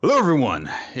Hello, everyone.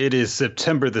 It is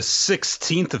September the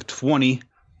 16th of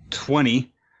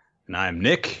 2020, and I'm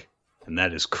Nick, and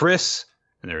that is Chris,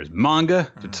 and there is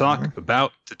manga to talk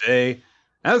about today,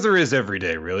 as there is every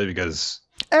day, really, because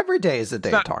every day is a day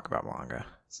to talk about manga.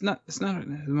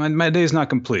 My day is not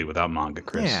complete without manga,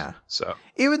 Chris. Yeah. So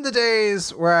even the days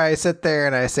where I sit there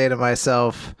and I say to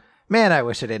myself, man, I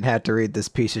wish I didn't have to read this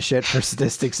piece of shit for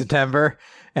Statistic September,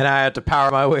 and I had to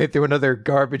power my way through another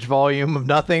garbage volume of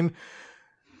nothing.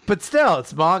 But still,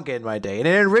 it's manga in my day, and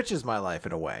it enriches my life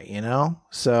in a way, you know?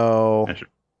 So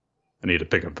I need to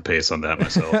pick up the pace on that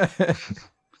myself.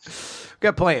 We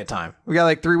got plenty of time. We got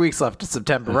like 3 weeks left of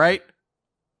September, right?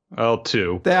 Well,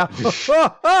 2. Yeah.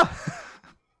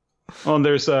 Well, and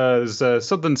there's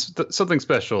something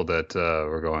special that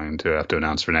we're going to have to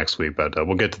announce for next week, but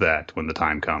we'll get to that when the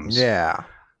time comes. Yeah.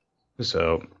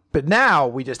 So, but now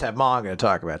we just have manga to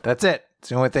talk about. That's it. It's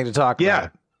the only thing to talk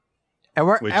about. And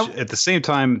which at the same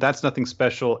time, that's nothing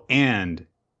special, and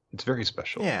it's very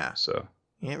special. Yeah. So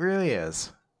it really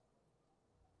is.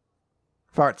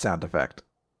 Fart sound effect.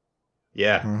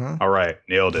 Yeah. Mm-hmm. All right.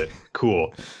 Nailed it.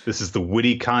 Cool. This is the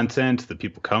witty content that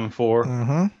people come for.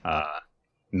 Mm-hmm.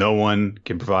 No one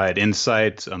can provide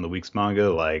insight on the week's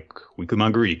manga like Weekly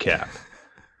Manga Recap.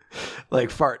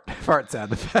 Like fart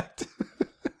sound effect.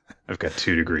 I've got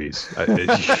 2 degrees.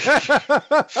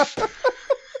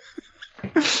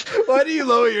 Why do you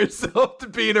lower yourself to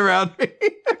being around me?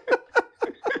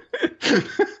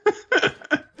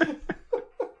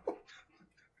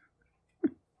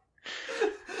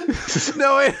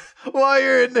 No, wait. While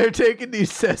you're in there taking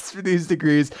these tests for these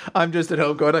degrees, I'm just at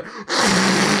home going like...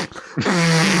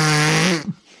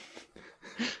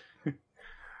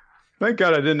 Thank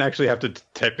God I didn't actually have to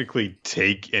technically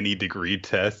take any degree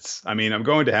tests. I mean, I'm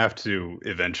going to have to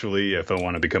eventually if I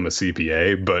want to become a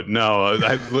CPA, but no,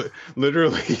 I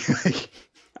literally,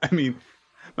 I mean,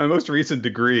 my most recent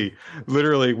degree,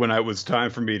 literally when it was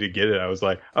time for me to get it, I was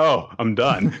like, oh, I'm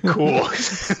done. Cool.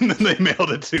 And then they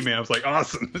mailed it to me. I was like,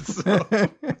 awesome. So...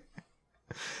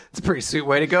 It's a pretty sweet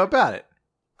way to go about it.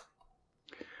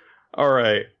 All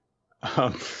right.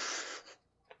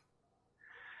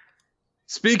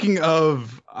 Speaking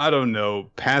of, I don't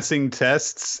know, passing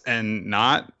tests and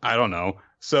not, I don't know.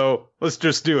 So let's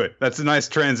just do it. That's a nice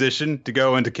transition to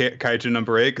go into Kaiju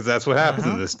number 8, because that's what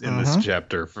happens in this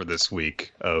chapter for this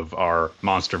week of our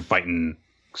Monster Fighting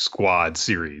Squad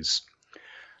series.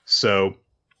 So,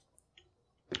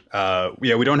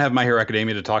 we don't have My Hero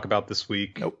Academia to talk about this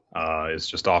week. Nope. It's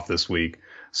just off this week.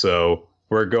 So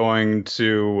we're going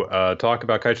to talk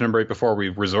about Kaiju number 8 before we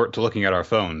resort to looking at our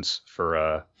phones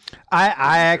for...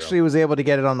 I actually was able to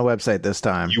get it on the website this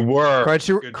time. You were.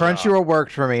 Crunchyroll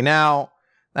worked for me. Now,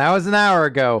 that was an hour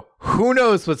ago. Who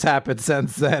knows what's happened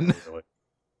since then?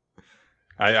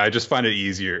 I just find it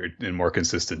easier and more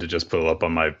consistent to just pull it up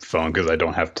on my phone because I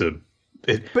don't have to.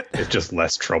 It's just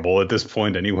less trouble at this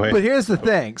point anyway. But here's the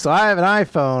thing. So I have an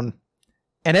iPhone,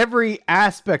 and every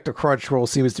aspect of Crunchyroll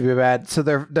seems to be bad. So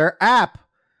their app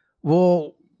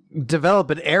will develop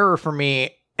an error for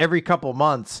me every couple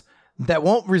months that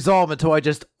won't resolve until I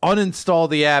just uninstall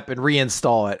the app and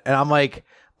reinstall it. And I'm like,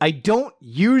 I don't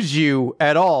use you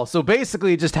at all. So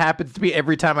basically it just happens to be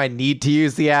every time I need to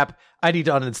use the app, I need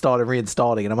to uninstall it and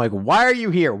reinstall it. And I'm like, why are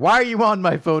you here? Why are you on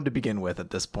my phone to begin with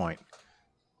at this point?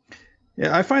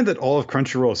 Yeah, I find that all of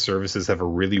Crunchyroll services have a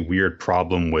really weird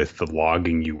problem with the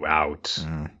logging you out.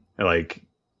 Like,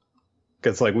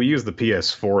 because like we use the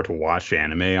PS4 to watch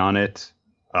anime on it.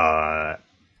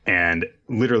 And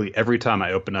literally every time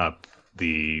I open up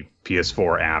the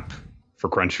PS4 app for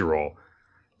Crunchyroll,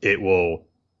 it will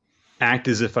act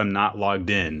as if I'm not logged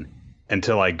in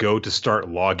until I go to start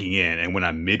logging in. And when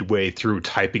I'm midway through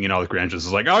typing in all the credentials,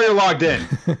 it's like, oh, you're logged in.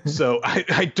 So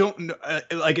I don't know.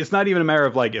 Like, it's not even a matter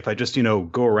of like, if I just,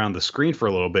 go around the screen for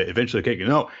a little bit, eventually, okay,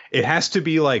 no, it has to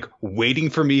be like waiting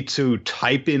for me to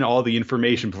type in all the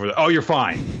information before, oh, you're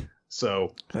fine.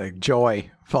 So like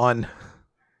joy, fun.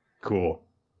 Cool.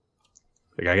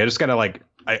 Like, I just gotta like,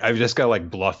 I've just gotta like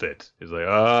bluff it. It's like,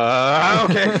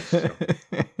 okay. So.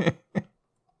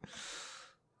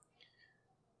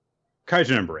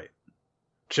 Kaiju number 8,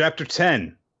 chapter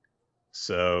 10.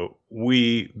 So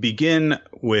we begin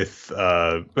with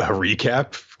a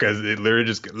recap because it literally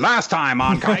just last time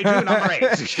on Kaiju number 8.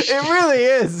 It really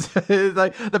is. It's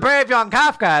like the brave young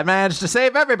Kafka had managed to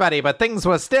save everybody, but things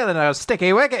were still in a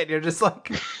sticky wicket. You're just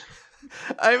like,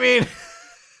 I mean.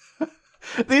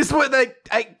 These were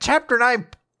chapter 9.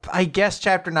 I guess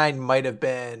chapter 9 might have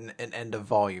been an end of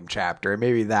volume chapter.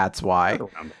 Maybe that's why.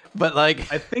 But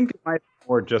like, I think it might be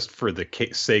more just for the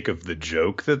sake of the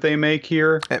joke that they make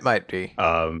here. It might be.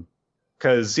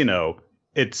 Because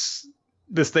it's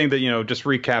this thing that, just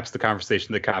recaps the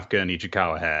conversation that Kafka and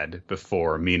Ichikawa had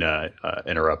before Mina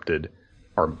interrupted.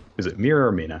 Or is it Mira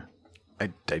or Mina?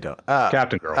 I don't.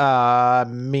 Captain Girl.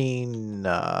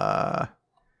 Mina.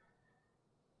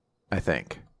 I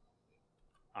think.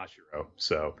 Ashiro.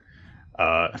 So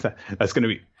that's going to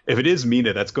be, if it is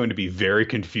Mina, that's going to be very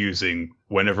confusing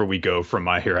whenever we go from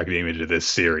My Hero Academia to this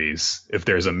series. If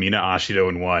there's a Mina Ashiro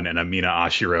in one and a Mina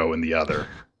Ashiro in the other.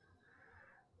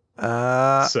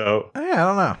 So I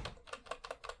don't know.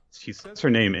 She says her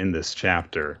name in this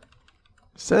chapter.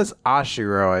 Says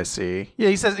Ashiro, I see. Yeah,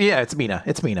 he says, it's Mina.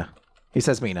 It's Mina. He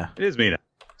says Mina. It is Mina.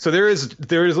 So there is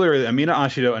literally a Mina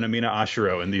Ashiro and a Mina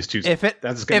Ashiro in these two. If it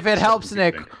helps, confusing.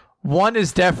 Nick, one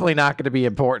is definitely not going to be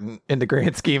important in the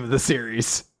grand scheme of the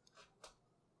series.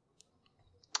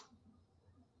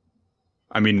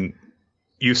 I mean,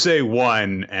 you say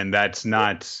one, and that's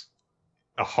not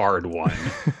a hard one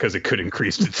because it could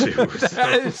increase to two.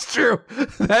 That is true.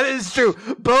 That is true.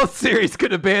 Both series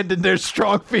could abandon their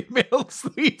strong female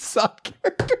lead soccer.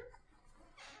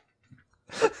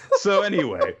 So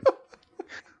anyway,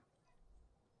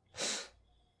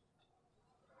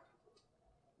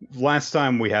 last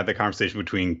time we had the conversation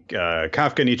between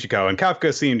Kafka and Ichikawa, and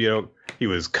Kafka seemed, he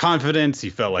was confident. He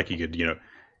felt like he could,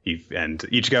 and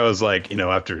Ichikawa was like,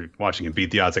 after watching him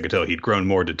beat the odds, I could tell he'd grown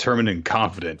more determined and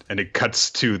confident. And it cuts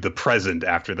to the present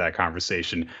after that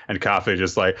conversation. And Kafka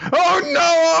just like, oh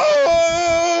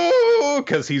no!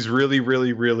 Because he's really,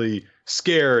 really, really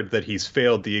scared that he's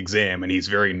failed the exam. And he's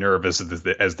very nervous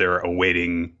as they're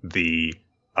awaiting the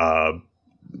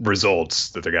results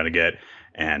that they're going to get.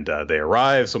 And they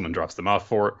arrive. Someone drops them off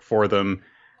for them.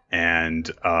 And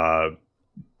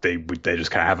they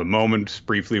just kind of have a moment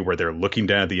briefly where they're looking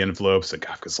down at the envelopes, and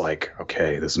Kafka's like,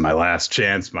 okay, this is my last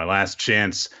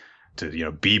chance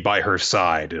to, be by her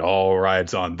side. It all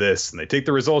rides on this. And they take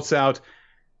the results out,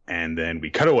 and then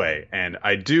we cut away. And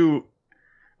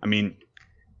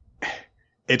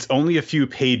it's only a few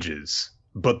pages,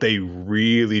 but they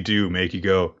really do make you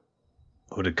go,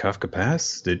 oh, did Kafka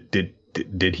pass?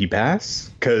 Did he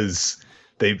pass? Because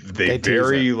they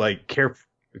very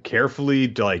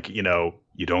carefully,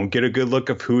 you don't get a good look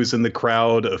of who's in the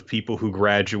crowd of people who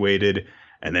graduated,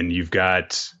 and then you've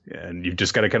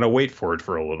just got to kind of wait for it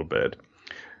for a little bit.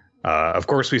 Of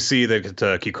course, we see that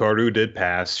Kikoru did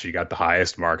pass. She got the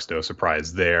highest marks. No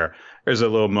surprise there. There's a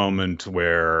little moment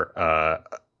where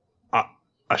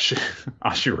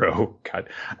Ashiro, God,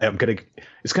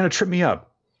 it's gonna trip me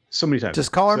up so many times.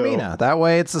 Just call her Mina. That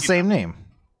way, it's the same name.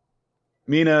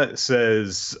 Mina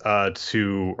says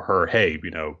to her, "Hey,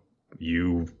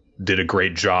 you did a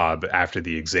great job after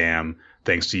the exam.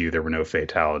 Thanks to you, there were no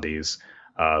fatalities."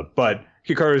 But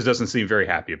Hikaru doesn't seem very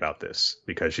happy about this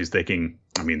because she's thinking,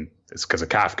 it's because of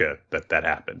Kafka that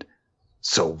happened.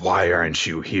 So why aren't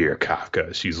you here,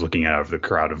 Kafka? She's looking out of the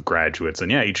crowd of graduates,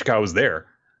 and yeah, Ichikawa was there.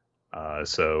 And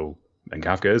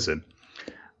Kafka isn't.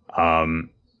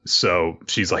 So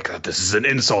she's like, this is an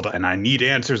insult, and I need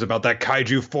answers about that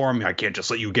kaiju form. I can't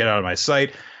just let you get out of my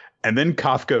sight. And then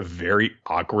Kafka very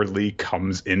awkwardly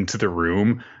comes into the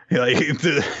room.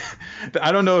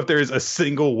 I don't know if there's a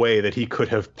single way that he could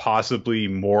have possibly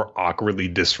more awkwardly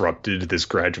disrupted this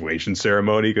graduation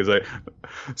ceremony. Because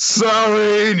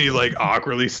sorry, and he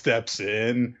awkwardly steps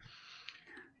in,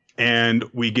 and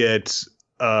we get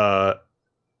a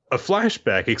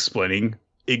flashback explaining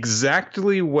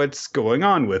exactly what's going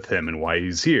on with him and why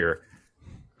he's here,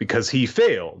 because he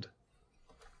failed,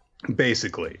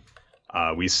 basically.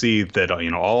 We see that,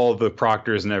 all the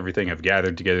proctors and everything have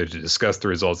gathered together to discuss the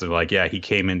results. They're like, yeah, he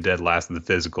came in dead last in the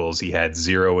physicals. He had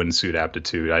 0 in suit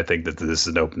aptitude. I think that this is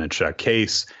an open and shut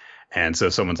case. And so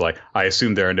someone's like, I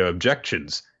assume there are no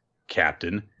objections,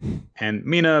 Captain. And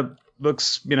Mina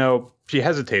looks, she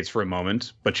hesitates for a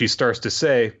moment, but she starts to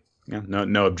say,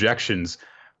 no objections.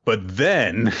 But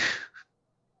then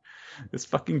this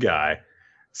fucking guy.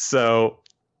 So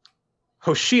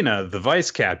Hoshina, the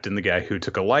vice captain, the guy who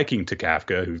took a liking to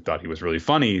Kafka, who thought he was really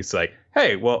funny, he's like,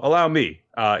 hey, well, allow me.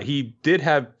 He did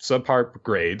have subpar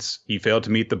grades. He failed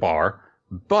to meet the bar,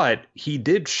 but he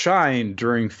did shine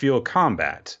during field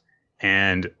combat.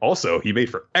 And also, he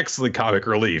made for excellent comic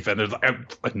relief. And I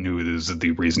knew this is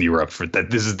the reason you were up for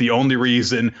that. This is the only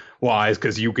reason why, is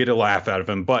because you get a laugh out of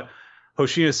him. But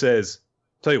Hoshina says,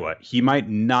 tell you what, he might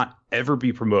not ever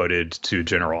be promoted to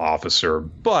general officer,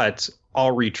 but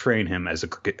I'll retrain him as a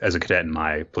cadet in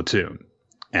my platoon.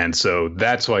 And so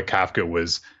that's why Kafka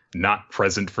was not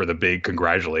present for the big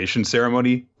congratulation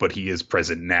ceremony, but he is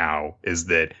present now, is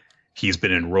that he's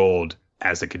been enrolled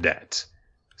as a cadet.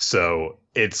 So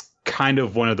it's kind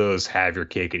of one of those have your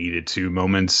cake and eat it too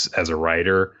moments as a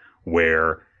writer,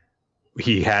 where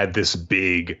he had this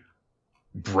big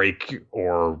break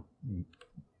or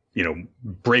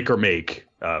make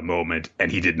moment,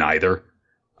 and he did neither.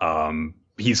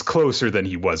 He's closer than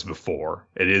he was before.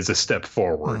 It is a step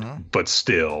forward, but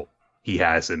still, he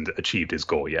hasn't achieved his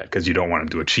goal yet, because you don't want him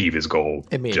to achieve his goal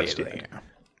just yet.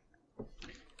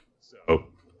 So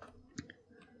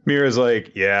Mira's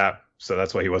like, yeah, so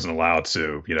that's why he wasn't allowed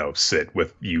to, sit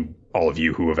with all of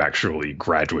you who have actually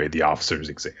graduated the officer's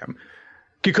exam.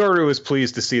 Kikoru is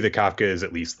pleased to see that Kafka is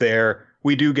at least there.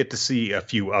 We do get to see a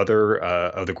few other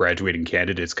of the graduating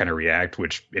candidates kind of react,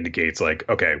 which indicates like,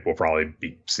 okay, we'll probably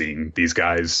be seeing these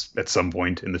guys at some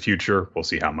point in the future. We'll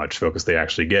see how much focus they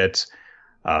actually get.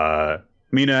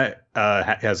 Mina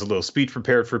has a little speech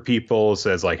prepared for people,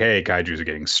 says like, hey, kaijus are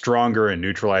getting stronger, and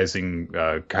neutralizing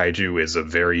kaiju is a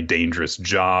very dangerous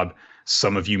job.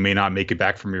 Some of you may not make it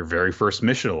back from your very first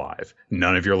mission alive.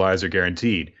 None of your lives are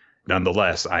guaranteed.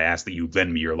 Nonetheless, I ask that you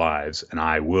lend me your lives, and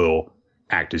I will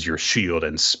act as your shield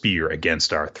and spear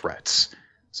against our threats.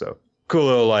 So cool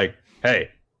little like, hey,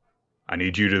 I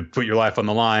need you to put your life on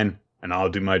the line, and I'll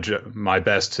do my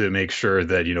best to make sure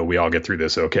that, we all get through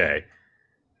this okay.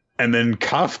 And then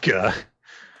Kafka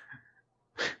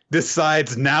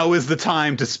decides now is the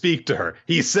time to speak to her.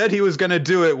 He said he was going to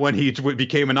do it when he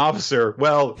became an officer.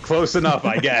 Well, close enough,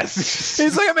 I guess.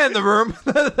 He's like, I'm in the room.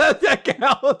 That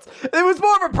counts. It was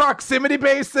more of a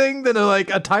proximity-based thing than a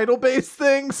title-based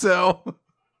thing, so...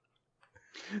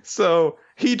 So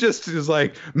he just is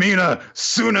like, Mina,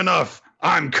 soon enough,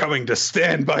 I'm coming to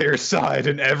stand by your side.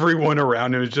 And everyone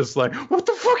around him is just like, what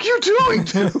the fuck are you doing,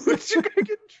 dude? You're going to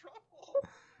get in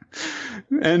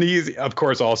trouble. And he's, of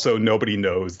course, also nobody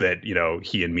knows that,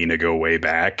 he and Mina go way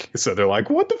back. So they're like,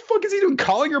 what the fuck is he doing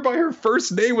calling her by her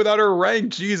first name without her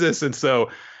rank? Jesus. And so,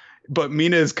 but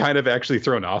Mina is kind of actually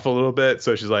thrown off a little bit.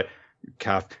 So she's like,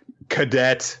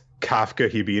 Cadet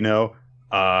Kafka Hibino.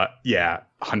 Yeah,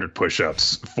 100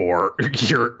 push-ups for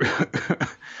your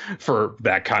for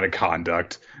that kind of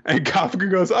conduct. And Kafka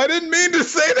goes, I didn't mean to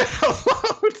say that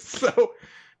out loud. So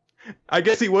I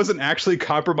guess he wasn't actually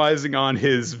compromising on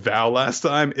his vow last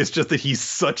time. It's just that he's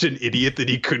such an idiot that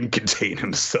he couldn't contain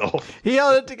himself. He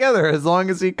held it together as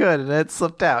long as he could, and it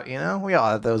slipped out, We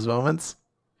all have those moments.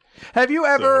 Have you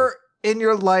ever in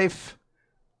your life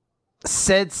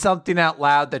said something out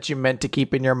loud that you meant to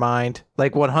keep in your mind?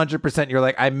 Like 100% you're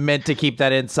like, I meant to keep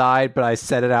that inside, but I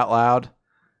said it out loud?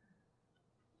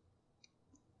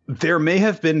 There may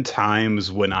have been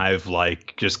times when I've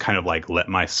just kind of let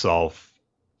myself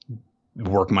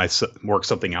work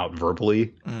something out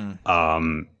verbally.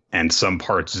 And some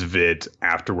parts of it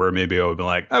afterward, maybe I would be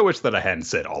like, I wish that I hadn't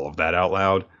said all of that out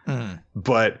loud.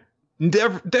 But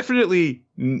definitely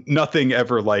nothing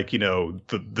ever like,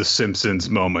 the Simpsons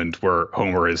moment where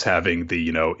Homer is having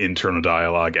the, internal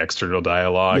dialogue, external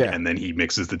dialogue, and then he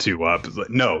mixes the two up. It's like,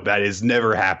 no, that has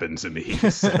never happened to me.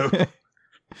 So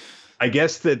I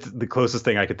guess that the closest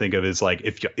thing I could think of is like,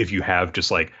 if you have just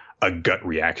like a gut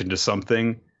reaction to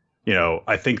something,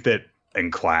 I think that in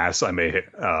class, I may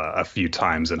a few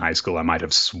times in high school, I might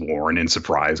have sworn in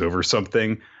surprise over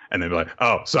something. And they'd be like,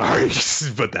 oh, sorry,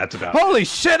 but that's about Holy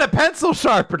shit, a pencil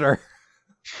sharpener.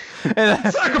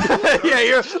 And yeah,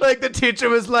 you're like, the teacher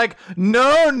was like,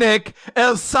 no, Nick,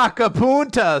 el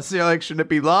sacapuntas. So you're like, shouldn't it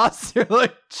be lost? You're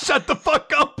like, shut the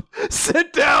fuck up.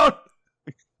 Sit down.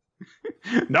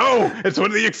 No, it's one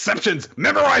of the exceptions.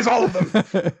 Memorize all of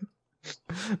them.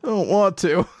 I don't want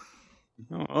to.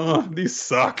 Oh, these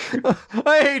suck.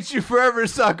 I hate you forever,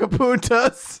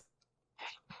 sacapuntas.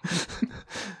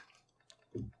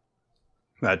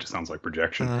 That just sounds like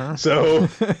projection. So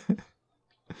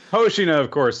Hoshina,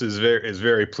 of course, is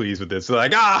very pleased with this.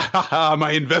 Like,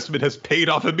 my investment has paid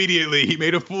off immediately. He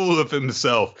made a fool of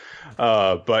himself.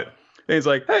 But he's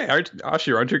like, hey,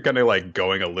 Ashir, aren't you kind of like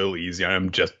going a little easy?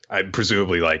 I'm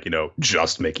presumably like,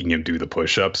 just making him do the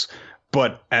push-ups.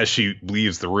 But as she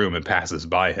leaves the room and passes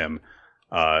by him,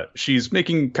 she's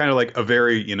making kind of like a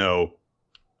very,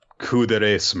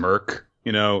 kudere smirk.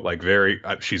 Like very,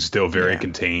 she's still very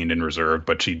contained and reserved,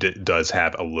 but she does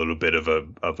have a little bit of a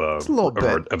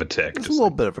tick. It's a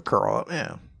little bit of a curl up,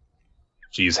 yeah.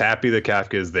 She's happy that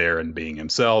Kafka is there and being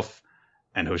himself,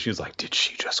 and Hoshina's like, did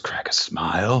she just crack a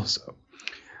smile?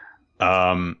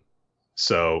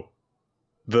 So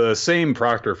the same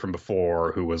proctor from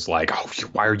before who was like, oh,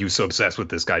 why are you so obsessed with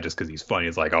this guy just because he's funny?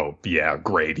 It's like, oh, yeah,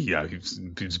 great.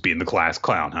 He's being the class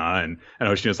clown, huh? And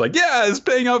Hoshina's like, yeah, it's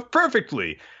paying off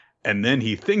perfectly. And then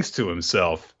he thinks to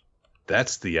himself,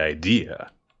 that's the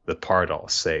idea. The part I'll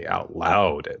say out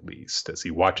loud, at least, as he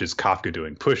watches Kafka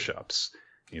doing push-ups.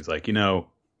 He's like,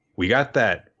 we got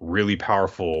that really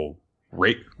powerful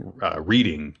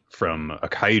reading from a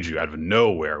kaiju out of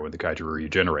nowhere when the kaiju were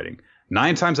regenerating.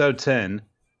 9 times out of 10,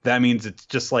 that means it's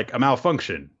just like a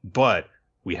malfunction. But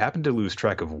we happen to lose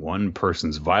track of one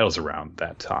person's vitals around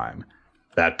that time.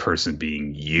 That person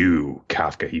being you,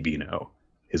 Kafka Hibino.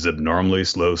 His abnormally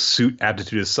slow suit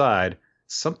aptitude aside,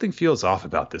 something feels off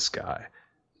about this guy.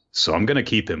 So I'm going to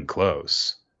keep him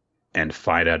close and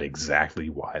find out exactly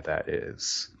why that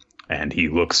is. And he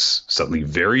looks suddenly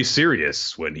very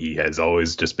serious when he has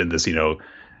always just been this,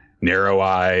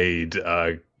 narrow-eyed,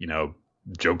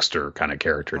 jokester kind of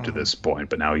character to this point.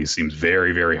 But now he seems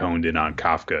very, very honed in on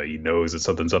Kafka. He knows that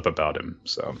something's up about him.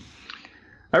 So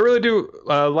I really do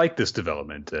like this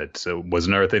development. It was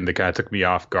another thing that kind of took me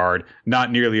off guard.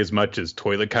 Not nearly as much as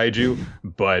Toilet Kaiju,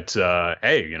 but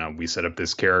hey, we set up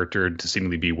this character to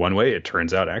seemingly be one way. It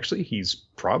turns out actually he's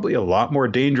probably a lot more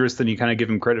dangerous than you kind of give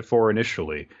him credit for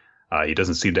initially. He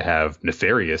doesn't seem to have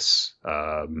nefarious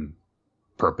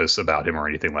purpose about him or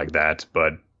anything like that,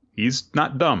 but he's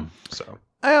not dumb. So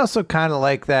I also kind of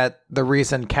like that the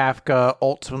reason Kafka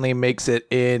ultimately makes it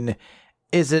in,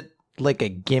 is it like a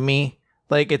gimme?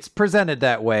 Like, it's presented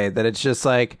that way, that it's just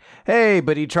like, hey,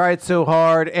 but he tried so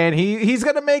hard and he's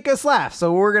gonna make us laugh,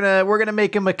 so we're gonna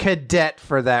make him a cadet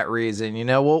for that reason.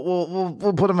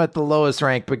 We'll put him at the lowest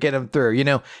rank but get him through.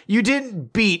 You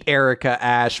didn't beat Erica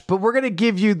Ash, but we're gonna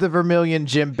give you the Vermilion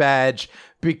Gym badge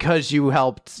because you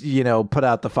helped put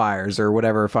out the fires or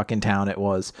whatever fucking town it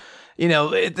was.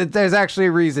 There's actually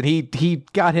a reason he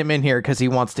got him in here, because he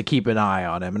wants to keep an eye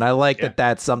on him, and I like that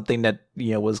that's something that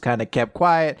was kind of kept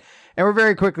quiet. And we're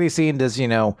very quickly seen as,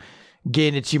 Gen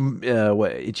Ichimaru,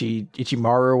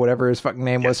 whatever his fucking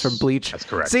name was from Bleach. That's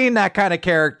correct. Seeing that kind of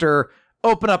character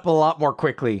open up a lot more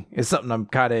quickly is something I'm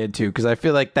kind of into, because I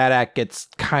feel like that act gets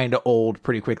kind of old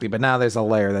pretty quickly. But now there's a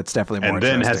layer that's definitely more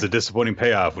interesting. And then has a disappointing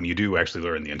payoff when you do actually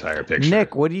learn the entire picture.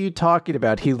 Nick, what are you talking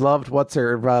about? He loved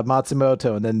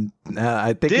Matsumoto, and then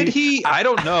I think he? I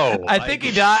don't know. I think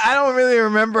he died. I don't really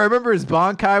remember. I remember his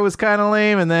Bankai was kind of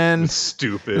lame, and then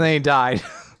stupid. And then he died.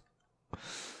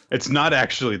 It's not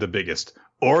actually the biggest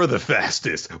or the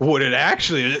fastest. What it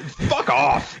actually is, fuck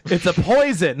off. It's a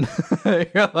poison.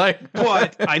 You're like,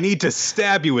 but I need to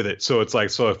stab you with it. So it's like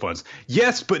soy funds.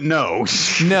 Yes, but no.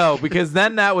 No, because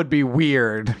then that would be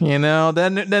weird. Then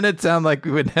it sounds like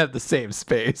we wouldn't have the same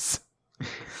space.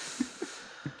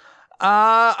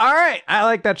 All right. I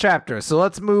like that chapter. So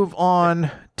let's move on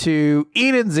to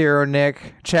Eden Zero,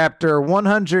 Nick. Chapter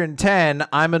 110,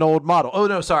 I'm an old model. Oh,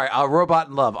 no, sorry. Robot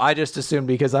in Love. I just assumed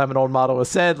because I'm an old model was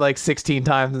said like 16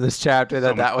 times in this chapter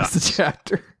that was the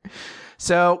chapter.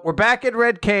 So we're back at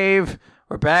Red Cave.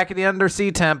 We're back at the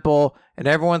Undersea Temple. And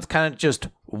everyone's kind of just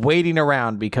waiting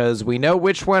around because we know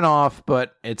which went off,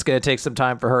 but it's going to take some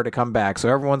time for her to come back. So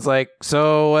everyone's like,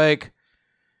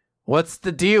 what's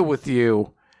the deal with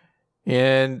you?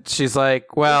 And she's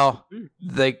like, well,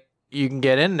 you can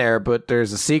get in there, but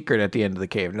there's a secret at the end of the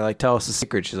cave. And they're like, tell us the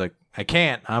secret. She's like, I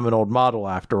can't. I'm an old model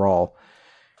after all.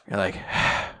 You're like,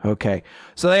 okay.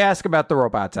 So they ask about the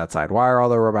robots outside. Why are all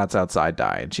the robots outside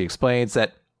dying? She explains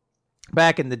that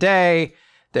back in the day,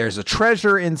 there's a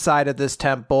treasure inside of this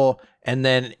temple. And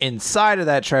then inside of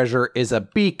that treasure is a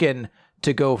beacon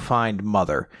to go find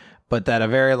Mother. But that a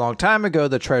very long time ago,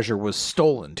 the treasure was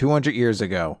stolen 200 years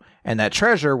ago. And that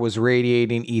treasure was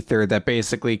radiating ether that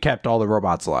basically kept all the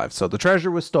robots alive. So the treasure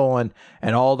was stolen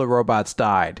and all the robots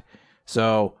died.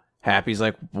 So Happy's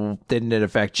like, well, didn't it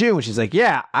affect you? And she's like,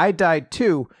 yeah, I died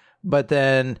too. But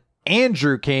then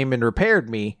Andrew came and repaired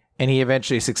me and he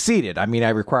eventually succeeded. I mean, I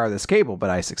require this cable,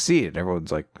 but I succeeded.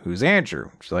 Everyone's like, who's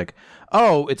Andrew? She's like,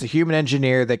 oh, it's a human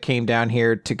engineer that came down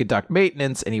here to conduct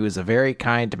maintenance. And he was a very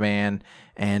kind man.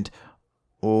 And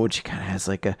she kind of has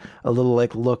like a little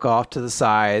like look off to the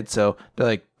side. So they're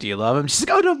like, do you love him? She's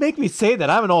like, oh, don't make me say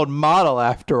that. I'm an old model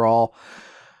after all.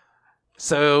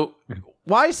 So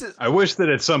why is it? I wish that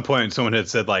at some point someone had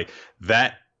said like,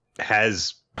 that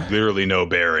has literally no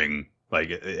bearing.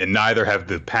 Like, and neither have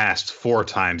the past 4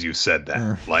 times you said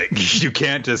that. Like, you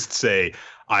can't just say,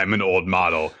 I'm an old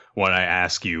model when I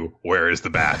ask you, where is the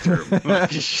bathroom?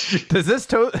 Does this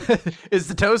is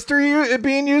the toaster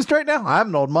being used right now? I'm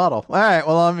an old model. All right.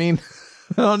 Well, I mean,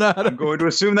 I don't know. I'm going to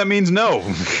assume that means no.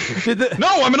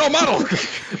 No, I'm an old model.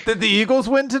 Did the Eagles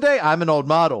win today? I'm an old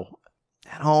model.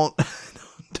 I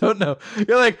don't know.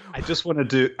 You're like, I just want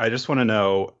to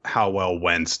know how well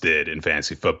Wentz did in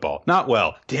fantasy football. Not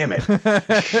well. Damn it.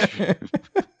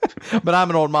 But I'm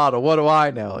an old model. What do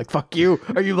I know? Like, fuck you.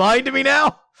 Are you lying to me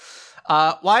now?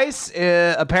 Weiss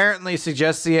apparently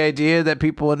suggests the idea that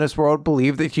people in this world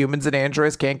believe that humans and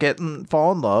androids can't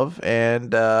fall in love,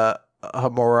 and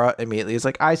Hamura immediately is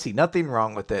like, I see nothing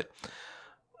wrong with it.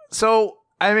 So,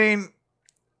 I mean,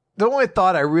 the only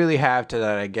thought I really have to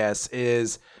that, I guess,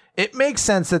 is it makes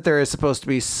sense that there is supposed to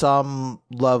be some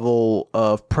level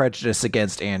of prejudice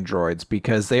against androids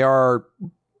because it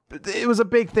was a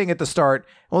big thing at the start.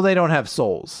 Well, they don't have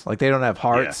souls. Like, they don't have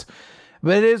hearts. Yeah.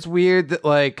 But it is weird that,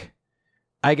 like,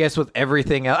 I guess with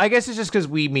everything else, I guess it's just because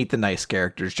we meet the nice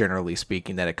characters, generally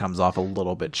speaking, that it comes off a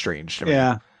little bit strange to me.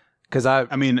 Yeah. Because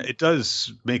I mean, it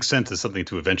does make sense as something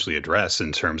to eventually address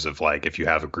in terms of, like, if you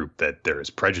have a group that there is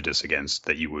prejudice against,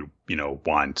 that you would,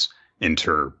 want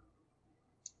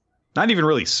not even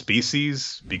really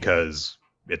species, because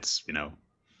it's,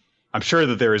 I'm sure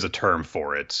that there is a term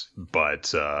for it,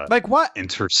 but like what?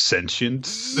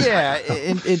 Intersentient? Yeah,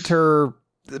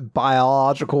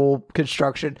 interbiological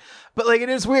construction. But like, it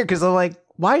is weird because I'm like,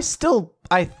 why still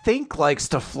I think likes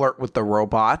to flirt with the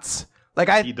robots? Like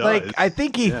I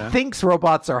think he thinks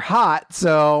robots are hot,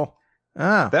 so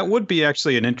that would be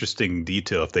actually an interesting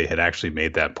detail if they had actually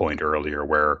made that point earlier,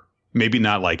 where maybe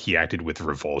not like he acted with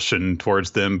revulsion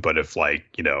towards them, but if like,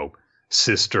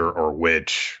 Sister or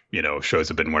Witch,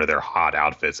 shows up in one of their hot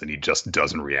outfits and he just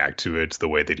doesn't react to it the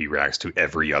way that he reacts to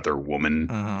every other woman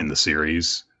in the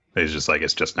series. It's just like,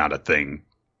 it's just not a thing.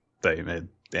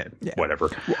 Whatever.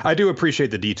 I do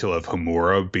appreciate the detail of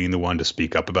Homura being the one to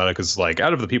speak up about it, because like,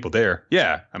 out of the people there,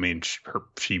 I mean,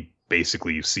 she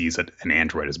basically sees an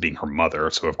android as being her mother,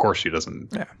 so of course she doesn't.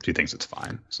 Yeah. She thinks it's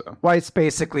fine. So Weiss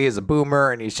basically is a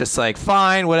boomer, and he's just like,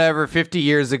 fine, whatever. 50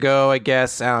 years ago, I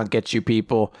guess I don't get you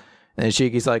people. And then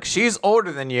Shiki's like, she's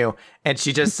older than you, and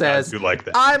she just says, like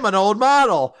that. I'm an old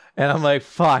model, and I'm like,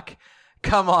 fuck.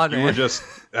 Come on, man. You were just,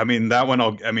 I mean, that one,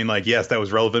 yes, that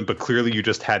was relevant, but clearly you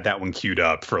just had that one queued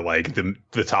up for, like,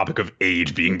 the topic of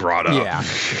age being brought up. Yeah.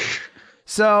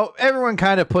 So everyone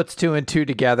kind of puts two and two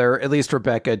together, at least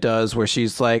Rebecca does, where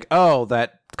she's like, oh,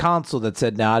 that console that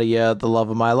said Nadia, the love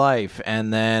of my life,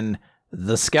 and then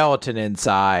the skeleton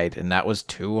inside, and that was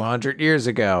 200 years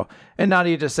ago. And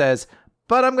Nadia just says,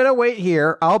 but I'm going to wait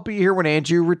here. I'll be here when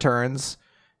Andrew returns.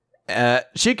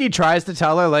 Shiki tries to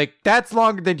tell her, like, that's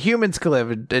longer than humans can live,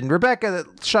 and Rebecca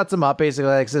shuts him up,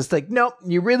 basically, like, it's like, nope,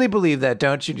 you really believe that,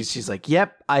 don't you? And she's like,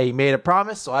 yep, I made a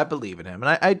promise, so I believe in him.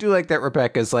 And I do like that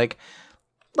Rebecca's like,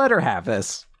 let her have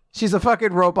this. She's a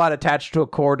fucking robot attached to a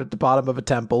cord at the bottom of a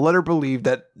temple. Let her believe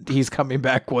that he's coming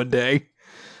back one day.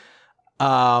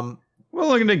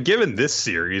 Well, given this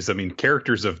series, I mean,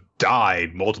 characters have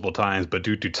died multiple times, but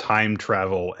due to time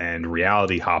travel and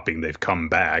reality hopping, they've come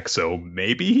back. So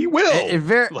maybe he will.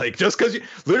 Just because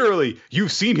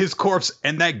you've seen his corpse,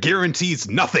 and that guarantees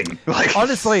nothing. Like,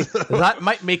 honestly, that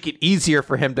might make it easier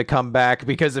for him to come back,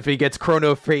 because if he gets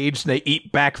chronophaged and they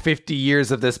eat back 50 years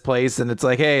of this place, and it's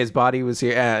like, hey, his body was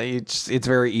here. It's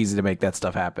very easy to make that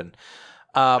stuff happen.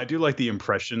 I do like the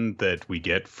impression that we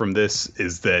get from this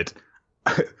is that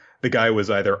the guy was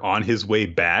either on his way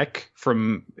back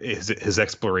from his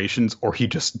explorations, or he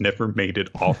just never made it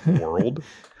off world,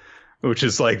 which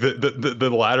is like the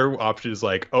latter option is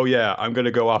like, oh yeah, I'm going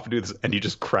to go off and do this. And he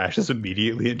just crashes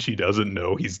immediately, and she doesn't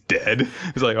know he's dead.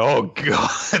 It's like, oh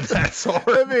God, that's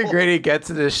horrible. That'd be great. He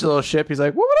gets in this little ship. He's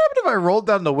like, what would happen if I rolled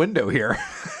down the window here?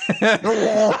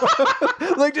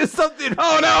 Like, just something.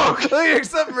 Oh no! Like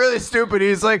something really stupid.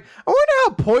 He's like, I wonder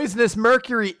how poisonous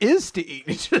mercury is to eat.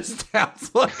 He just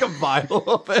sounds like a vial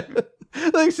of it.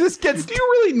 Like, just gets. Do you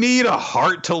really need a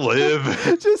heart to live?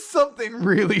 Just something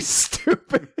really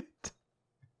stupid.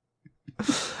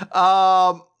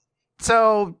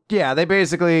 So yeah, they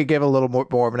basically give a little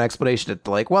more of an explanation at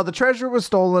like, well, the treasure was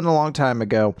stolen a long time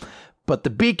ago, but the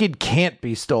beacon can't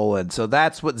be stolen. So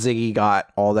that's what Ziggy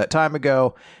got all that time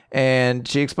ago. And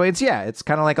she explains, yeah, it's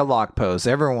kind of like a lock post.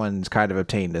 Everyone's kind of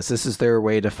obtained this. This is their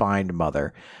way to find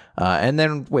Mother. And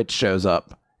then Witch shows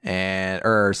up, Witch.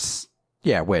 It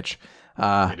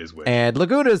is Witch. And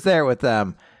Laguna's there with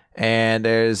them. And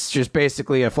there's just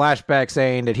basically a flashback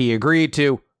saying that he agreed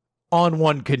to on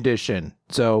one condition.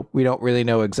 So we don't really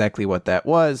know exactly what that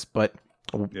was, but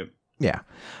yeah.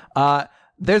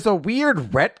 There's a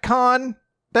weird retcon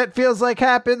that feels like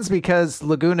happens, because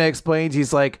Laguna explains,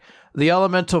 he's like, the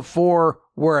Elemental Four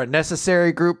were a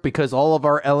necessary group because all of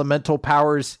our elemental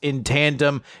powers in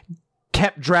tandem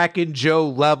kept Draken Joe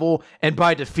level, and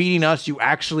by defeating us, you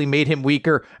actually made him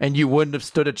weaker, and you wouldn't have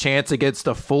stood a chance against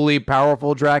a fully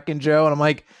powerful Draken Joe. And I'm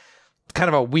like, kind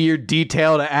of a weird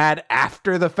detail to add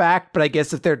after the fact, but I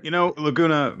guess if they're,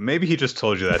 Laguna, maybe he just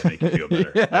told you that to make you feel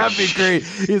better. Yeah, that'd be great.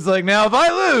 He's like, now if I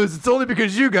lose, it's only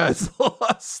because you guys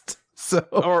lost. So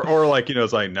or like,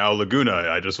 it's like, now Laguna,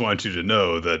 I just want you to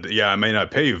know that, yeah, I may not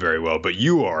pay you very well, but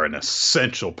you are an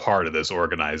essential part of this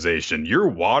organization. Your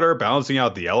water balancing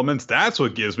out the elements, that's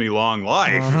what gives me long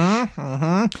life.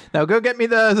 Now go get me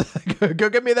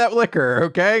that liquor,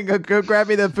 okay? Go grab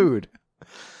me the food.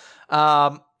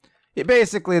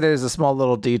 Basically, there's a small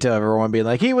little detail of everyone being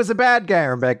like, he was a bad guy,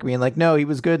 and Rebecca being like, no, he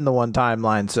was good in the one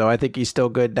timeline, so I think he's still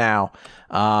good now.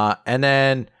 And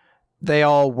then they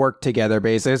all work together,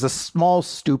 basically. There's a small,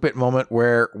 stupid moment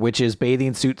where Witch's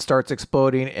bathing suit starts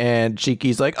exploding, and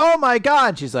Shiki's like, oh my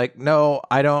god! She's like, no,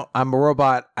 I don't, I'm a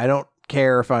robot. I don't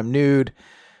care if I'm nude.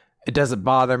 It doesn't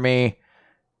bother me.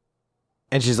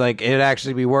 And she's like, it'd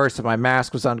actually be worse if my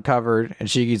mask was uncovered. And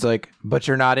Shiki's like, but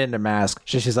you're not into masks.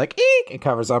 She's like, eek, and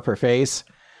covers up her face.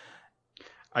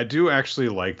 I do actually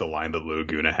like the line that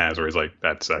Laguna has where he's like,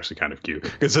 that's actually kind of cute.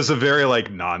 Because it's a very, like,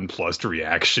 nonplussed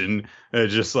reaction.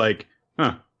 It's just like,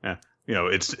 huh, yeah.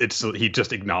 It's he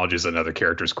just acknowledges another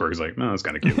character's quirk. He's like, no, that's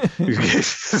kind of cute.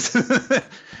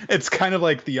 It's kind of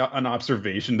like an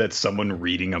observation that someone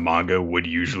reading a manga would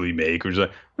usually make, which is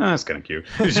like, oh, that's kind of cute.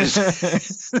 It's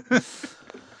just...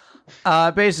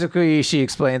 Basically, she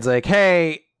explains like,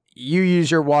 hey, you use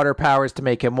your water powers to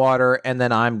make him water, and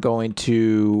then I'm going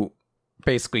to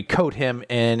basically coat him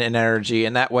in an energy,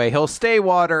 and that way he'll stay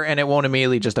water, and it won't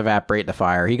immediately just evaporate in the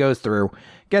fire. He goes through,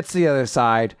 gets to the other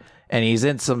side, and he's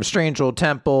in some strange old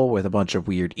temple with a bunch of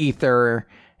weird ether,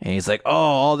 and he's like, oh,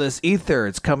 all this ether,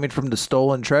 it's coming from the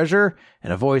stolen treasure?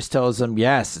 And a voice tells him,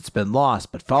 yes, it's been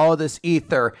lost, but follow this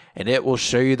ether, and it will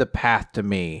show you the path to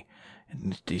me.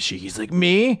 And he's like,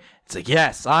 me? It's like,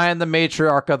 yes, I am the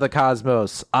matriarch of the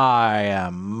cosmos. I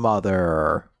am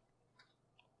mother.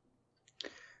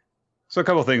 So a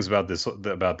couple things about this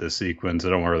sequence. I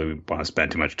don't really want to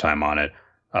spend too much time on it.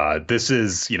 This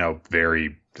is,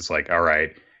 very just like, all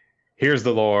right, here's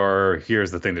the lore,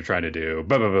 here's the thing they're trying to do,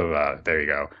 blah, blah, blah, blah. There you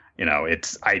go.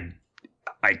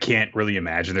 I can't really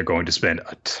imagine they're going to spend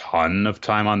a ton of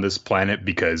time on this planet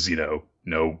because,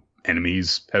 no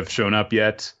enemies have shown up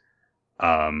yet.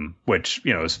 Which,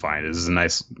 is fine. This is a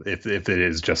nice, if it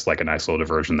is just like a nice little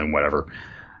diversion, then whatever.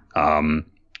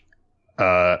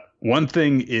 One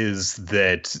thing is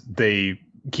that they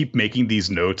keep making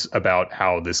these notes about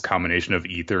how this combination of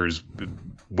ethers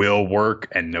will work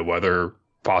and no other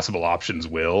possible options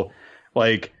will.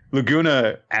 Like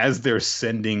Laguna, as they're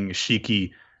sending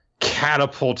Shiki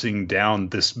catapulting down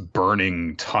this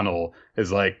burning tunnel,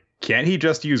 is like, can't he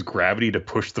just use gravity to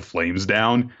push the flames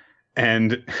down?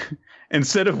 And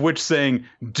instead of Witch saying,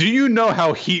 do you know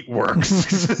how heat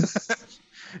works?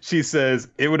 She says,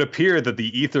 it would appear that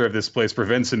the ether of this place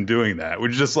prevents him doing that.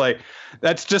 Which is just like,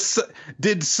 that's just,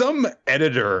 did some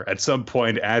editor at some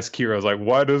point ask Heroes, like,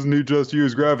 why doesn't he just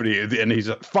use gravity? And he's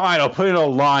like, fine, I'll put in a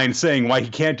line saying why he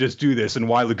can't just do this and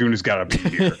why Laguna's got to be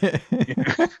here.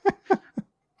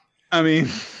 I mean...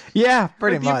 Yeah,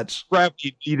 pretty much.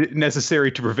 Gravity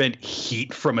necessary to prevent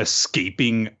heat from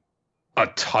escaping a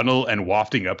tunnel and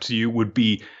wafting up to you would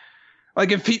be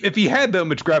like, if he had that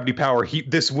much gravity power,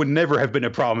 this would never have been a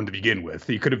problem to begin with.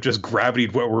 He could have just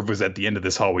gravitated whatever was at the end of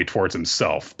this hallway towards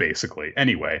himself, basically.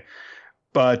 Anyway,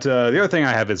 but the other thing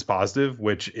I have is positive,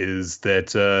 which is that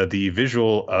the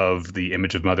visual of the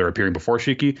image of Mother appearing before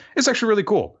Shiki is actually really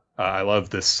cool. I love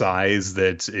the size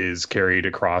that is carried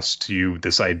across to you,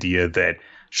 this idea that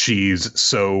she's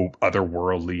so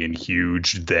otherworldly and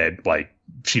huge that, like,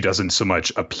 she doesn't so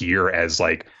much appear as,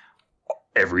 like,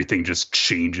 everything just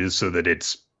changes so that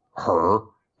it's her.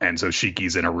 And so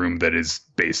Shiki's in a room that is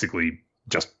basically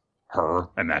just her,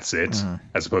 and that's it,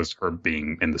 as opposed to her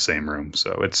being in the same room.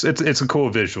 So it's a cool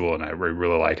visual, and I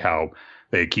really like how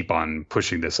they keep on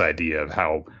pushing this idea of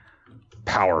how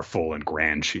powerful and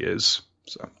grand she is.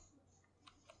 So.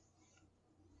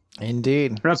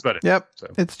 Indeed. That's about it. Yep. So.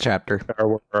 It's a chapter.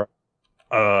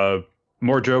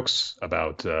 More jokes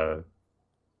about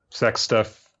sex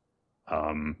stuff.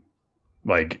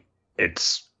 Like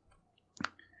it's,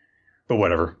 but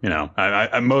whatever,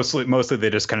 I mostly they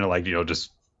just kind of like,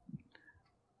 just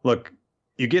look,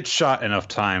 you get shot enough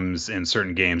times in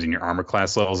certain games and your armor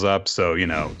class levels up. So,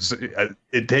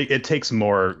 it takes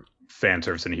more fan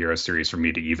service in a Hero series for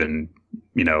me to even,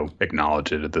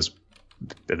 acknowledge it at this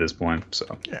point.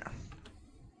 So, yeah.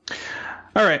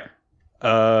 All right.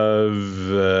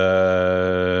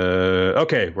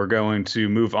 Okay, we're going to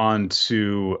move on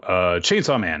to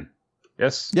Chainsaw Man.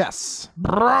 Yes? Yes.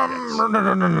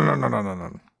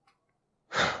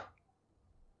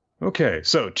 Okay,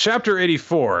 so Chapter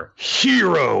 84,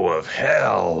 Hero of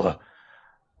Hell.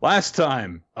 Last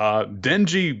time,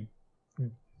 Denji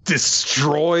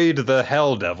destroyed the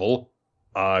Hell Devil,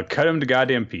 cut him to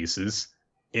goddamn pieces,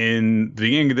 in the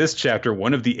beginning of this chapter,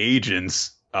 one of the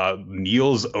agents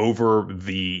kneels over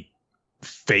the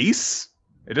face.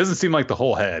 It doesn't seem like the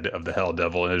whole head of the Hell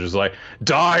Devil, and it's just like,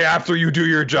 die after you do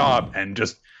your job, and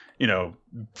just,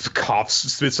 coughs,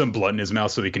 spits some blood in his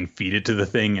mouth so he can feed it to the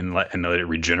thing and let it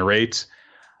regenerate.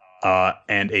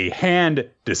 And a hand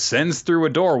descends through a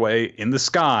doorway in the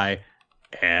sky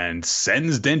and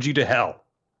sends Denji to hell.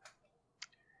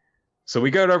 So we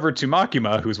go over to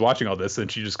Makima, who's watching all this, and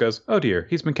she just goes, oh dear,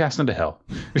 he's been cast into hell.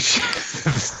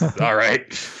 All right.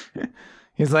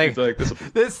 He's like this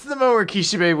is the moment where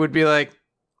Kishibe would be like,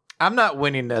 I'm not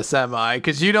winning this, am I?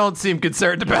 Because you don't seem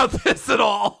concerned about this at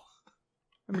all.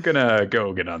 I'm gonna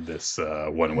go get on this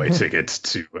one-way ticket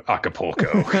to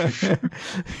Acapulco.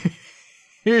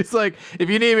 He's like, if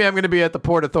you need me, I'm gonna be at the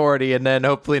Port Authority and then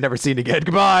hopefully never seen again.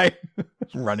 Goodbye.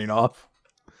 Running off.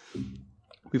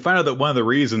 We find out that one of the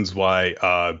reasons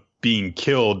why being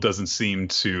killed doesn't seem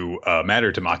to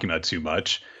matter to Makima too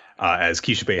much, as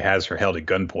Kishibe has her held at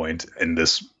gunpoint in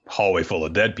this hallway full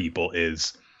of dead people,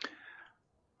 is,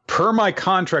 per my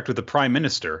contract with the Prime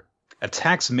Minister,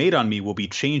 attacks made on me will be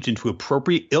changed into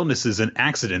appropriate illnesses and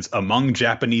accidents among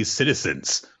Japanese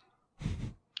citizens.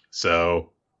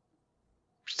 So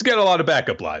she's got a lot of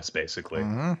backup lives, basically.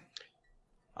 Mm-hmm.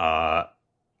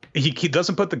 He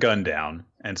doesn't put the gun down,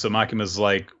 and so Makima's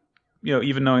like,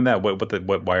 even knowing that,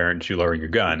 why aren't you lowering your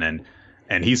gun?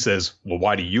 And he says, well,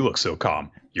 why do you look so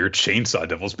calm? Your Chainsaw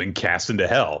Devil's been cast into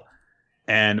hell.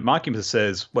 And Makima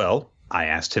says, well, I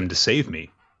asked him to save me.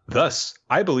 Thus,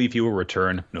 I believe he will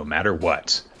return no matter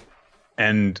what.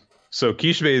 And so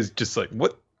Kishibe is just like,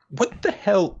 what the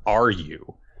hell are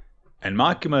you? And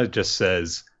Makima just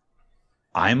says,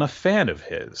 I'm a fan of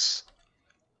his.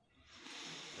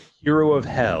 Hero of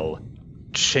Hell,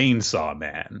 Chainsaw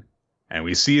Man. And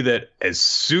we see that as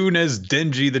soon as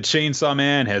Denji the Chainsaw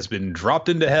Man has been dropped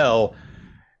into hell,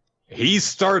 he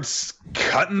starts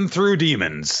cutting through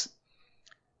demons.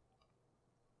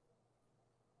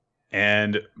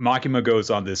 And Makima goes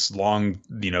on this long,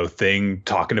 thing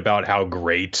talking about how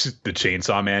great the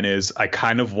Chainsaw Man is. I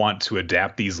kind of want to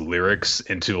adapt these lyrics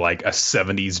into like a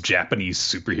 70s Japanese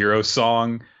superhero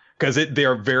song, because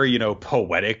they're very,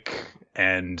 poetic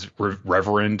and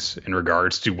reverent in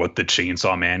regards to what the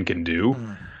Chainsaw Man can do.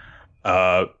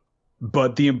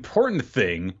 But the important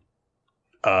thing,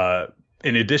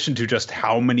 in addition to just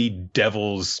how many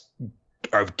devils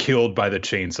are killed by the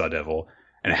Chainsaw Devil,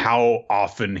 and how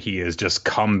often he has just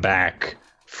come back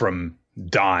from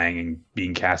dying and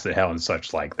being cast to hell and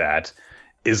such like that,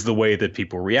 is the way that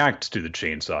people react to the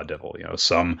Chainsaw Devil.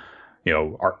 Some,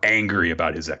 are angry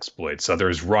about his exploits.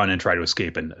 Others run and try to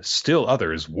escape, and still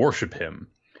others worship him.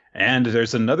 And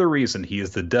there's another reason he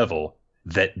is the devil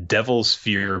that devils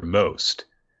fear most.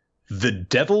 The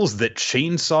devils that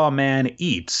Chainsaw Man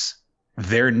eats,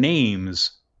 their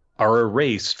names are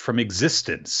erased from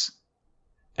existence.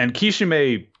 And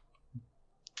Kishibe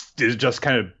is just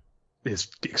kind of, his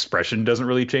expression doesn't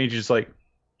really change. He's like,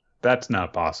 that's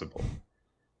not possible.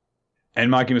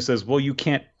 And Makima says, well, you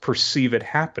can't perceive it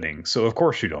happening, so of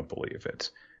course you don't believe it.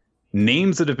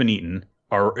 Names that have been eaten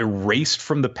are erased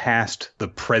from the past, the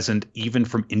present, even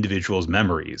from individuals'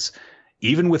 memories.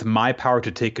 Even with my power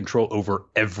to take control over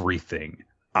everything,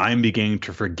 I'm beginning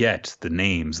to forget the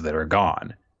names that are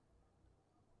gone.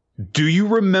 Do you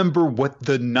remember what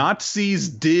the Nazis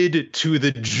did to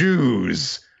the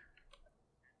Jews?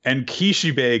 And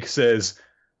Kishibe says,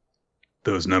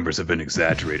 those numbers have been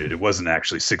exaggerated. It wasn't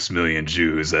actually 6 million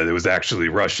Jews. It was actually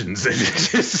Russians.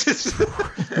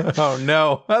 Oh,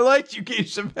 no. I liked you,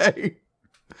 Kishibe.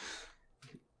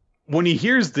 When he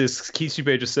hears this,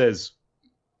 Kishibe just says,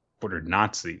 what are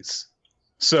Nazis?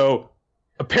 So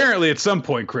apparently at some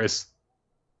point, Chris,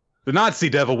 the Nazi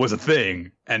devil was a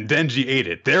thing, and Denji ate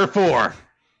it. Therefore,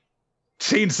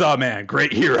 Chainsaw Man,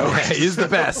 great hero. He's the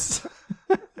best.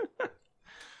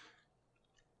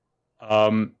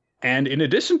 And in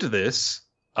addition to this,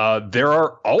 there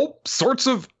are all sorts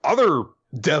of other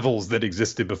devils that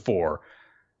existed before,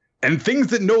 and things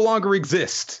that no longer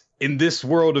exist in this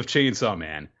world of Chainsaw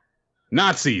Man.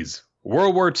 Nazis,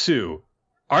 World War II,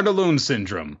 Arnold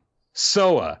Syndrome,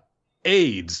 SOA,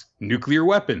 AIDS, nuclear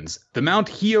weapons, the Mount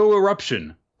Hio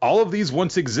eruption. All of these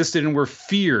once existed and were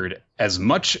feared as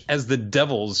much as the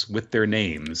devils with their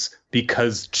names,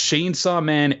 because Chainsaw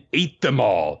Man ate them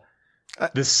all.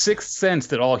 The sixth sense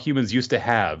that all humans used to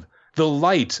have, the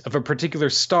light of a particular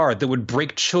star that would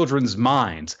break children's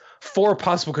minds, 4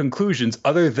 possible conclusions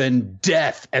other than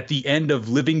death at the end of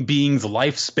living beings'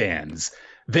 lifespans.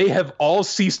 They have all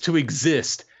ceased to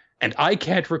exist, and I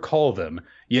can't recall them.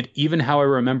 Yet even how I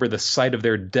remember the sight of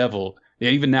their devil,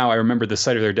 Even now, I remember the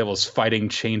sight of their devils fighting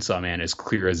Chainsaw Man as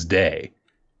clear as day.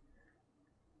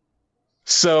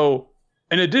 So,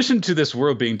 in addition to this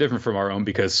world being different from our own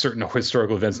because certain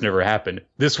historical events never happened,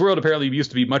 this world apparently used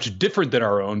to be much different than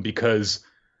our own because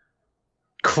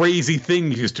crazy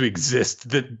things used to exist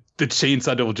that the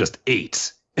Chainsaw Devil just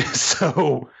ate.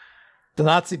 So, the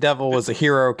Nazi Devil was a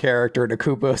hero character in a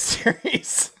Kubo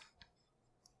series.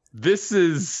 This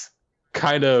is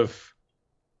kind of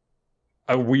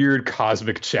a weird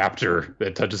cosmic chapter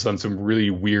that touches on some really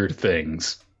weird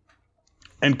things.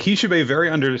 And Kishibe very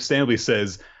understandably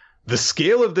says, the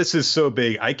scale of this is so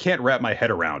big, I can't wrap my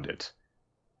head around it.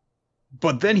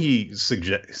 But then he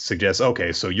suggests,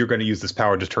 okay, so you're going to use this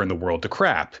power to turn the world to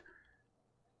crap.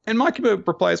 And Makima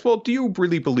replies, well, do you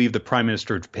really believe the Prime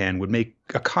Minister of Japan would make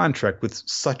a contract with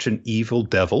such an evil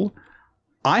devil?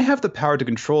 I have the power to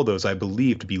control those I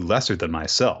believe to be lesser than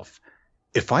myself.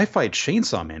 If I fight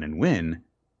Chainsaw Man and win,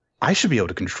 I should be able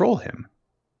to control him.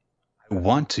 I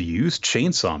want to use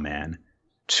Chainsaw Man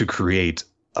to create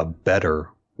a better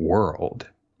world.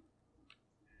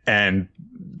 And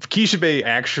Kishibe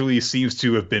actually seems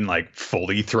to have been like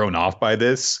fully thrown off by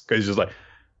this because he's just like,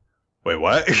 wait,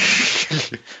 what?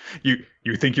 you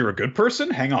think you're a good person?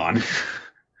 Hang on.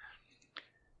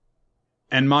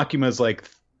 And Makima's like,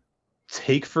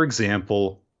 take, for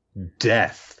example,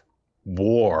 death,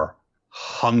 war,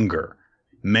 hunger,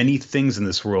 many things in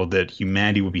this world that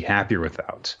humanity would be happier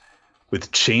without.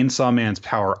 With Chainsaw Man's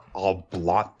power, I'll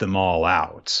blot them all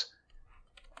out.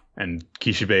 And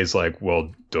Kishibe's like,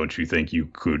 well, don't you think you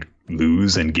could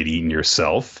lose and get eaten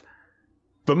yourself?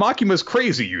 But Makima's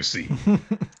crazy, you see.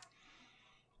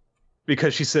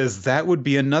 Because she says, that would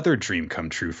be another dream come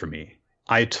true for me.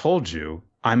 I told you,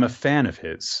 I'm a fan of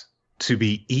his. To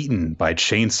be eaten by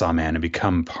Chainsaw Man and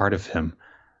become part of him,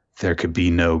 there could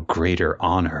be no greater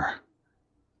honor.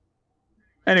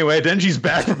 Anyway, Denji's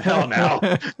back from hell now.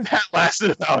 That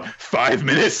lasted about 5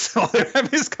 minutes while they're having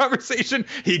this conversation.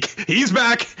 He's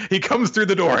back. He comes through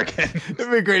the door again.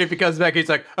 It'd be great if he comes back and he's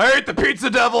like, I ate the pizza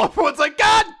devil. Everyone's like,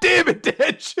 God damn it,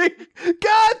 Denji.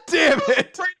 God damn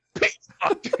it.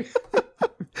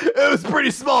 It was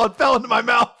pretty small. It fell into my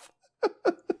mouth.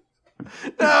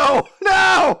 No,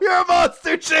 you're a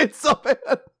monster, Chainsaw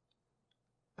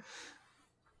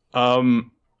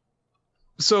Man.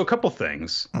 So a couple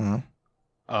things.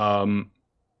 Mm-hmm.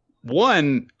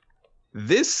 One,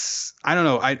 this, I don't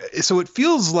know. So it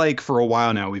feels like for a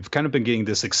while now, we've kind of been getting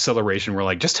this acceleration. We're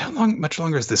like, just much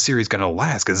longer is this series going to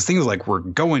last? Because things like we're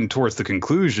going towards the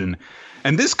conclusion.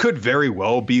 And this could very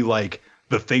well be like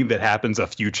the thing that happens a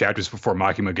few chapters before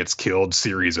Makima gets killed,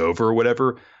 series over or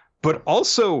whatever. But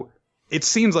also, it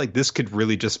seems like this could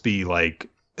really just be like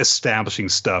establishing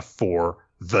stuff for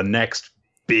the next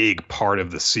big part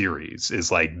of the series. Is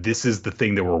like, this is the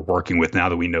thing that we're working with now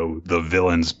that we know the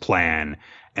villain's plan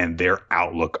and their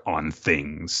outlook on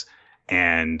things.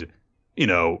 And, you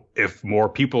know, if more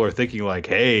people are thinking like,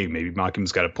 hey, maybe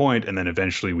Makima's got a point, and then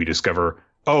eventually we discover,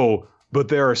 oh, but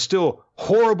there are still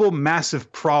horrible, massive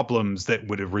problems that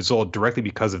would have resulted directly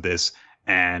because of this,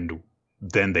 and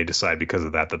then they decide because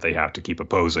of that they have to keep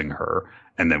opposing her,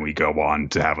 and then we go on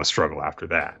to have a struggle after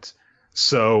that.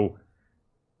 So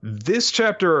this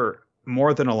chapter,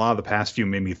 more than a lot of the past few,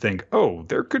 made me think, oh,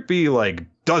 there could be like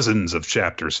dozens of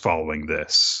chapters following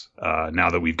this, now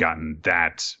that we've gotten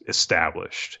that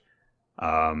established.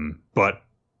 But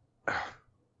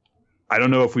I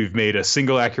don't know if we've made a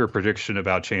single accurate prediction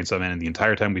about Chainsaw Man in the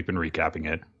entire time we've been recapping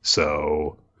it.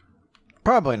 So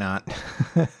probably not.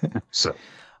 So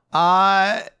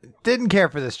didn't care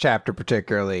for this chapter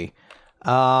particularly.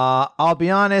 I'll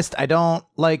be honest, I don't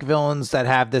like villains that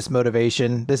have this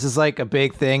motivation. This is like a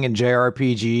big thing in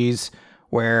JRPGs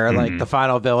where like the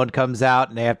final villain comes out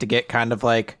and they have to get kind of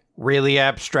like really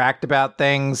abstract about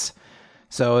things.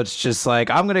 So it's just like,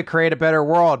 I'm going to create a better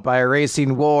world by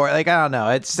erasing war. Like, I don't know.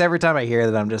 It's every time I hear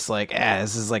that, I'm just like,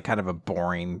 this is like kind of a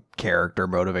boring character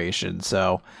motivation.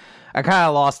 So I kind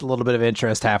of lost a little bit of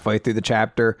interest halfway through the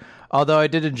chapter. Although I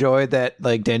did enjoy that,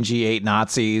 like, Denji ate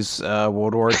Nazis,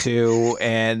 World War II,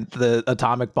 and the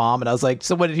atomic bomb. And I was like,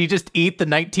 so what, did he just eat the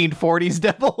 1940s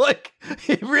devil? Like,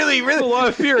 it really, a lot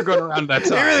of fear going around that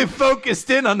time. He really focused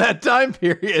in on that time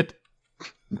period.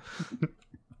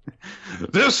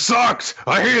 This sucked.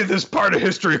 I hated this part of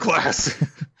history class.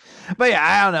 But yeah,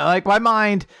 I don't know. Like, my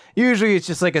mind, usually it's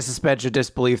just like a suspension of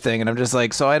disbelief thing. And I'm just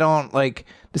like, so I don't, like,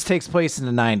 this takes place in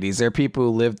the 90s. There are people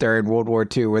who lived there in World War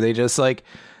II where they just, like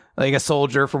a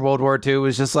soldier from World War II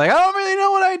was just like, I don't really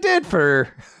know what I did for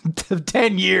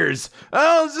 10 years.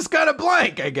 Oh, it's just kind of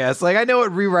blank, I guess. Like, I know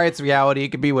it rewrites reality. It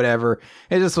could be whatever.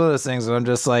 It's just one of those things where I'm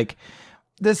just like,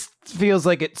 this feels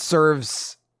like it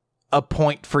serves a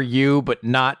point for you, but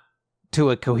not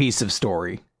to a cohesive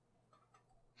story.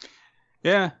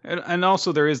 Yeah, and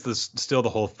also there is this still the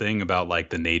whole thing about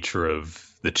like the nature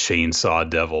of the Chainsaw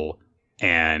Devil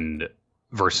and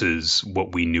versus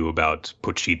what we knew about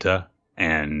Pochita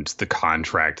and the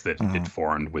contract that it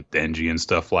formed with Denji and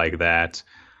stuff like that.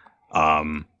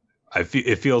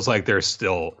 It feels like there's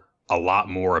still a lot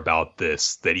more about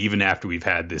this, that even after we've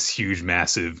had this huge,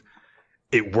 massive,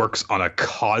 it works on a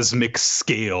cosmic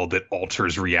scale that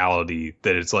alters reality,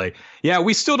 that it's like, yeah,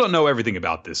 we still don't know everything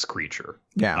about this creature.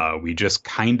 Yeah. We just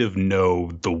kind of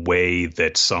know the way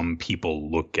that some people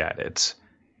look at it.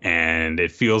 And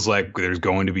it feels like there's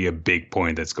going to be a big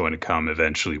point that's going to come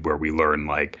eventually where we learn,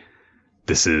 like,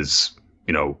 this is,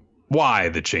 why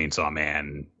the Chainsaw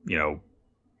Man,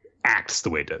 acts the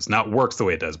way it does. Not works the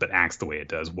way it does, but acts the way it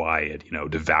does. Why it,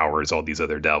 devours all these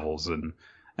other devils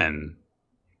and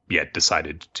yet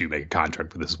decided to make a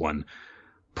contract with this one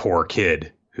poor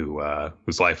kid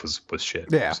whose life was shit.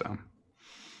 Yeah. So.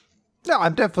 No,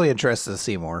 I'm definitely interested to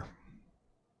see more.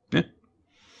 Yeah.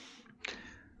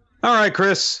 All right,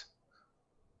 Chris.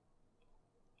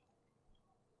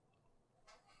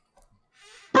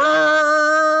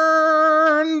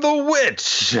 Burn the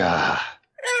Witch.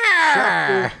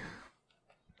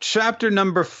 Chapter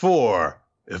number 4.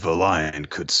 If a lion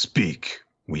could speak,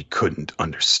 we couldn't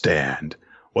understand.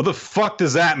 What the fuck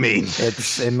does that mean?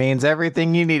 It means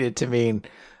everything you need it to mean.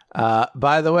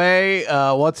 By the way,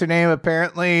 what's her name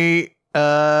apparently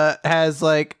has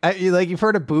like you've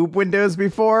heard of boob windows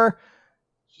before?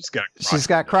 She's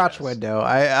got crotch window.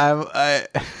 I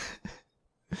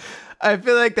I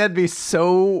feel like that'd be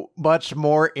so much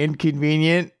more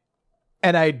inconvenient,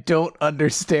 and I don't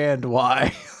understand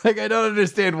why. I don't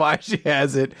understand why she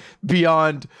has it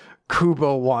beyond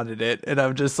Kubo wanted it, and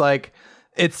I'm just like,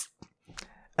 it's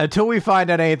until we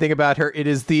find out anything about her, it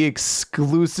is the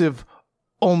exclusive,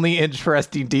 only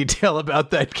interesting detail about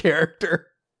that character.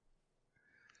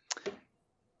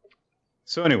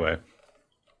 So anyway,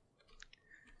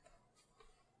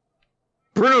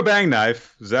 Bruno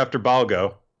Bangknife is after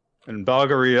Balgo, and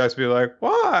Balgo reacts to be like,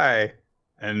 why?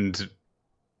 And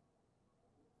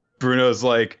Bruno's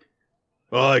like,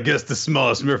 well, I guess the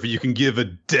smallest mercy you can give a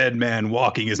dead man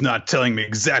walking is not telling me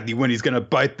exactly when he's going to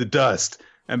bite the dust.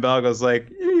 And Balgo's like,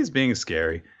 he's being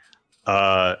scary.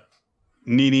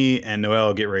 Nini and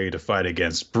Noelle get ready to fight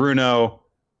against Bruno.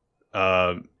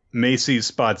 Macy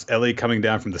spots Ellie coming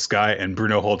down from the sky, and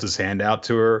Bruno holds his hand out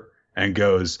to her and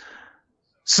goes,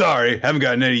 sorry, haven't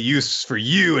gotten any use for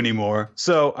you anymore.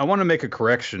 So I want to make a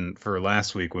correction for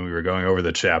last week when we were going over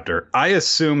the chapter. I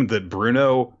assumed that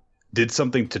Bruno did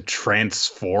something to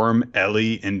transform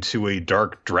Ellie into a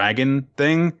dark dragon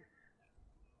thing.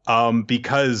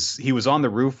 Because he was on the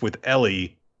roof with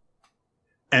Ellie,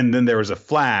 and then there was a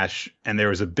flash, and there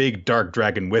was a big dark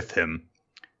dragon with him.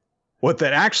 What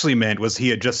that actually meant was he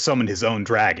had just summoned his own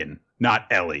dragon, not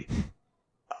Ellie.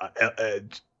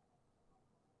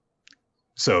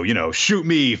 So, shoot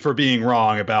me for being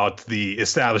wrong about the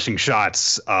establishing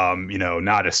shots,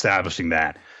 not establishing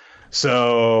that.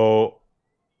 So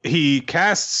he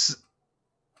casts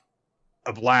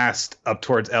a blast up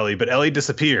towards Ellie, but Ellie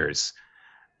disappears.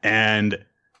 And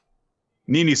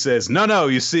Nini says, no,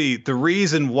 you see, the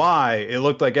reason why it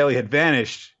looked like Ellie had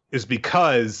vanished is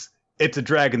because it's a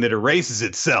dragon that erases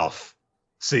itself.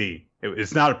 See,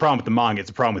 it's not a problem with the manga, it's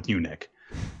a problem with you, Nick.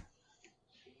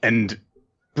 And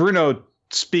Bruno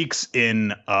speaks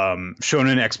in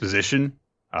shonen exposition,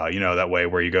 that way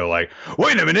where you go like,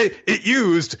 wait a minute, it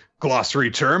used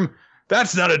glossary term.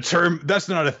 That's not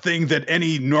a thing that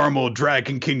any normal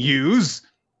dragon can use.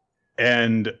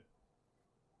 And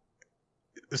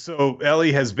so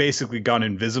Ellie has basically gone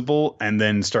invisible and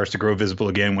then starts to grow visible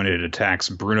again when it attacks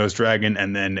Bruno's dragon,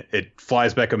 and then it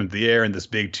flies back up into the air in this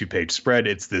big 2-page spread.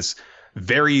 It's this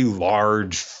very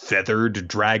large feathered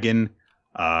dragon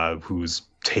whose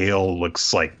tail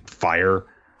looks like fire.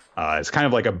 It's kind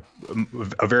of like a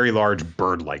very large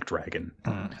bird-like dragon.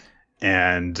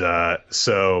 And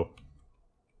so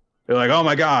they're like, oh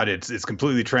my god, it's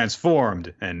completely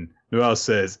transformed. And Noelle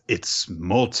says, it's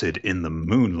molted in the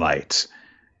moonlight.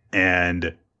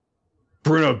 And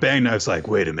Bruno Bangknife's like,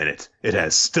 wait a minute, it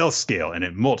has stealth scale and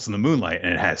it molts in the moonlight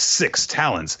and it has 6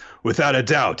 talons. Without a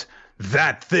doubt,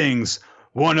 that thing's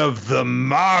one of the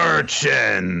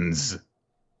Marchens.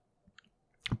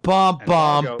 Bum,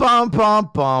 bum, bum,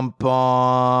 bum, bum,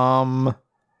 bum.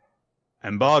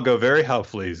 And Balgo very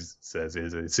helpfully says,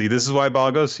 see, this is why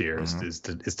Balgo's here, is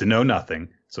to know nothing.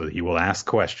 So he will ask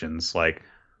questions like,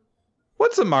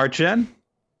 what's a Marchen?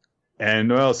 And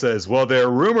Noelle says, well, they're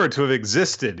rumored to have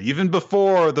existed even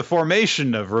before the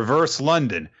formation of Reverse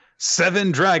London.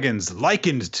 7 dragons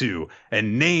likened to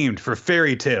and named for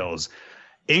fairy tales,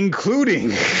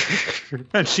 including,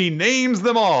 and she names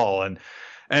them all.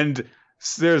 And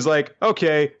there's like,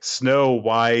 okay, Snow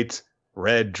White,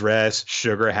 red dress,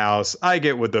 sugar house. I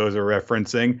get what those are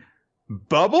referencing.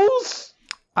 Bubbles?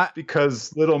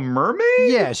 Because Little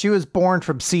Mermaid? Yeah, she was born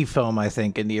from sea foam, I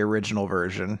think, in the original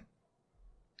version.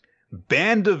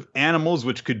 Band of animals,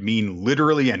 which could mean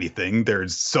literally anything.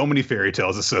 There's so many fairy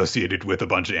tales associated with a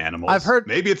bunch of animals. I've heard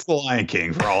maybe it's the Lion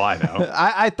King for all I know.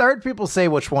 I heard people say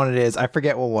which one it is. I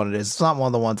forget what one it is. It's not one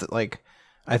of the ones that like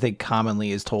I think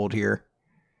commonly is told here.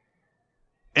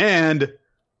 And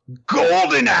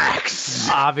Golden Axe!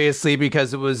 Obviously,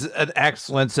 because it was an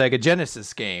excellent Sega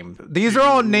Genesis game. These are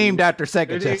all named after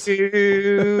Sega Genesis.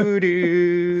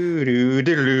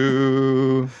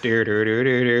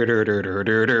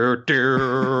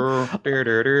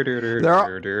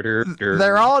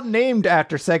 They're all named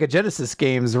after Sega Genesis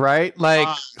games, right?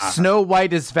 Like Snow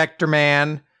White is Vector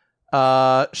Man,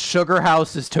 Sugar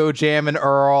House is Toe Jam and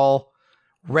Earl.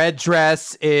 Red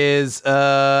Dress is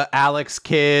Alex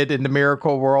Kidd in the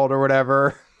Miracle World or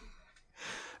whatever.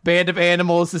 Band of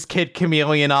Animals is Kid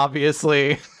Chameleon,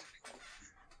 obviously.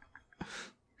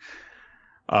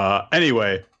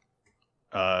 Anyway,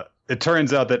 it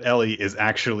turns out that Ellie is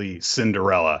actually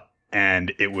Cinderella,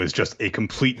 and it was just a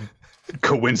complete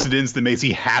coincidence that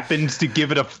Macy happened to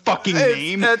give it a fucking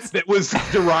name that was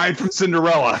derived from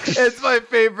Cinderella. It's my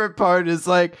favorite part is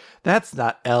like, that's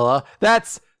not Ella,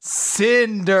 that's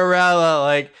Cinderella.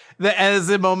 Like, as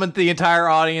the moment the entire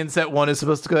audience at one is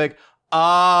supposed to go like,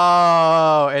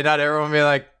 oh, and not everyone be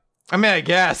like, I mean, I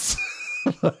guess.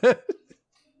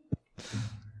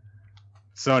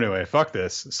 So anyway, fuck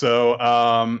this. So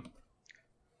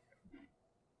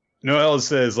Noelle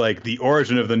says, like, the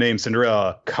origin of the name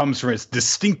Cinderella comes from its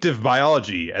distinctive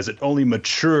biology, as it only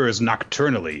matures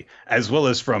nocturnally, as well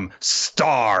as from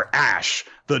star ash,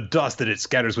 the dust that it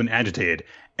scatters when agitated.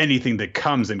 Anything that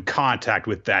comes in contact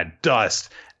with that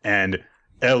dust, and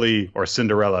Ellie or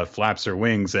Cinderella flaps her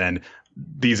wings, and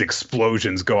these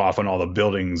explosions go off on all the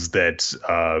buildings that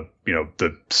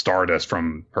the stardust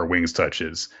from her wings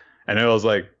touches. And I was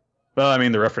like, well, I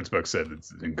mean, the reference book said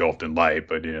it's engulfed in light,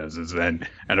 but and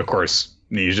of course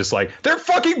Nini's just like, they're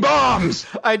fucking bombs.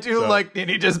 I do like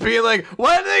Nini just being like,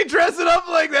 why do they dress it up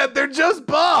like that? They're just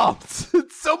bombs.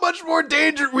 It's so much more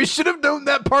danger. We should have known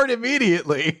that part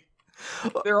immediately.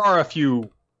 There are a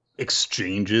few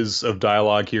exchanges of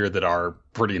dialogue here that are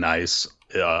pretty nice,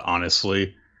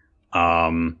 honestly.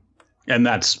 And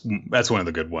that's one of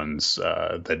the good ones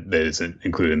that is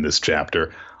included in this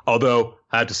chapter. Although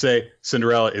I have to say,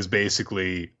 Cinderella is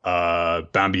basically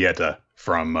Bambietta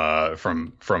from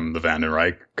the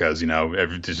Vandenreich, because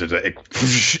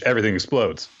everything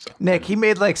explodes. So. Nick, he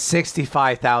made like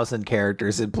 65,000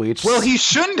 characters in Bleach. Well, he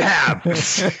shouldn't have.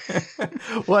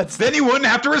 Then he wouldn't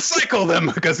have to recycle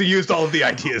them because he used all of the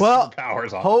ideas and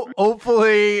powers on.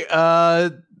 Hopefully,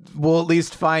 we'll at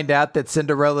least find out that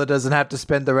Cinderella doesn't have to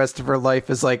spend the rest of her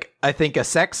life as, like, I think a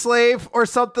sex slave or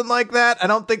something like that. I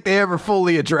don't think they ever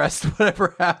fully addressed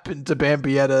whatever happened to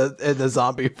Bambietta in the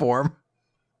zombie form.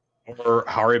 Or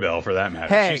Haribel, for that matter.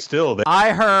 Hey, she's still there.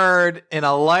 I heard in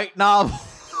a light novel.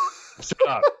 Shut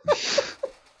up.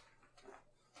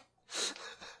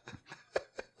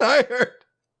 I heard.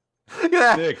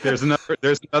 Yeah. Nick, there's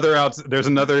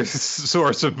another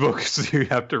source of books you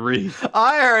have to read.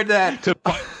 I heard that. To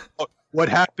find out what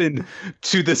happened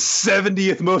to the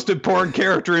 70th most important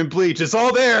character in Bleach. It's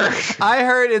all there. I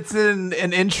heard it's in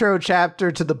an intro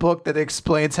chapter to the book that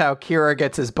explains how Kira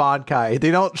gets his Bankai.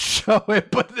 They don't show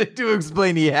it, but they do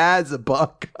explain he has a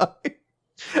Bankai.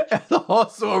 And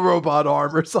also a robot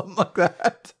arm or something like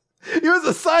that. He was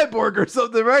a cyborg or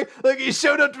something, right? Like, he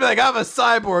showed up to be like, I'm a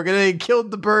cyborg, and then he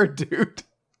killed the bird dude.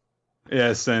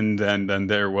 Yes, and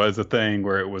there was a thing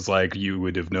where it was like you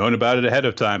would have known about it ahead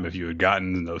of time if you had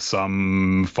gotten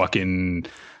some fucking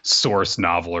source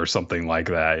novel or something like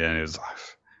that. And it was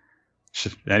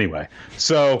anyway.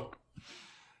 So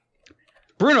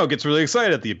Bruno gets really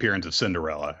excited at the appearance of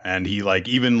Cinderella, and he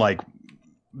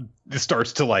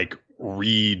starts to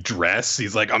redress.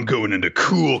 He's like, I'm going into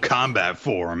cool combat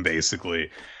form, basically.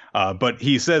 But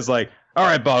he says, like, all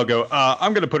right, Balgo,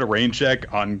 I'm going to put a rain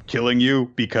check on killing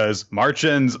you because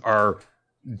Marchens are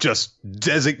just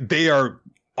they are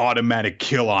automatic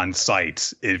kill on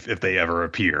sight if they ever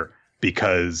appear,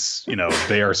 because,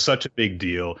 they are such a big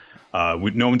deal.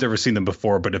 No one's ever seen them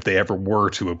before, but if they ever were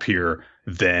to appear,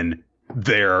 then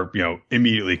they're,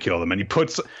 immediately kill them. And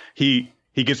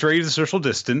he gets ready to social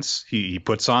distance. He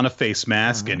puts on a face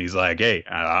mask and he's like, hey,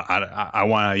 I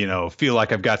want to, feel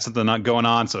like I've got something going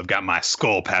on. So I've got my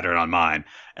skull pattern on mine.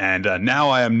 And now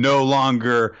I am no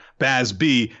longer Baz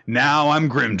B. Now I'm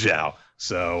Grimjow.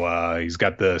 So he's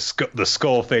got the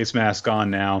skull face mask on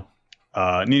now.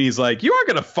 Nini's like, you aren't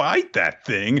going to fight that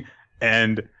thing.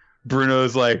 And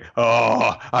Bruno's like,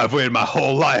 oh, I've waited my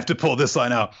whole life to pull this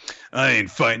line out. I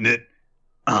ain't fighting it.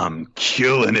 I'm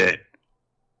killing it.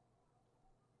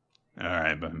 All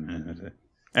right, but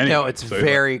anyway, no, it's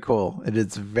very cool. It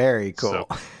is very cool. So,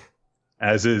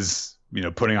 as is,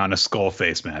 putting on a skull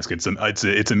face mask.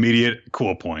 It's immediate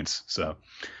cool points. So,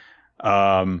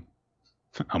 I'm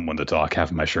one to talk. Half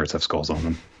of my shirts have skulls on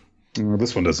them. Well,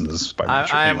 this one doesn't. This is Spider-Man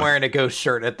shirt. I am wearing a ghost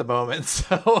shirt at the moment.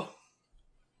 So,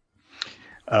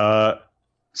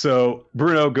 so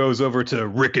Bruno goes over to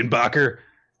Rickenbacker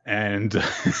and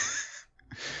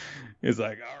he's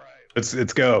like, "All right,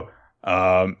 let's go."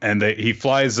 And he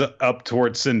flies up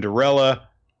towards Cinderella.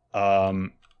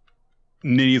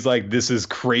 Nini's like, this is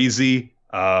crazy.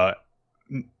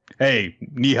 Hey,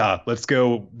 Niha, let's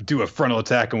go do a frontal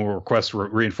attack and we'll request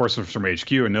reinforcements from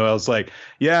HQ. And Noel's like,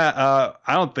 yeah,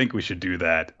 I don't think we should do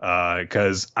that.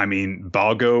 Because,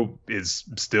 Balgo is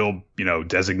still,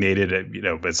 designated,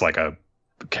 it's like a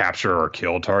capture or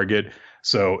kill target.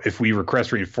 So if we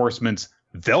request reinforcements,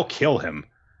 they'll kill him.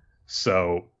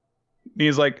 So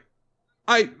Nina's like,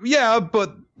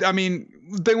 but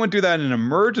they wouldn't do that in an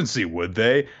emergency, would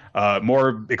they?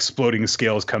 More exploding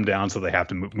scales come down, so they have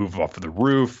to move off of the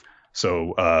roof.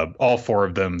 So all four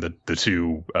of them, the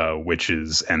two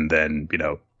witches, and then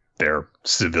their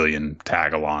civilian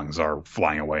tag-alongs are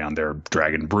flying away on their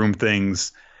dragon broom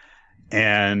things,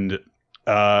 and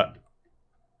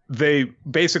they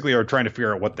basically are trying to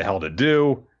figure out what the hell to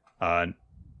do.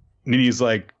 Nini's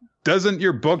like, doesn't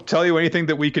your book tell you anything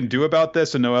that we can do about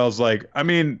this? And Noel's like,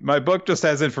 my book just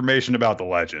has information about the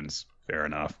legends. Fair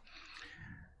enough.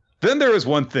 Then there is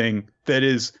one thing that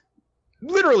is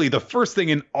literally the first thing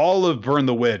in all of Burn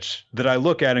the Witch that I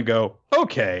look at and go,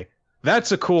 okay,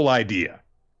 that's a cool idea.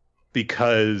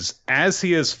 Because as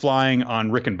he is flying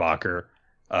on Rickenbacker,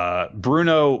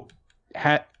 Bruno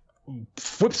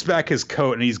flips back his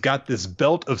coat and he's got this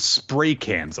belt of spray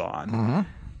cans on. Mm-hmm.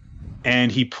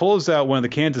 And he pulls out one of the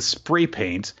cans of spray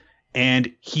paint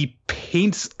and he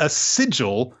paints a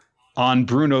sigil on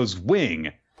Bruno's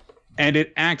wing. And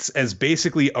it acts as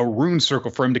basically a rune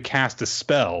circle for him to cast a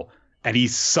spell. And he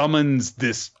summons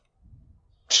this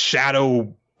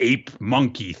shadow ape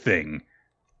monkey thing.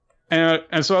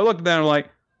 And so I looked at that and I'm like,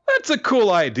 that's a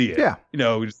cool idea.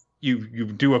 Yeah. You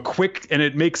do a quick, and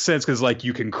it makes sense because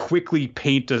you can quickly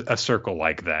paint a circle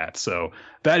like that. So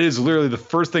that is literally the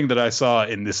first thing that I saw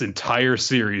in this entire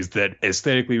series that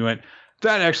aesthetically went,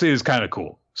 that actually is kind of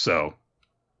cool. So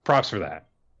props for that.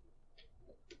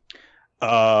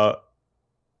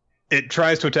 It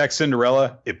tries to attack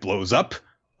Cinderella. It blows up.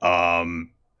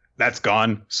 That's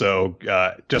gone. So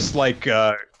just like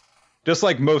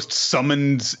most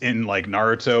summons in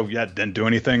Naruto, didn't do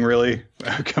anything really.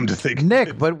 Come to think,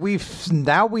 Nick, but we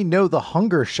know the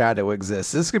Hunger Shadow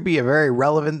exists. This could be a very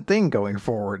relevant thing going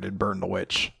forward in Burn the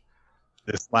Witch.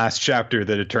 This last chapter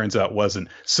that it turns out wasn't.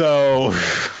 So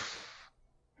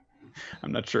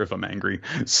I'm not sure if I'm angry.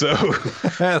 So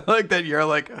I like that you're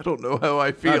like, I don't know how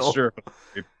I feel. Not sure.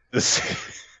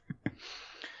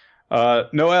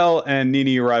 Noel and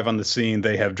Nini arrive on the scene.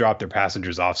 They have dropped their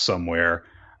passengers off somewhere.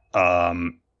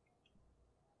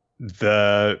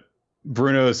 The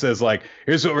Bruno says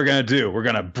here's what we're gonna do. We're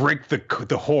gonna break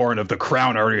the horn of the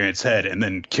crown artery in its head and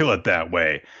then kill it that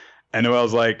way. And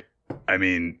Noel's like,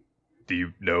 do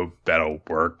you know that'll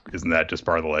work? Isn't that just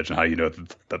part of the legend? How do you know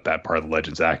that part of the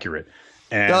legend's accurate?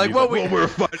 And they're like, we're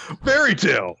fighting a fairy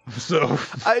tale. So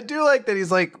I do like that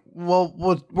he's like,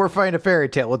 we're fighting a fairy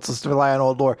tale. Let's just rely on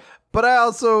old lore. But I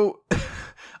also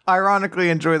ironically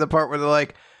enjoy the part where they're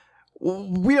like,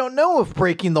 we don't know if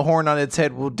breaking the horn on its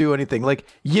head will do anything.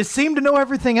 You seem to know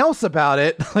everything else about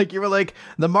it. You were like,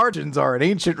 the Margins are an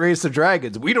ancient race of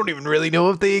dragons. We don't even really know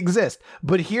if they exist.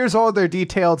 But here's all their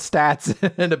detailed stats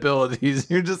and abilities.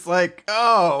 You're just like,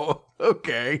 oh,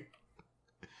 okay.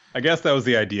 I guess that was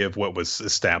the idea of what was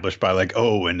established by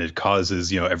and it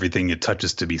causes, everything it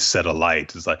touches to be set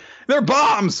alight. It's they're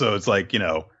bombs. So it's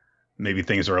maybe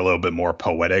things are a little bit more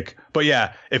poetic, but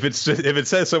yeah, if it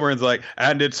says somewhere it's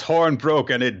and its horn broke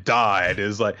and it died,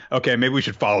 is okay, maybe we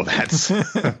should follow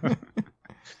that.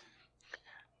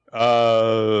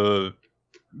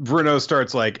 Bruno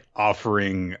starts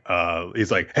offering, he's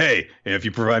like, hey, if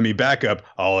you provide me backup,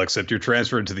 I'll accept your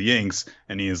transfer to the Inks.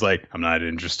 And he's like, I'm not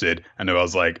interested. And I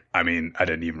was like, I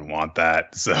didn't even want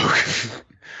that. So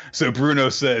So Bruno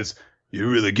says, "You're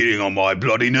really getting on my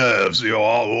bloody nerves.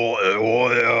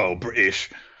 You're British."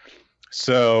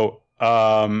 So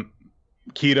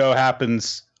Keto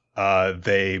happens.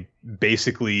 They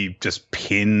basically just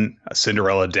pin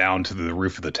Cinderella down to the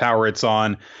roof of the tower it's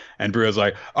on. And Bruno's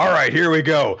like, all right, here we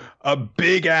go. A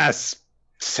big ass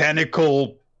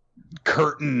tentacle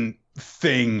curtain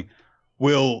thing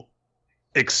will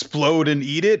explode and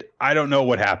eat it. I don't know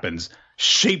what happens.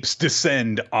 Shapes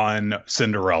descend on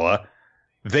Cinderella.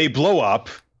 They blow up.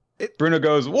 Bruno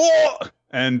goes, whoa!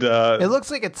 And it looks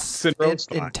like it's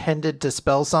intended to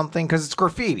spell something because it's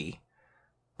graffiti,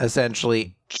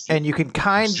 essentially. And you can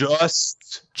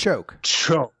just choke.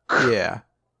 Yeah.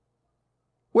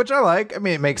 Which I like. I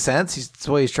mean, it makes sense. That's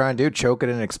what he's trying to do, choke it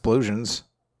in explosions.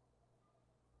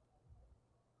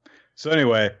 So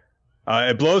anyway,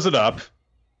 it blows it up.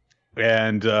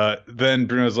 And then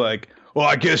Bruno's like, well,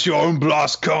 I guess your own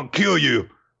blast can't kill you. I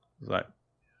was like,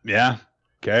 yeah,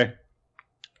 okay.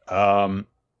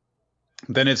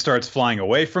 Then it starts flying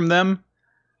away from them.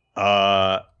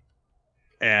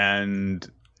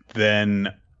 And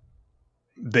then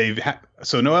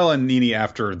so Noelle and Nini,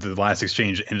 after the last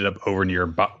exchange, ended up over near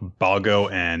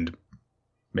Balgo and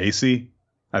Macy.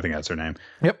 I think that's her name.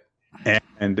 Yep.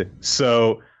 And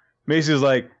so Macy was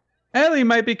like, Ellie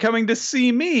might be coming to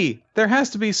see me. There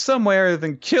has to be some way other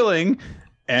than killing.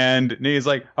 And Nini's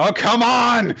like, oh, come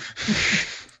on!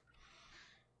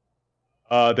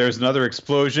 There's another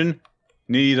explosion.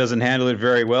 Nini doesn't handle it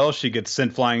very well. She gets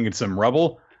sent flying in some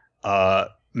rubble.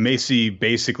 Macy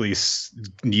basically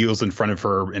kneels in front of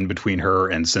her, in between her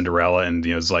and Cinderella, and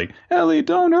is like, Ellie,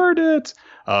 don't hurt it.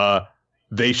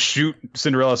 They shoot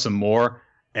Cinderella some more,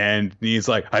 and Nini's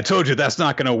like, I told you that's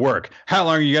not going to work. How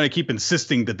long are you going to keep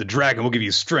insisting that the dragon will give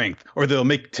you strength, or they'll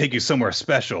take you somewhere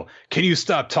special? Can you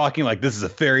stop talking like this is a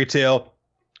fairy tale?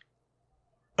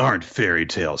 Aren't fairy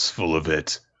tales full of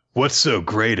it? What's so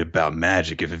great about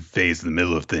magic if it fades in the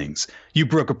middle of things? You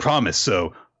broke a promise,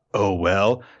 so, oh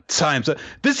well, time's up.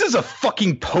 This is a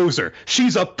fucking poser.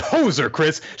 She's a poser,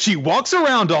 Chris. She walks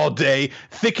around all day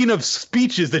thinking of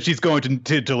speeches that she's going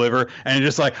to deliver, and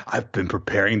just like, I've been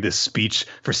preparing this speech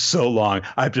for so long.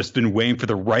 I've just been waiting for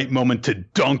the right moment to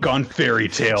dunk on fairy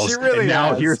tales. She really and now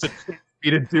has. Here's the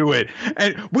to do it.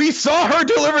 And we saw her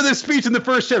deliver this speech in the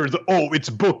first chapter. Oh, it's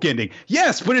bookending.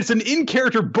 Yes, but it's an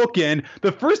in-character bookend.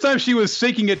 The first time she was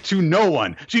faking it to no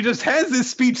one. She just has this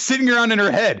speech sitting around in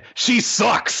her head. She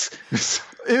sucks.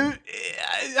 I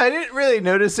didn't really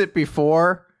notice it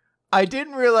before. I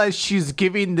didn't realize she's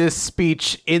giving this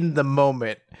speech in the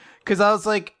moment. Because I was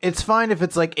like, it's fine if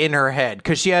it's like in her head.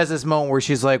 Because she has this moment where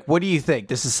she's like, what do you think?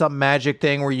 This is some magic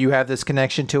thing where you have this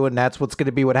connection to it and that's what's going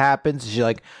to be what happens? And she's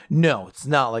like, no, it's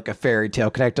not like a fairy tale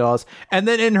connected to all this. And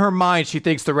then in her mind, she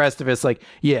thinks the rest of it's like,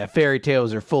 yeah, fairy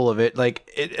tales are full of it. Like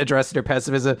addressing her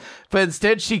pessimism. But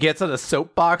instead she gets on a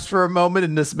soapbox for a moment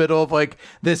in this middle of like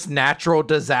this natural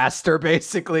disaster,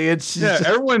 basically. And she's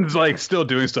everyone's like still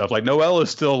doing stuff. Like Noelle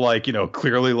is still like,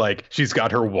 clearly like she's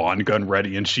got her wand gun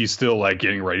ready and she's still like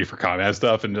getting ready for combat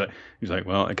stuff, and he's like,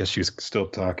 well, I guess she's still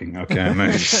talking. Okay.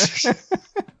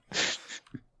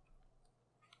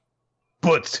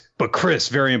 But Chris,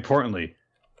 very importantly,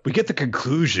 we get the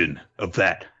conclusion of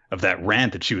that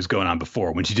rant that she was going on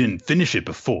before when she didn't finish it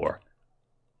before.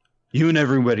 You and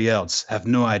everybody else have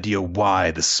no idea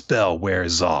why the spell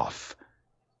wears off.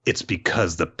 It's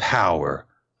because the power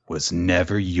was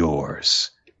never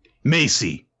yours.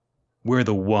 Macy, we're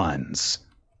the ones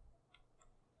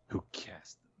who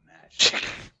cast the magic.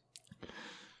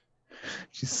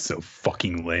 She's so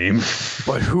fucking lame.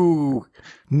 But who,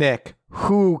 Nick,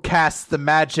 who casts the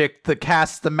magic to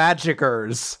cast the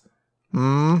magicers?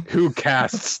 Who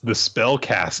casts the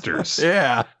spellcasters?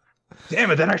 Yeah.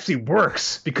 Damn it, that actually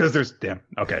works because there's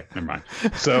okay, never mind.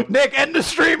 So Nick, end the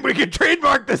stream. We can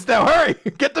trademark this now. Hurry,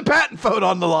 get the patent phone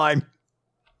on the line.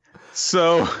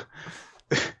 So,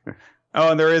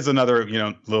 and there is another,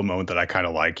 little moment that I kind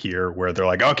of like here where they're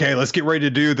like, okay, let's get ready to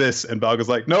do this. And Balgo's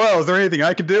like, Noelle, is there anything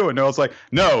I can do? And Noelle's like,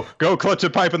 no, go clutch a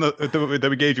pipe that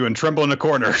we gave you and tremble in a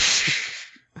corner.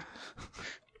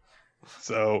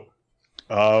 So,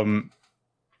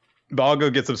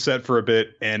 Balgo gets upset for a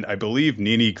bit, and I believe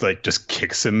Nini like just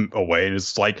kicks him away and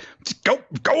is like, go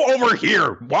over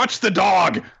here, watch the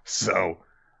dog. So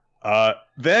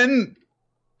then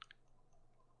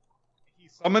he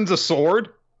summons a sword.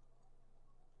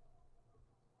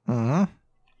 A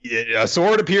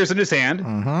sword appears in his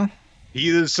hand. He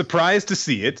is surprised to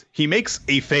see it. He makes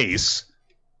a face.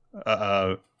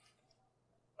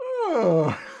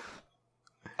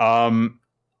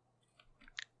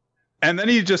 And then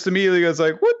he just immediately goes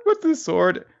like, what's this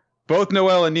sword? both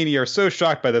Noelle and Nini are so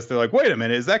shocked by this. They're like, wait a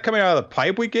minute, is that coming out of the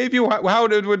pipe we gave you? How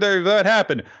did that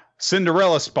happen?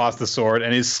 Cinderella spots the sword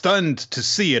and is stunned to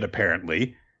see it,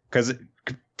 apparently, because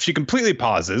she completely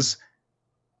pauses.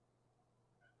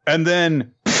 And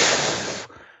then,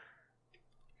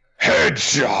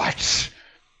 headshot!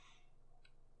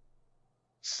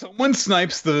 Someone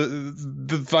snipes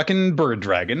the fucking bird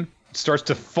dragon, starts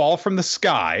to fall from the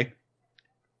sky.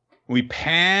 We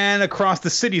pan across the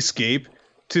cityscape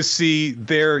to see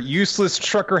their useless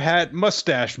trucker hat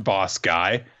mustache boss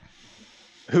guy,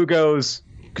 who goes,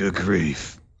 good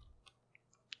grief.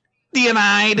 Did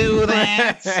I do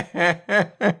that?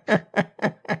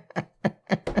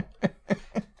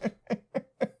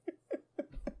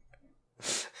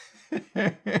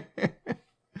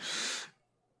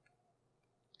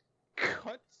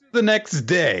 Cut to the next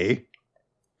day.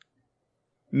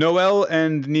 Noelle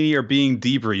and Nini are being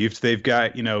debriefed. They've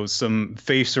got, some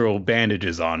facial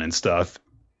bandages on and stuff.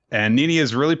 And Nini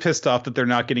is really pissed off that they're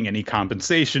not getting any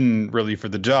compensation really for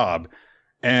the job.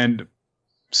 And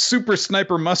super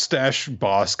sniper mustache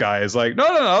boss guy is like, no,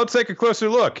 I'll take a closer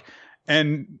look.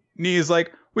 And Nini's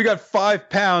like, we got 5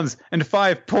 pounds and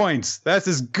 5 points. That's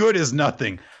as good as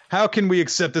nothing. How can we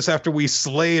accept this after we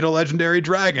slayed a legendary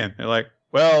dragon? They're like,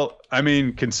 well, I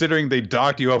mean, considering they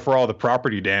docked you up for all the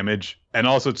property damage, and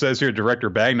also it says here Director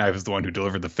Bagknife is the one who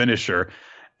delivered the finisher,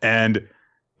 and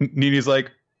Nini's like,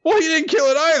 well, you didn't kill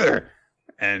it either.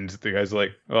 And the guy's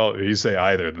like, well, if you say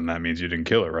either, then that means you didn't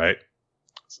kill it, right?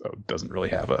 So it doesn't really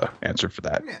have a answer for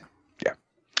that. Yeah.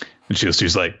 And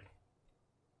she's like,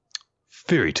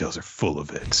 fairy tales are full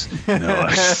of it. No,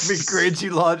 it'd be great she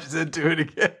launches into it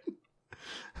again.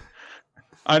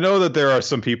 I know that there are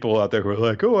some people out there who are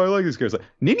like, oh, I like these characters.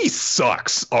 Nini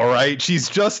sucks, all right? She's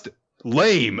just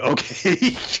lame,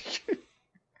 okay?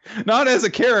 Not as a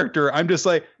character. I'm just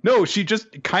like, no, she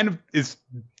just kind of is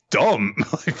dumb.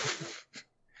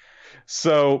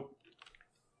 So,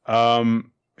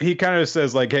 he kind of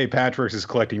says like, hey, Patchworks is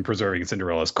collecting preserving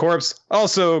Cinderella's corpse.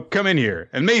 Also, come in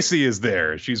here. And Macy is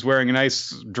there. She's wearing a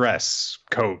nice dress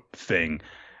coat thing.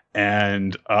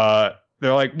 And,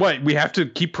 they're like, what? We have to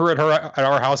keep her at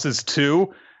our houses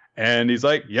too? And he's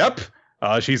like, yep.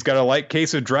 She's got a light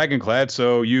case of Dragonclad,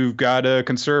 so you've got to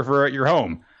conserve her at your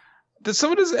home.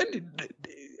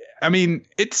 I mean,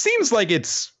 it seems like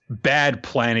it's bad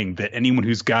planning that anyone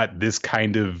who's got this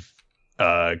kind of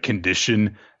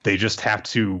condition, they just have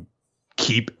to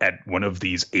keep at one of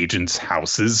these agents'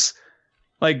 houses.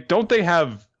 Like, don't they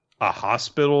have a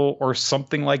hospital or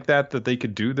something like that they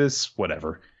could do this?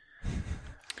 Whatever.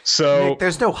 So Nick,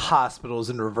 there's no hospitals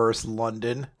in reverse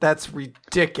London. That's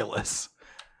ridiculous.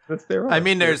 I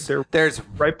mean, there's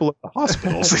right below the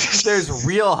hospitals. There's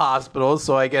real hospitals,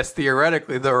 so I guess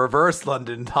theoretically the reverse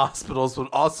London hospitals would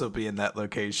also be in that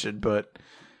location. But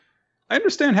I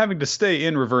understand having to stay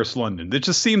in reverse London. It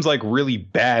just seems like really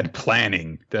bad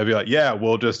planning. They'll be like, yeah,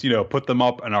 we'll just, put them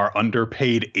up in our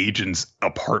underpaid agents'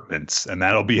 apartments, and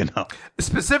that'll be enough.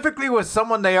 Specifically with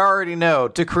someone they already know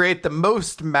to create the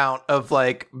most amount of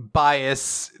like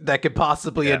bias that could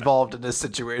possibly involved in this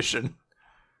situation.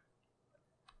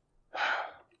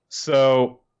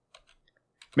 So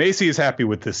Macy is happy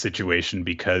with this situation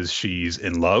because she's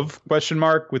in love,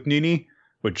 with Nini.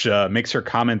 Which makes her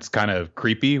comments kind of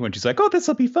creepy when she's like, oh, this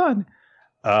will be fun.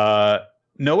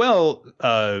 Noelle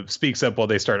speaks up while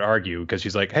they start arguing because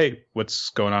she's like, hey, what's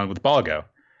going on with Balgo?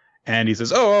 And he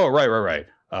says, oh, right.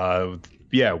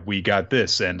 Yeah, we got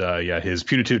this. And his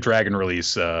punitive dragon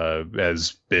release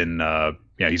has been,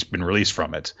 he's been released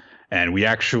from it. And we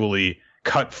actually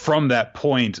cut from that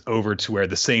point over to where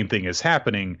the same thing is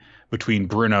happening between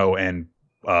Bruno and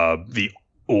the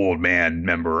old man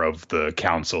member of the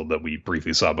council that we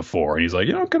briefly saw before. And he's like,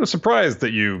 I'm kind of surprised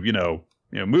that you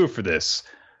moved for this.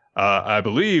 I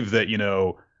believe that,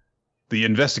 the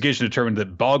investigation determined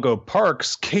that Balgo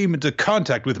Parks came into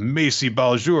contact with Macy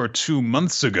Baljour 2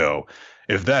 months ago.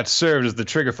 If that served as the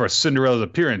trigger for Cinderella's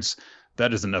appearance,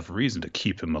 that is enough reason to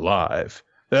keep him alive.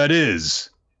 That is,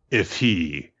 if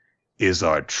he is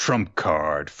our trump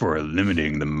card for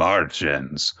eliminating the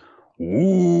Marchens.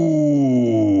 Ooh.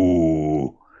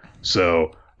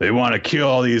 So they want to kill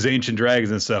all these ancient dragons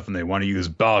and stuff, and they want to use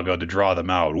Balgo to draw them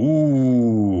out.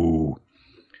 Ooh.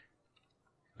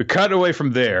 We cut away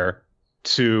from there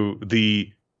to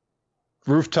the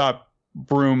rooftop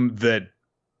room that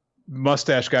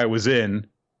Mustache Guy was in,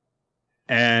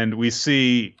 and we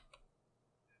see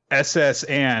SS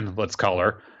Anne, let's call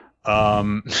her.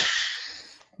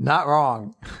 Not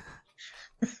wrong.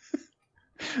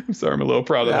 I'm sorry, I'm a little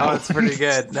proud of that. That one's pretty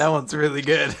good. That one's really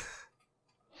good.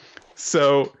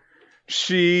 So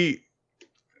she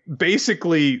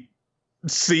basically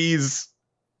sees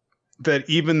that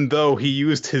even though he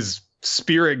used his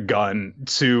spirit gun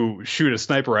to shoot a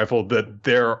sniper rifle, that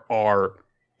there are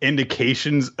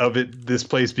indications of this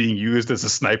place being used as a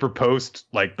sniper post,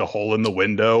 like the hole in the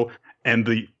window and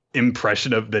the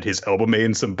impression of that his elbow made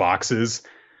in some boxes.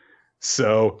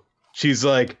 So she's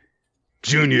like,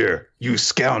 Junior, you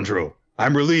scoundrel,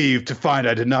 I'm relieved to find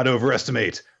I did not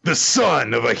overestimate the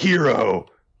son of a hero.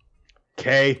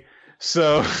 Okay,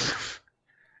 so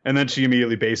and then she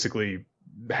immediately basically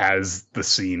has the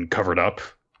scene covered up,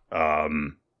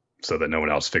 so that no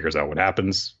one else figures out what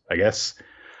happens, I guess.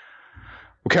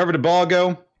 We cover to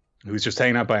Balgo, who's just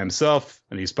hanging out by himself,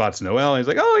 and he spots Noelle, and he's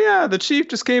like, oh yeah, the chief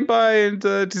just came by and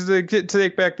to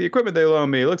take back the equipment they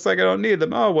loaned me. Looks like I don't need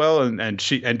them. Oh well, and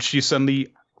she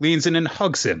suddenly leans in and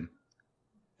hugs him.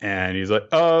 And he's like,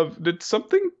 did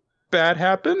something bad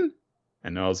happen?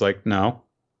 And Noelle's like, no.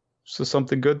 So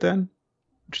something good then?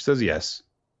 She says yes.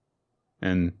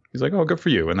 And he's like, oh, good for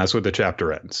you. And that's where the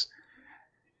chapter ends.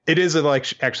 It is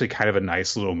actually kind of a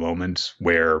nice little moment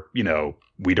where,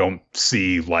 we don't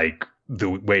see like the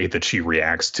way that she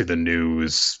reacts to the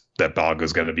news that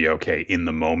Balgo's going to be okay in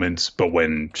the moment. But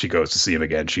when she goes to see him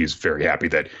again, she's very happy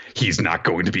that he's not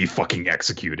going to be fucking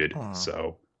executed. Aww.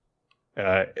 So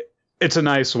it's a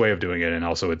nice way of doing it. And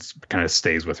also it's kind of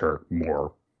stays with her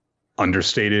more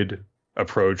understated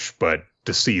approach. But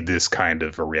to see this kind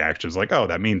of a reaction is like, oh,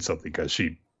 that means something because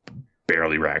she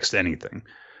barely reacts to anything.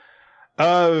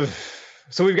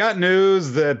 So we've got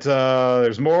news that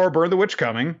there's more Burn the Witch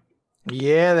coming.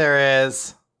 Yeah, there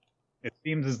is. It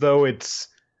seems as though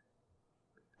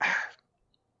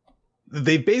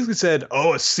they basically said,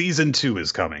 oh, a season 2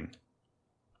 is coming.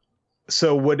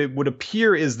 So what it would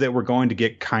appear is that we're going to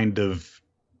get kind of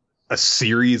a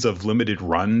series of limited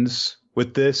runs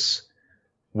with this,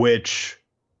 which,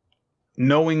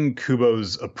 knowing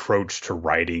Kubo's approach to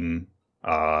writing,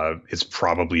 is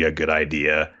probably a good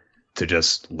idea. To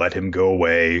just let him go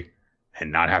away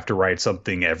and not have to write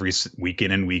something every week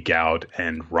in and week out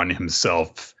and run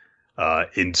himself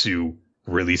into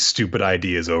really stupid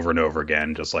ideas over and over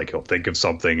again. Just like he'll think of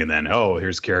something and then, oh,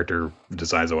 here's character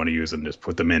designs I want to use and just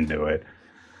put them into it.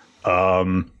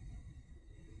 But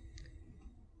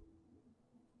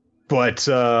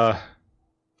I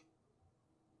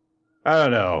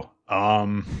don't know.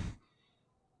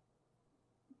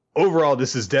 Overall,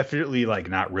 this is definitely like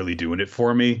not really doing it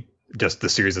for me. Just the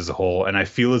series as a whole. And I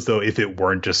feel as though if it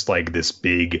weren't just like this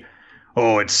big,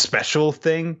 oh, it's special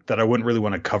thing, that I wouldn't really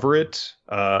want to cover it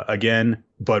again.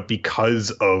 But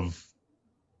because of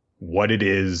what it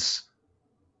is,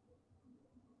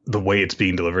 the way it's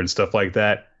being delivered and stuff like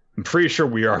that, I'm pretty sure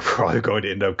we are probably going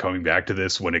to end up coming back to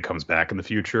this when it comes back in the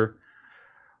future.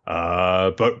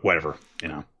 But whatever,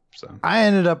 So I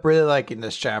ended up really liking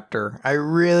this chapter. I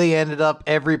really ended up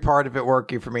every part of it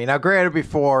working for me. Now, granted,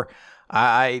 before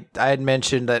I had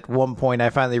mentioned at one point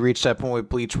I finally reached that point with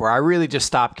Bleach where I really just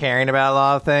stopped caring about a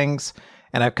lot of things,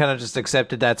 and I've kind of just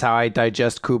accepted that's how I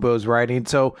digest Kubo's writing.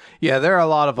 So yeah, there are a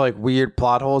lot of like weird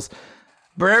plot holes,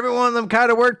 but every one of them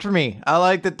kind of worked for me. I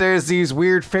like that there's these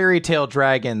weird fairy tale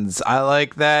dragons. I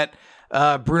like that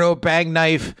Bruno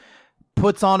Bagknife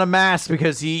puts on a mask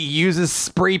because he uses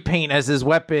spray paint as his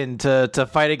weapon to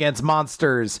fight against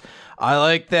monsters. I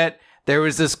like that there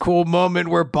was this cool moment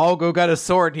where Balgo got a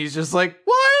sword and he's just like,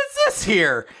 what is this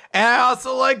here? And I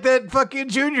also like that fucking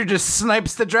Junior just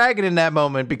snipes the dragon in that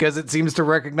moment because it seems to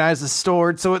recognize the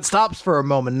sword, so it stops for a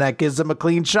moment and that gives him a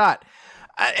clean shot.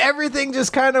 Everything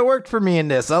just kind of worked for me in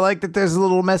this. I like that there's a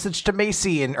little message to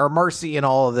Marcy in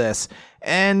all of this.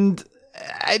 And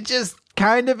I just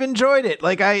kind of enjoyed it.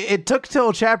 Like it took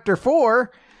till chapter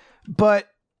 4, but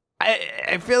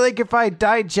I feel like if I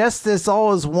digest this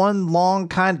all as one long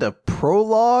kind of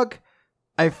prologue,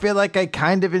 I feel like I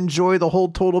kind of enjoy the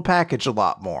whole total package a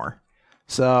lot more.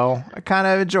 So I kind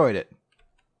of enjoyed it.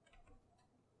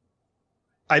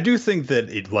 I do think that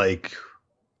it, like,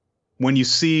 when you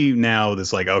see now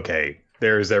this, like, okay,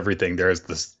 there's everything. There's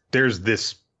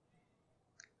this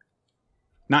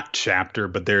not chapter,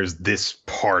 but there's this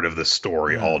part of the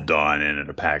story all done and in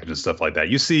a package and stuff like that.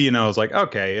 You see, it's like,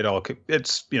 okay,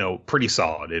 it's, pretty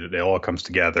solid. It all comes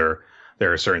together.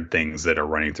 There are certain things that are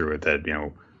running through it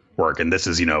that, work. And this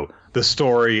is, the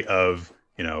story of,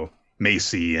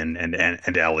 Macy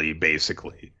and Ellie,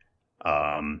 basically.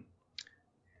 And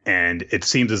it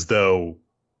seems as though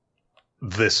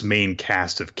this main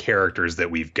cast of characters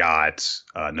that we've got,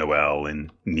 Noelle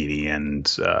and Nini and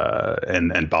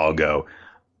Balgo,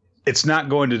 it's not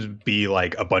going to be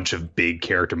like a bunch of big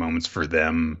character moments for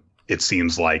them. It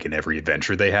seems like in every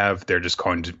adventure they have, they're just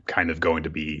going to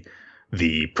be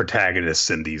the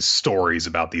protagonists in these stories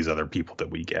about these other people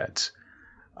that we get.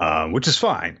 which is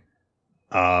fine.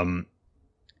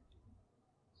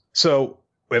 So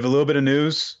we have a little bit of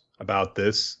news about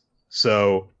this.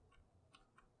 So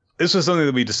this was something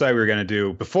that we decided we were going to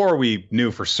do before we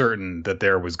knew for certain that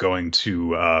there was going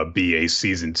to be a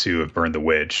season 2 of Burn the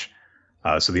Witch.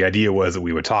 So the idea was that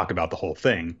we would talk about the whole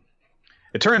thing.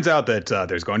 It turns out that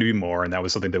there's going to be more, and that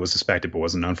was something that was suspected but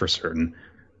wasn't known for certain.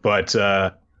 But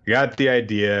I got the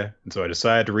idea, and so I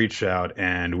decided to reach out,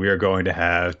 and we are going to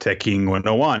have Tech King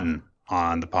 101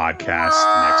 on the podcast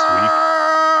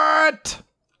next week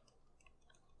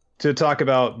to talk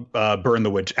about Burn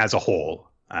the Witch as a whole.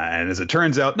 And as it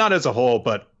turns out, not as a whole,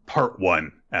 but part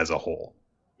 1 as a whole.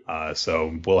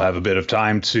 So we'll have a bit of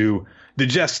time to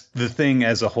digest the thing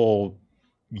as a whole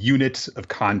unit of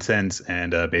content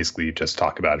and basically just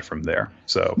talk about it from there.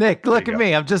 So Nick, look at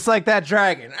me. I'm just like that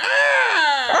dragon.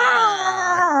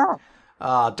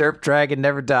 Derp dragon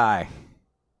never die.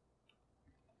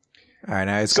 All right,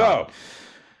 now it's gone.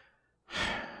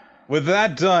 With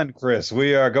that done, Chris,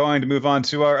 we are going to move on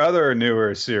to our other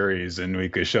newer series in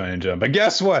Weekly Shonen Jump. But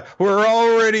guess what? We're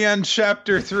already on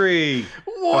chapter 3.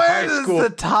 Where does the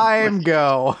time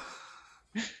go?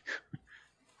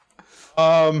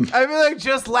 I feel like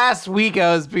just last week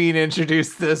I was being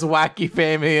introduced to this wacky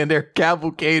family and their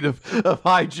cavalcade of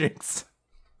hijinks.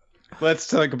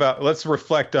 Let's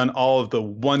reflect on all of the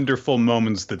wonderful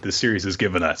moments that this series has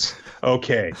given us.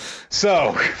 Okay,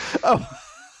 so...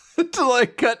 to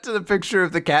cut to the picture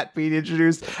of the cat being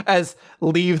introduced as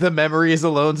Leave the Memories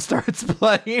Alone starts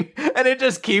playing, and it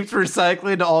just keeps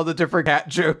recycling all the different cat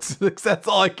jokes because that's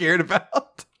all I cared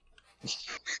about.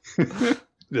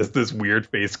 Just this weird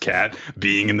faced cat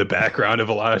being in the background of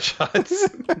a lot of shots.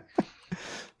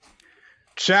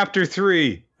 Chapter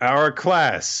 3, Our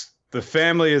Class. The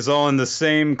family is all in the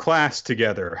same class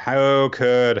together. How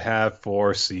could have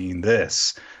foreseen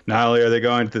this? Not only are they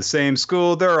going to the same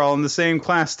school, they're all in the same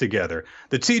class together.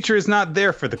 The teacher is not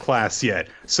there for the class yet.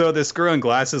 So this girl in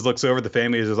glasses looks over at the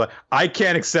family and is like, I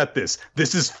can't accept this.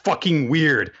 This is fucking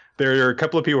weird. There are a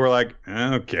couple of people who are like, I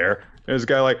don't care. There's a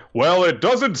guy like, well, it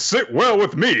doesn't sit well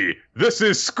with me. This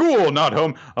is school, not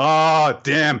home. Ah,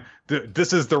 damn.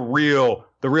 This is the real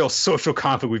social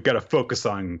conflict we've got to focus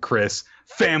on, Chris.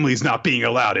 Families not being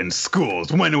allowed in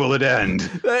schools. When will it end?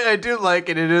 I do like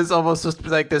it. It is almost just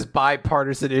like this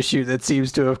bipartisan issue that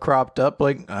seems to have cropped up.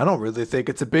 Like, I don't really think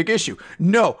it's a big issue.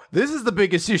 No, this is the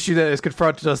biggest issue that has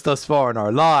confronted us thus far in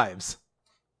our lives.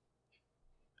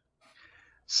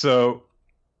 So,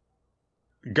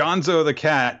 Gonzo the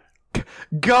cat.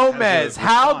 Gomez,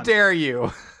 how dare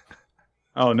you?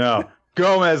 Oh, no.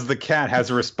 Gomez the cat has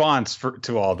a response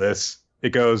to all this.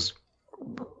 It goes...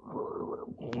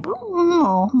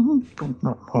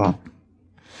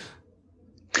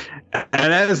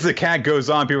 And as the cat goes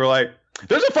on, people are like,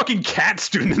 there's a fucking cat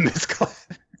student in this class.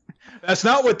 That's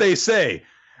not what they say.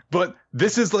 But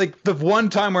this is like the one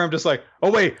time where I'm just like, oh,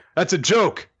 wait, that's a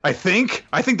joke. I think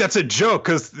that's a joke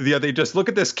because they just look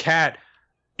at this cat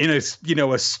in a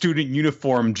student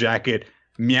uniform jacket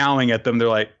meowing at them. They're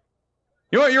like,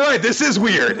 you know what? You're right. This is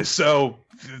weird. So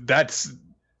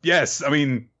yes. I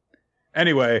mean,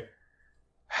 anyway,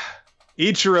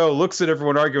 Ichiro looks at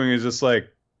everyone arguing and is just like,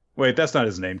 wait, that's not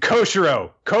his name.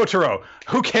 Kotaro.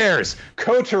 Who cares?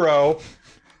 Kotaro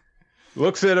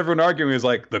looks at everyone arguing and is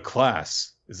like, the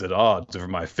class is at odds over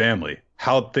my family.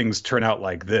 How'd things turn out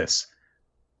like this?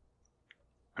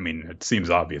 I mean, it seems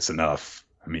obvious enough.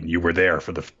 I mean, you were there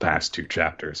for the past 2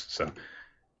 chapters, so...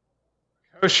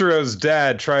 Koshiro's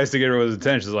dad tries to get everyone's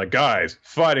attention. He's like, guys,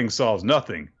 fighting solves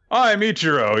nothing. I'm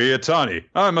Ichiro Iatani.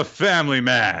 I'm a family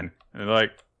man. And they're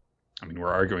like, I mean,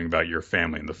 we're arguing about your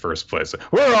family in the first place.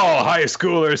 We're all high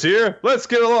schoolers here. Let's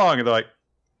get along. And they're like,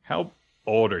 how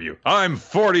old are you? I'm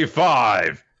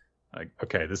 45. Like,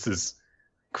 okay, this is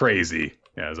crazy.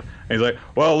 Yeah, and he's like,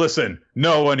 well, listen,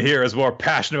 no one here is more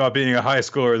passionate about being a high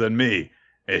schooler than me.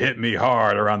 It hit me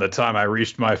hard around the time I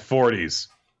reached my 40s.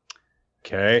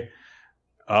 Okay.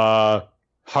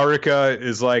 Haruka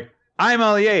is like, I'm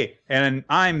Olie, and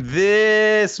I'm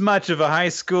this much of a high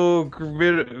school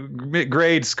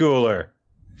grade schooler.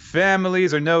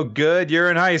 Families are no good.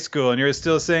 You're in high school, and you're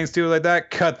still saying stupid like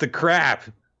that? Cut the crap.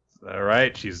 All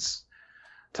right, she's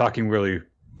talking really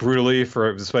brutally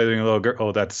for despite being a little girl.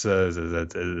 Oh, that's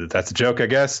a joke, I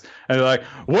guess. And they're like,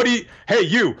 hey,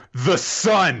 you, the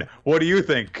son, what do you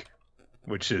think?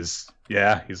 Which is,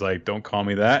 yeah, he's like, don't call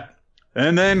me that.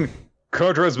 And then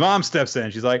Kotaro's mom steps in.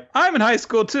 She's like, I'm in high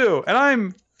school too, and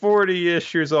I'm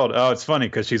 40-ish years old. Oh, it's funny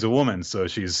because she's a woman, so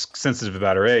she's sensitive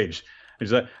about her age. And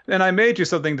she's like, and I made you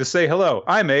something to say hello.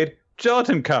 I made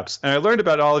gelatin cups, and I learned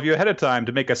about all of you ahead of time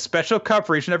to make a special cup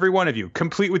for each and every one of you,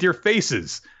 complete with your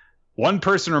faces. One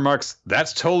person remarks,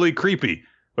 "That's totally creepy."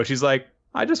 But she's like,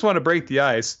 "I just want to break the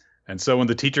ice." And so when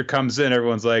the teacher comes in,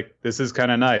 everyone's like, "This is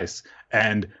kind of nice."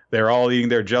 And they're all eating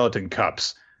their gelatin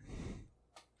cups.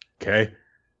 Okay.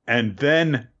 And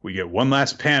then we get one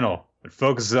last panel that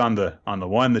focuses on the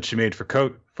one that she made for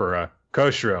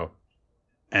Koshiro.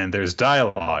 And there's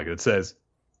dialogue that says,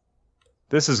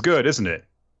 "This is good, isn't it?"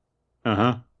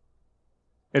 Uh-huh.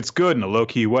 It's good in a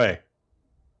low-key way.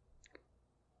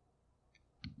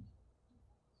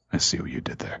 I see what you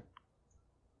did there.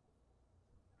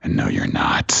 And no, you're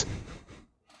not.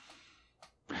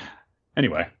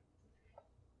 Anyway.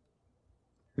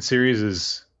 The series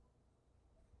is...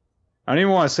 I don't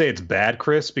even want to say it's bad,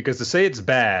 Chris, because to say it's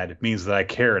bad means that I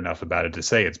care enough about it to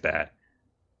say it's bad.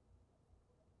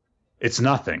 It's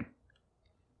nothing.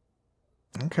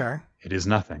 Okay. It is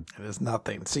nothing. It is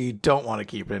nothing. So you don't want to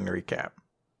keep it in recap.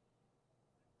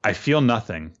 I feel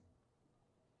nothing.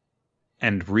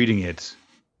 And reading it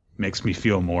makes me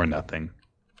feel more nothing.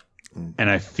 And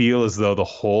I feel as though the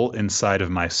whole inside of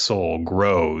my soul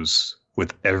grows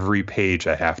with every page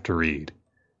I have to read.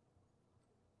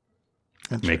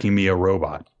 Making me a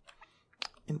robot.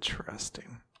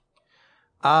 Interesting.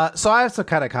 So I have some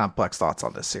kind of complex thoughts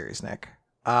on this series, Nick.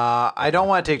 I don't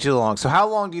want to take too long. So how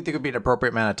long do you think would be an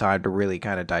appropriate amount of time to really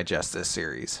kind of digest this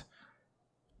series?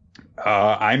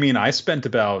 I mean, I spent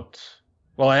about...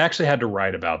 Well, I actually had to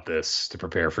write about this to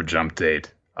prepare for Jump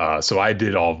Date. So I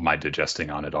did all of my digesting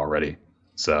on it already.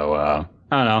 So, I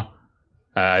don't know.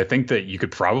 I think that you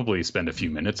could probably spend a few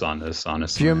minutes on this,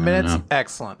 honestly. Few minutes?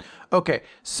 Excellent. Okay,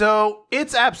 so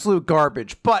it's absolute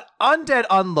garbage, but Undead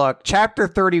Unluck, Chapter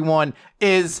 31,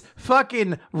 is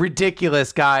fucking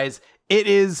ridiculous, guys. It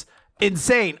is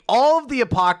insane. All of the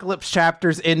Apocalypse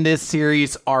chapters in this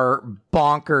series are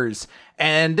bonkers.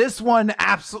 And this one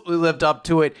absolutely lived up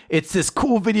to it. It's this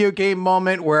cool video game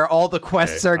moment where all the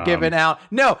quests are given out.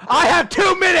 No, I have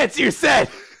 2 minutes, you said!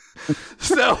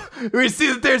 So we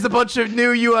see that there's a bunch of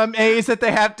new UMAs that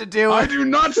they have to do. I do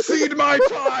not cede my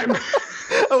time!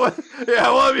 Yeah,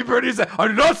 I want to be pretty sad. I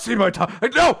do not cede my time.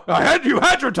 No, you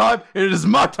had your time. It is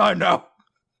my time now.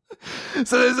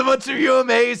 So there's a bunch of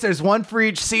UMAs. There's one for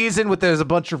each season. There's a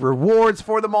bunch of rewards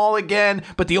for them all again.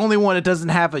 But the only one that doesn't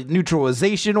have a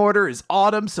neutralization order is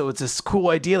Autumn. So it's this cool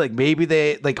idea. Like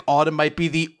maybe Autumn might be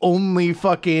the only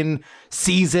fucking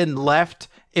season left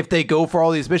if they go for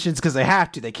all these missions because they have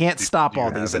to. They can't stop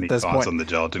all these at this point. On the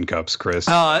gelatin cups, Chris?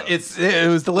 It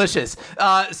was delicious.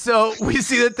 So we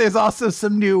see that there's also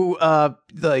some new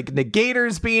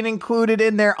negators being included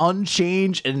in there,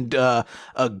 Unchange and a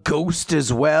ghost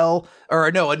as well. Or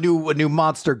no, a new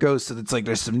monster ghost. So it's like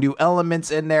there's some new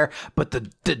elements in there, but the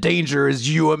danger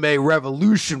is UMA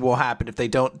revolution will happen if they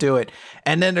don't do it.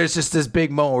 And then there's just this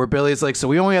big moment where Billy's like, so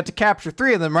we only have to capture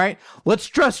 3 of them, right? Let's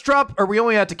just drop, or we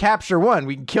only have to capture 1.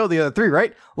 We can kill the other 3,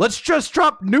 right? Let's just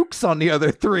drop nukes on the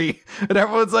other 3. And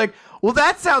everyone's like, well,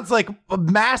 that sounds like a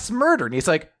mass murder. And he's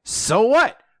like, so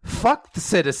what? Fuck the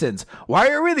citizens. Why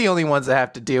are we the only ones that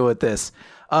have to deal with this?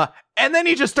 And then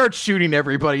he just starts shooting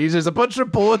everybody. There's a bunch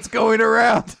of bullets going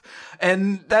around.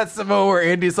 And that's the moment where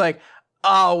Andy's like,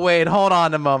 oh, wait, hold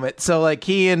on a moment. So, like,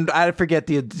 he and I forget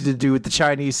the dude with the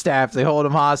Chinese staff, they hold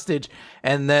him hostage.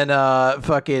 And then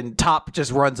fucking Top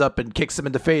just runs up and kicks him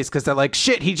in the face because they're like,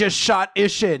 shit, he just shot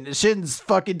Ishin. Ishin's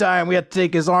fucking dying. We have to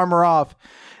take his armor off.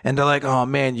 And they're like, oh,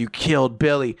 man, you killed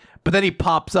Billy. But then he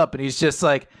pops up and he's just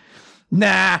like,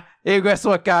 nah, hey, guess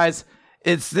what, guys?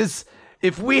 It's this.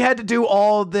 If we had to do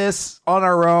all this on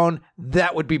our own,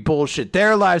 that would be bullshit.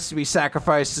 Their lives to be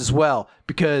sacrificed as well,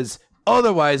 because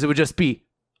otherwise it would just be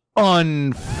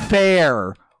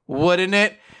unfair, wouldn't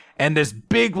it? And this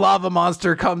big lava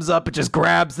monster comes up and just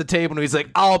grabs the table, and he's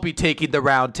like, I'll be taking the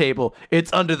round table.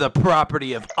 It's under the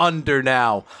property of Under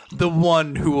now. The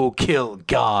one who will kill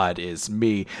God is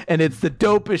me. And it's the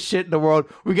dopest shit in the world.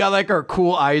 We got like our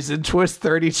cool Eisen twist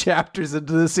 30 chapters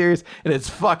into the series, and it's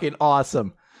fucking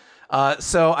awesome.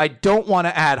 So I don't want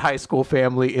to add High School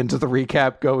Family into the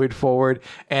recap going forward,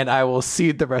 and I will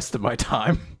cede the rest of my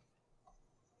time.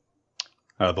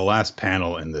 The last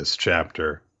panel in this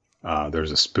chapter,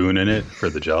 there's a spoon in it for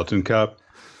the gelatin cup.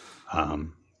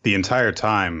 The entire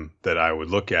time that I would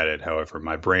look at it, however,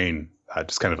 my brain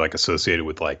just kind of like associated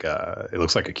with like it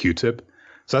looks like a Q-tip.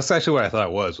 So that's actually what I thought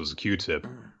it was a Q-tip.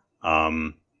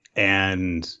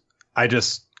 And I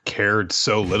just cared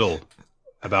so little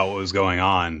about what was going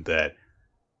on that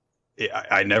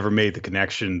I never made the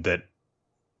connection that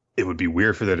it would be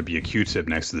weird for there to be a Q-tip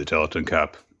next to the gelatin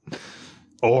cup,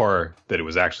 or that it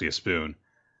was actually a spoon.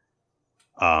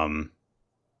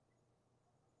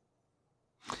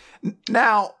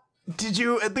 Now, Did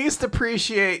you at least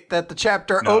appreciate that the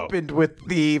chapter No. opened with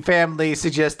the family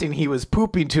suggesting he was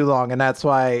pooping too long and that's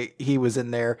why he was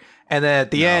in there? And then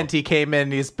at the end, he came in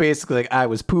and he's basically like, I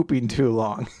was pooping too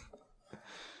long.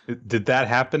 Did that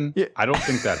happen? Yeah. I don't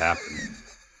think that happened.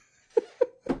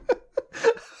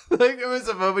 Like, there was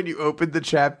a moment you opened the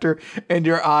chapter and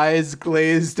your eyes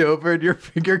glazed over and your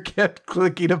finger kept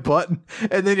clicking a button.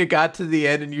 And then you got to the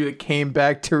end and you came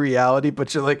back to reality.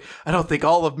 But you're like, I don't think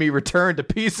all of me returned. A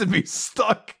piece of me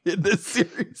stuck in this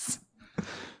series.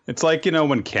 It's like, you know,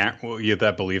 when you get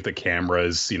that belief that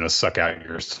cameras, you know, suck out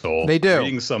your soul. They do.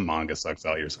 Reading some manga sucks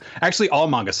out your soul. Actually, all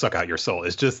manga suck out your soul.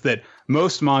 It's just that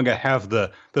most manga have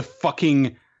the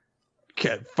fucking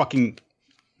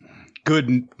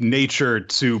good nature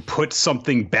to put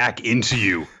something back into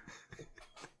you.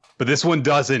 But this one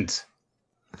doesn't.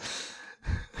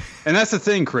 And that's the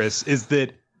thing, Chris, is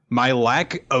that my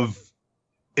lack of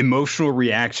emotional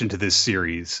reaction to this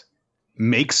series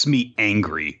makes me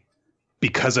angry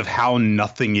because of how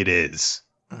nothing it is.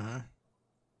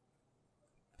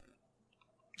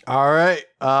 All right.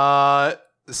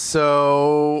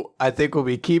 So I think we'll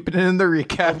be keeping it in the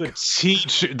recap.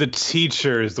 The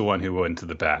teacher is the one who went to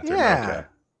the bathroom. Yeah.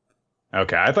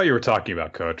 Okay. I thought you were talking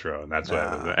about Kotaro, and that's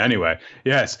what. Anyway,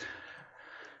 yes.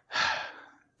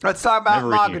 Let's talk about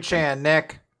Never Magu-chan,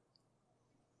 Nick.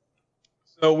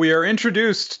 So we are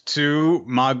introduced to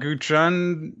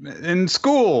Magu-chan in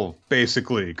school,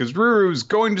 basically, because Ruru's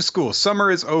going to school. Summer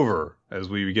is over as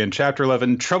we begin Chapter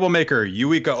 11, Troublemaker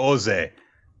Yuika Oze.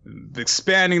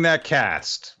 Expanding that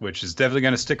cast, which is definitely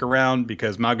going to stick around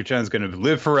because Magu-chan is going to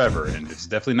live forever, and it's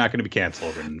definitely not going to be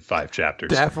canceled in 5 chapters.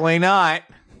 Definitely not.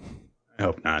 I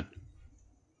hope not.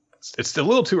 It's a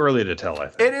little too early to tell, I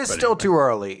think. It is still too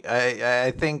early.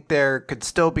 I think there could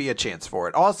still be a chance for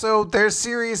it. Also, there's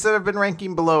series that have been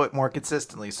ranking below it more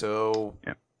consistently, so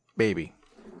yeah. Maybe.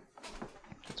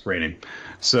 It's raining.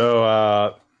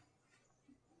 So,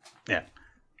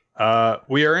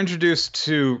 we are introduced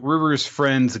to Ruru's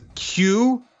friend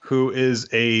Q, who is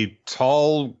a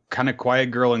tall, kind of quiet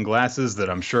girl in glasses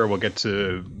that I'm sure we'll get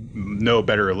to know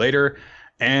better later.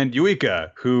 And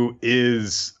Yuika, who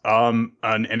is an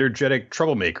energetic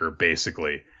troublemaker,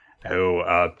 basically, who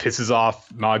pisses off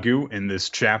Magu in this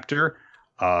chapter.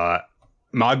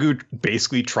 Magu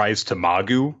basically tries to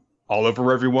Magu all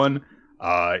over everyone,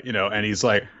 and he's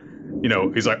like,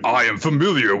 I am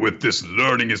familiar with this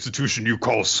learning institution you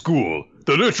call school.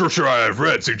 The literature I have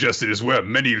read suggests it is where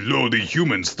many lowly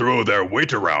humans throw their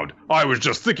weight around. I was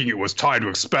just thinking it was time to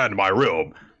expand my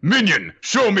realm. Minion,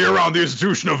 show me around the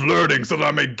institution of learning so that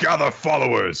I may gather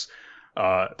followers.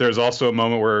 There's also a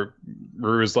moment where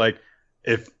Ruru is like,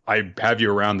 if I have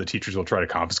you around, the teachers will try to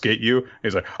confiscate you. And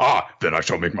he's like, then I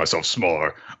shall make myself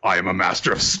smaller. I am a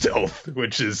master of stealth,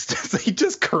 which is, he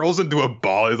just curls into a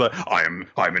ball. He's like, I'm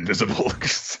invisible.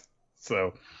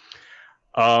 So,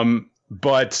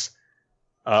 but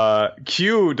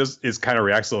Q is kind of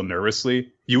reacts a little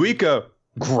nervously. Yuika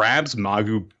grabs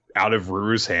Magu out of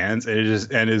Ruru's hands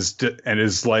and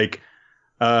is like,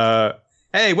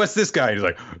 hey, what's this guy? And he's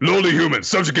like, lowly human,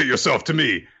 subjugate yourself to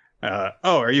me.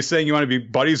 Are you saying you want to be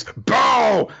buddies?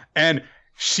 Bow! And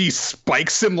she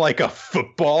spikes him like a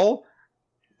football.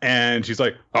 And she's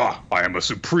like, I am a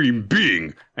supreme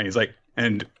being. And he's like,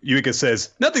 and Yuika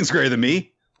says, nothing's greater than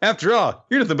me. After all,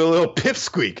 you're nothing but a little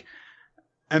pipsqueak.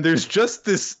 And there's just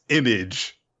this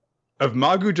image of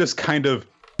Magu just kind of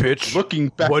looking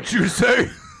back. What'd you say?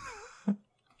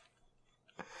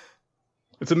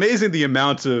 It's amazing the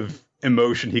amount of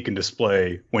emotion he can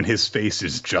display when his face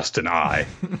is just an eye.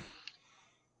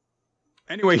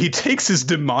 Anyway, he takes his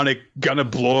demonic, gonna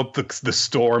blow up the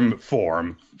storm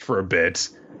form for a bit.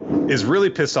 Is really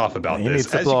pissed off about He this.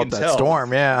 needs to As blow you up can that tell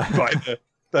storm, yeah.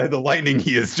 by the lightning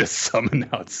he has just summoned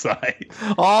outside.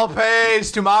 All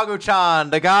praise to Magu-chan,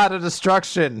 the god of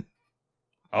destruction.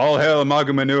 All hail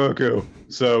Magu Manuaku.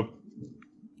 So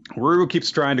Ruru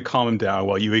keeps trying to calm him down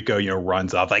while Yuiko,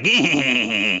 runs off like,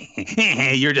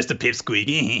 you're just a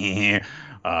pipsqueak.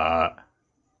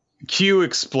 Q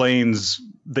explains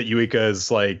that Yuika is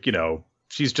like,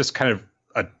 she's just kind of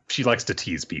she likes to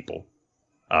tease people.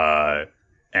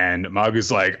 And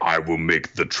Magu's like, I will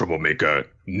make the troublemaker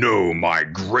know my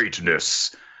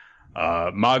greatness.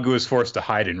 Magu is forced to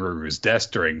hide in Ruru's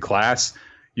desk during class.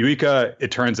 Yuika,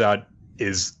 it turns out,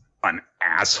 is an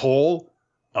asshole.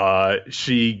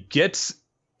 She gets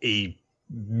a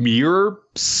mirror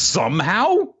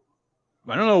somehow.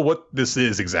 I don't know what this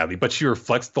is exactly, but she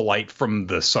reflects the light from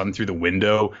the sun through the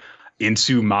window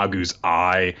into Magu's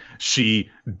eye. She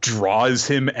draws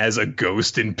him as a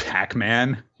ghost in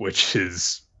Pac-Man, which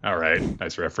is all right.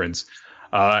 Nice reference.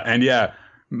 And yeah,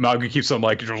 Magu keeps on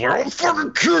like, I'll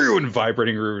fucking kill you, and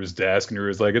vibrating Ruru's desk, and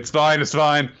Ruru's like, it's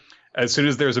fine. As soon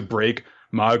as there's a break,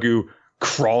 Magu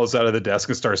crawls out of the desk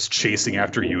and starts chasing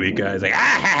after Yuika. He's like,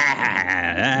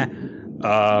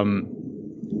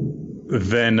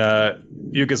 Then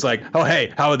Yuka's like, oh,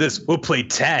 hey, how about this? We'll play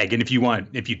tag, and if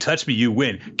you touch me, you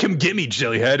win. Come get me,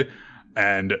 jellyhead.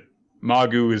 And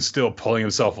Magu is still pulling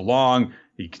himself along.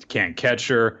 He can't catch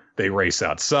her. They race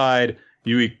outside.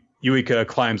 Yuika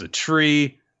climbs a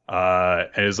tree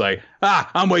and is like,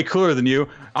 I'm way cooler than you.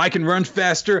 I can run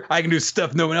faster. I can do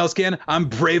stuff no one else can. I'm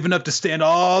brave enough to stand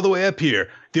all the way up here.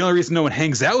 The only reason no one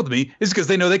hangs out with me is because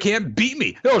they know they can't beat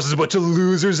me. They're just a bunch of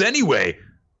losers anyway.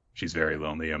 She's very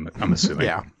lonely, I'm assuming.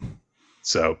 Yeah.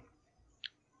 So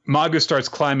Magu starts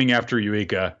climbing after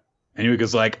Yuika, and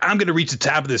Yuika's like, I'm going to reach the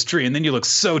top of this tree, and then you look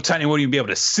so tiny I won't even be able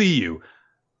to see you.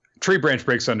 Tree branch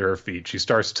breaks under her feet. She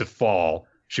starts to fall.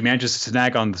 She manages to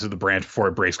snag onto the branch before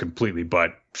it breaks completely,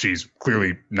 but she's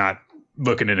clearly not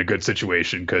looking in a good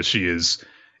situation because she is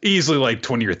easily like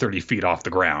 20 or 30 feet off the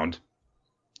ground.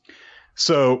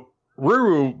 So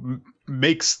Ruru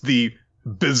makes the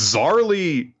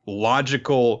bizarrely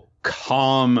logical,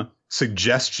 calm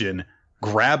suggestion,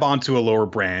 grab onto a lower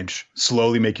branch,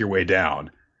 slowly make your way down.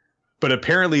 But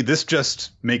apparently this just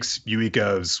makes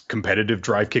Yuika's competitive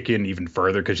drive kick in even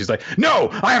further because she's like, no,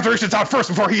 I have to reach the top first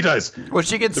before he does. Well,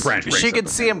 she can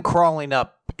see him crawling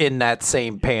up in that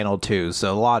same panel too,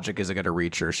 so logic isn't going to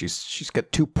reach her. She's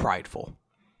got too prideful.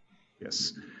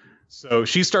 Yes. So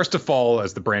she starts to fall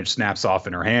as the branch snaps off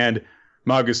in her hand.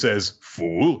 Magu says,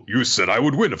 fool, you said I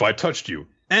would win if I touched you.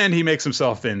 And he makes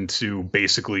himself into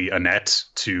basically a net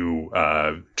to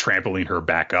trampoline her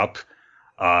back up.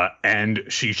 And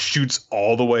she shoots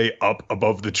all the way up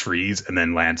above the trees and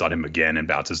then lands on him again and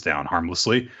bounces down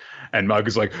harmlessly. And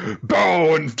Magu's like,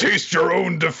 bow and taste your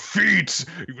own defeat.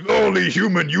 Lowly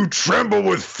human, you tremble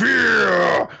with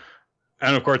fear.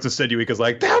 And of course, instead, Yuika's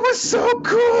like, that was so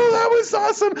cool. That was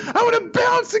awesome. I want to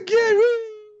bounce again. Woo!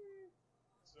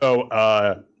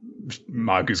 So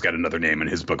Magu's got another name in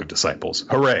his book of disciples.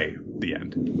 Hooray. The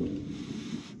end.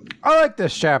 I like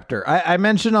this chapter. I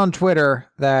mentioned on Twitter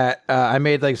that I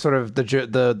made like sort of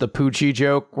the Poochie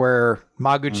joke where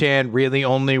Magu-chan really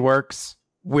only works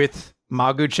with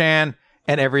Magu-chan,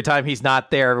 and every time he's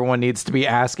not there, everyone needs to be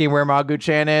asking where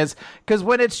Magu-chan is. Because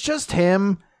when it's just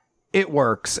him, it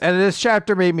works. And this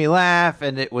chapter made me laugh,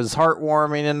 and it was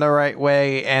heartwarming in the right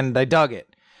way, and I dug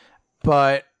it.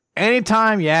 But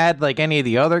anytime you add like any of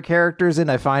the other characters in,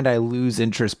 I find I lose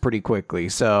interest pretty quickly.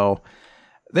 So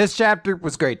this chapter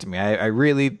was great to me. I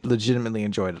really legitimately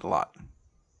enjoyed it a lot.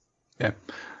 Yeah.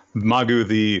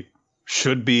 Magu,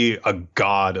 should be a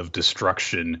god of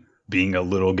destruction, being a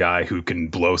little guy who can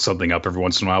blow something up every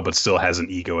once in a while, but still has an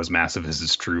ego as massive as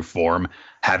his true form,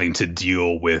 having to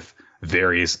deal with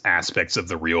various aspects of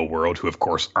the real world who, of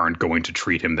course, aren't going to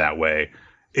treat him that way,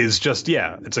 is just,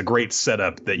 yeah, it's a great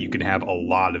setup that you can have a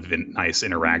lot of nice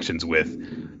interactions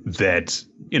with that,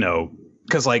 you know,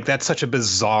 because like that's such a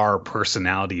bizarre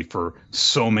personality for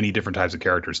so many different types of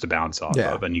characters to bounce off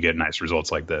of, and you get nice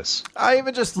results like this. I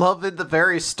even just love at the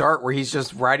very start where he's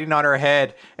just riding on her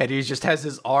head and he just has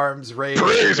his arms raised.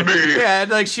 Praise me! Yeah,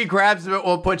 and like she grabs him at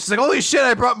one point. She's like, holy shit,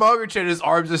 I brought Magu-chan. His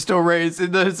arms are still raised.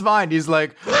 In his mind, he's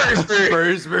like, praise me!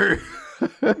 Praise me!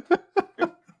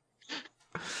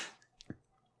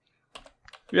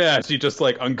 Yeah, she just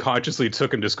like unconsciously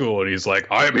took him to school and he's like,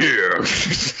 I'm here!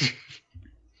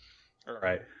 All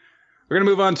right. We're going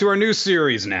to move on to our new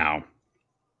series now.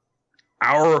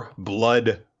 Our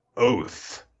Blood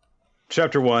Oath.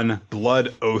 Chapter 1,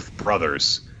 Blood Oath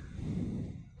Brothers.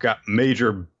 Got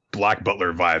major Black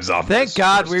Butler vibes off Thank this.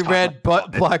 God we read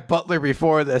Black Butler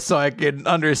before this so I can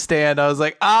understand. I was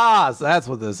like, so that's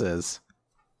what this is.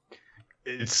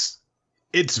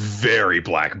 It's very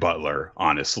Black Butler,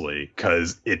 honestly,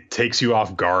 because it takes you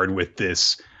off guard with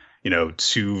this, you know,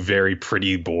 two very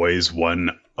pretty boys,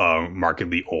 one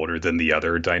markedly older than the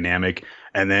other dynamic,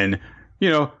 and then, you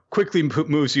know, quickly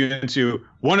moves you into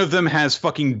one of them has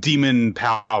fucking demon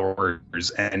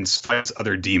powers and fights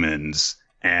other demons,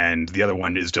 and the other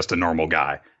one is just a normal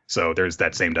guy. So there's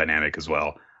that same dynamic as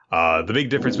well. The big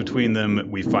difference between them,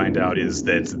 we find out, is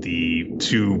that the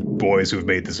two boys who have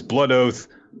made this blood oath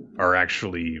are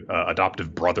actually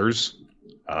adoptive brothers.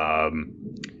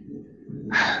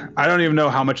 I don't even know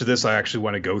how much of this I actually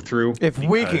want to go through. If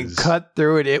we can cut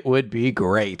through it, it would be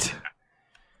great.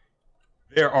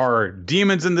 There are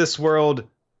demons in this world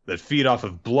that feed off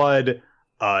of blood.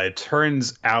 It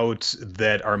turns out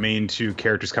that our main two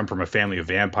characters come from a family of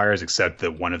vampires, except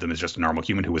that one of them is just a normal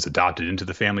human who was adopted into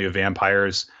the family of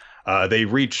vampires. They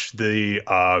reach the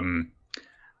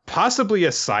possibly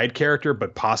a side character,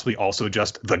 but possibly also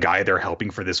just the guy they're helping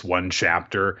for this one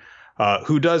chapter,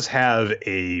 who does have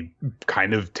a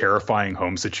kind of terrifying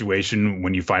home situation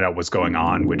when you find out what's going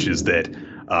on, which is that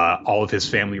all of his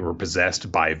family were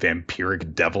possessed by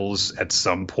vampiric devils at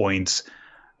some point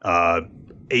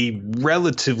a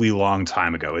relatively long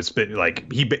time ago. It's been like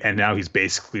and now he's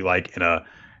basically like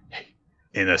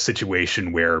in a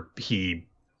situation where he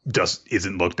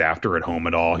isn't looked after at home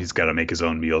at all. He's got to make his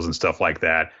own meals and stuff like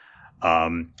that.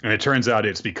 And it turns out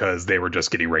it's because they were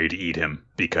just getting ready to eat him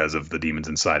because of the demons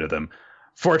inside of them.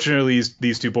 Fortunately,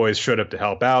 these two boys showed up to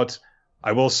help out.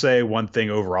 I will say one thing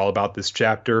overall about this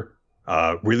chapter,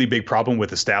 really big problem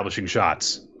with establishing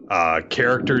shots.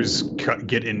 Characters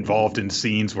get involved in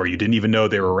scenes where you didn't even know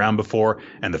they were around before,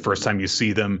 and the first time you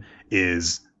see them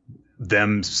is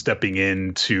them stepping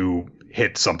in to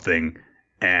hit something,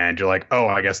 and you're like, oh,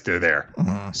 I guess they're there.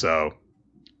 Mm-hmm. So,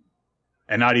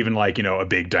 and not even like, a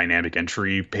big dynamic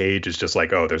entry page. It's just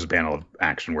like, oh, there's a panel of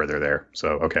action where they're there. So,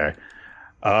 okay.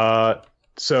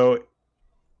 So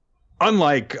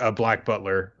unlike Black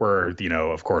Butler, where,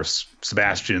 of course,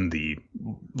 Sebastian, the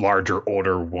larger,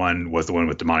 older one, was the one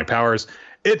with demonic powers,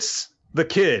 it's the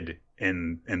kid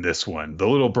in this one, the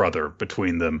little brother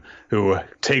between them, who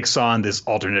takes on this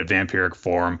alternate vampiric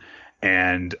form,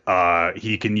 and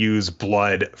he can use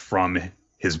blood from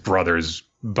his brother's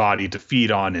body to feed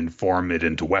on and form it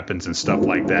into weapons and stuff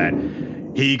like that.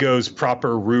 He goes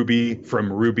proper Ruby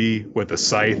from Ruby with a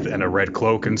scythe and a red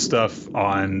cloak and stuff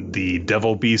on the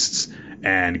devil beasts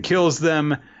and kills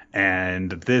them.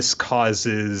 And this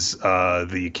causes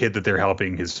the kid that they're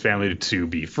helping, his family, to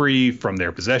be free from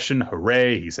their possession.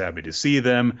 Hooray, he's happy to see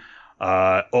them.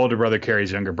 Older brother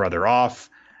carries younger brother off,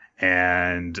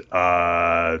 and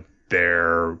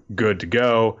they're good to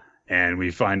go. And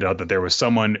we find out that there was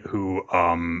someone who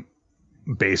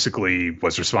basically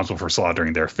was responsible for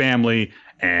slaughtering their family,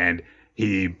 and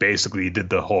he basically did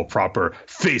the whole proper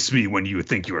face me when you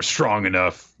think you are strong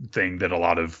enough thing that a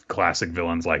lot of classic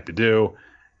villains like to do.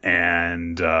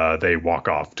 And they walk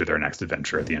off to their next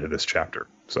adventure at the end of this chapter.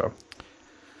 So,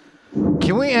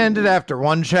 can we end it after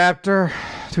one chapter?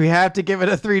 Do we have to give it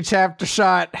a 3-chapter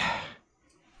shot?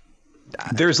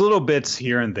 There's little bits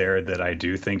here and there that I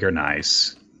do think are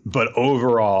nice, but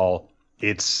overall,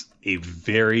 it's a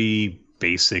very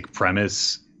basic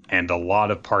premise, and a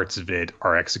lot of parts of it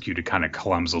are executed kind of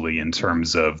clumsily in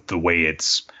terms of the way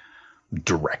it's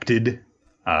directed.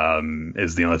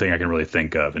 Is the only thing I can really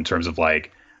think of in terms of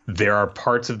like, there are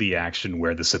parts of the action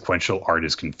where the sequential art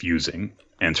is confusing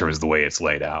in terms of the way it's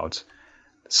laid out.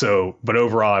 So, but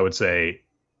overall, I would say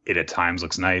it at times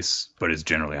looks nice, but is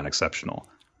generally unexceptional.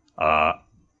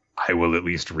 I will at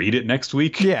least read it next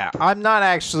week. Yeah, I'm not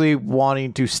actually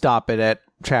wanting to stop it at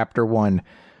chapter 1,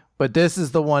 but this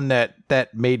is the one that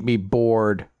made me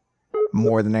bored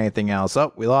more than anything else.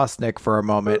 Oh, we lost Nick for a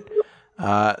moment.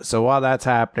 So while that's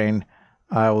happening,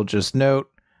 I will just note,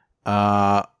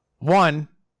 one,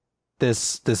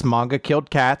 this manga killed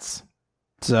cats,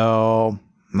 so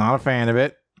not a fan of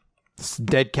it.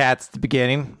 Dead cats at the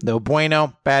beginning. No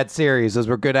bueno. Bad series. Those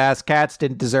were good ass cats.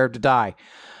 Didn't deserve to die.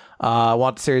 I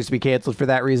want the series to be canceled for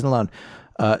that reason alone.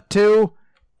 2,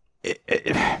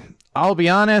 I'll be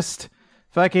honest,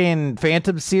 fucking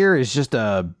Phantom Seer is just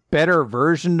a better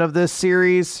version of this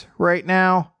series right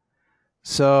now.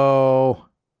 So,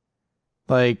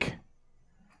 like,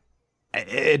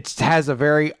 it has a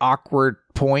very awkward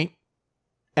point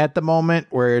at the moment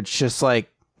where it's just like,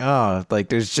 oh, like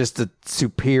there's just a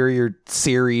superior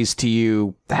series to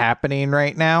you happening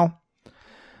right now.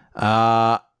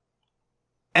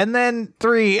 And then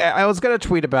 3, I was going to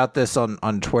tweet about this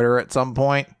on Twitter at some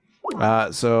point.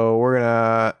 So we're going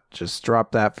to just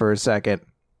drop that for a second.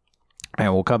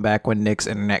 And we'll come back when Nick's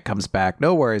internet comes back.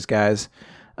 No worries, guys.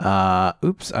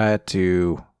 Oops, I had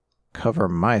to cover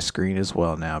my screen as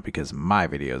well now because my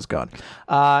video is gone.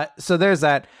 So there's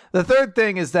that. The third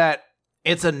thing is that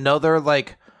it's another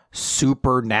like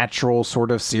supernatural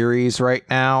sort of series right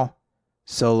now.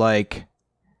 So like,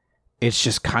 it's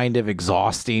just kind of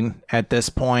exhausting at this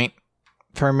point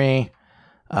for me.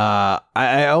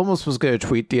 I almost was going to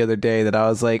tweet the other day that I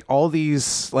was like, all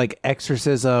these like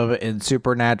exorcism and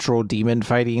supernatural demon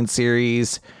fighting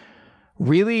series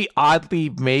really oddly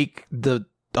make the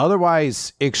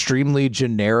otherwise extremely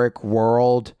generic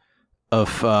world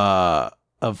of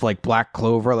like Black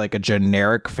Clover, like a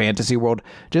generic fantasy world,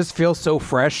 just feel so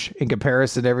fresh in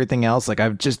comparison to everything else. Like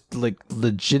I've just like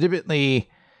legitimately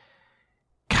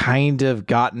kind of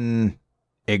gotten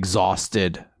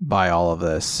exhausted by all of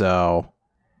this. So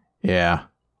yeah,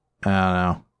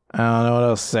 I don't know what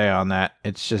else to say on that.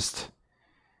 It's just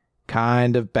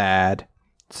kind of bad.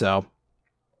 So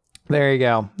There you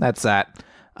go. That's that.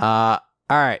 All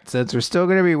right. Since we're still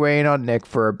going to be waiting on Nick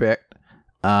for a bit,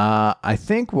 I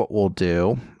think what we'll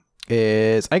do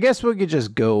is, I guess we could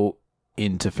just go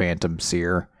into Phantom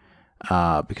Seer,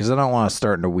 because I don't want to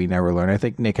start into We Never Learn. I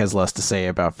think Nick has less to say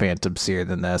about Phantom Seer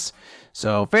than this.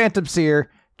 So Phantom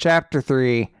Seer, Chapter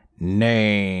 3,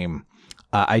 Name.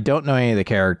 I don't know any of the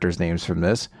characters' names from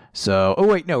this. So, oh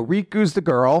wait, no, Riku's the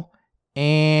girl,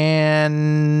 and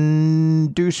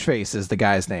Doucheface is the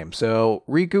guy's name. So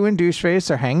Riku and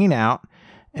Doucheface are hanging out,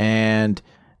 and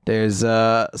there's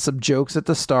some jokes at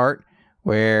the start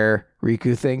where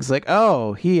Riku thinks like,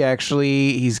 oh,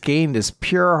 he's gained his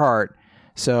pure heart,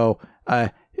 so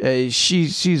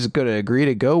she's gonna agree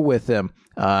to go with him.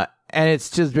 And it's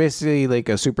just basically like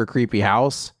a super creepy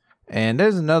house, and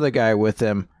there's another guy with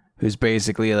him who's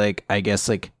basically like, I guess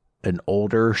like an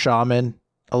older shaman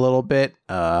a little bit,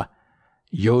 Yojiro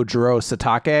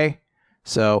Satake.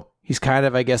 So he's kind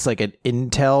of, I guess, like an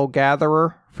intel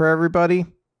gatherer for everybody.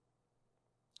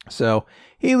 So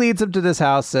he leads him to this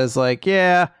house, says like,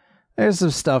 yeah, there's some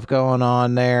stuff going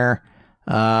on there.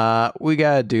 We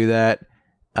gotta do that.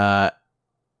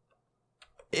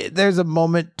 There's a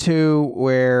moment too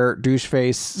where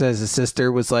Doucheface says his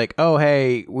sister was like, oh,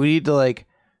 hey, we need to like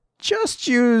just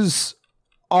use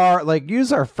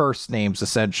our first names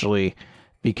essentially,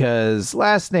 because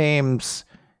last names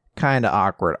kind of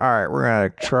awkward. All right, we're gonna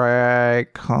try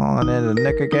calling in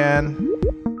Nick again.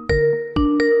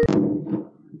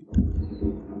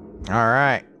 All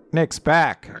right, Nick's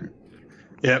back.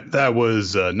 Yep, that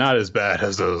was not as bad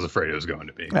as I was afraid it was going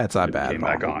to be. That's not bad. Came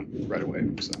back on right away.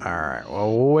 So. All right,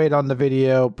 well, we'll wait on the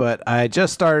video, but I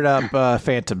just started up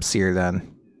Phantom Seer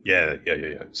then. Yeah.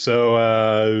 So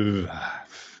I'm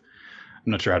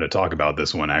not sure how to talk about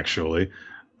this one actually.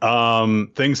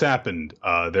 Things happened.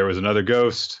 There was another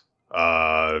ghost.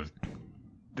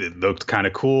 It looked kind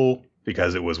of cool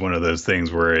because it was one of those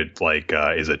things where it like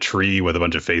is a tree with a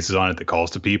bunch of faces on it that calls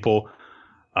to people.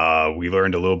 We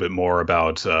learned a little bit more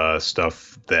about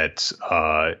stuff that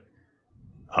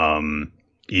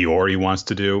Iori wants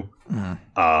to do.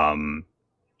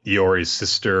 Iori's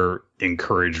sister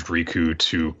encouraged Riku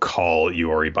to call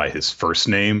Iori by his first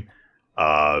name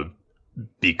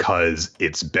because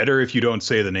it's better if you don't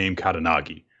say the name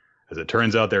Katanagi. As it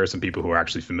turns out, there are some people who are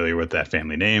actually familiar with that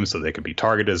family name, so they could be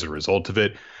targeted as a result of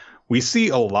it. We see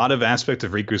a lot of aspects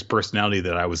of Riku's personality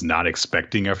that I was not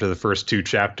expecting after the first two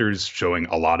chapters, showing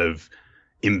a lot of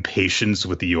impatience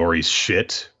with Iori's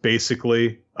shit,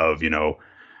 basically, of,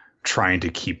 trying to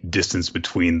keep distance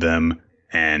between them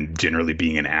and generally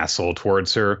being an asshole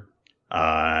towards her.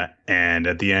 And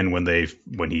at the end, when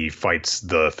he fights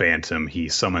the Phantom, he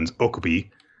summons Okubi,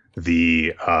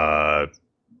 the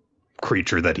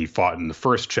creature that he fought in the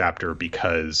first chapter,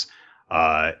 because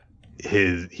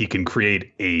he can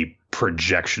create a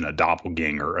projection, a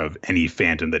doppelganger of any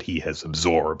phantom that he has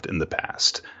absorbed in the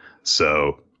past.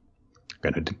 So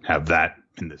going to have that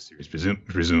in this series,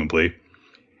 presumably.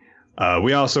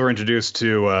 We also were introduced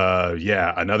to,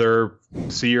 another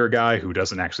seer guy who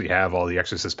doesn't actually have all the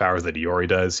exorcist powers that Iori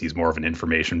does. He's more of an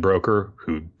information broker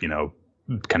who,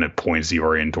 kind of points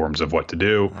Iori in terms of what to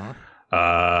do.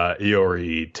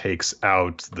 Iori takes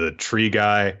out the tree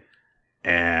guy,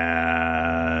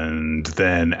 and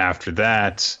then after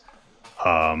that,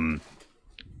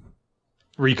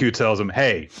 Riku tells him,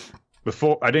 hey,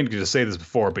 before I didn't get to say this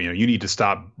before, but you need to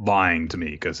stop lying to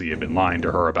me, because he had been lying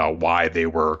to her about why they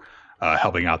were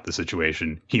helping out the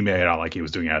situation. He made it out like he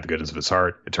was doing it out of the goodness of his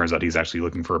heart. It turns out he's actually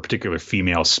looking for a particular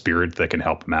female spirit that can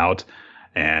help him out.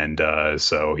 And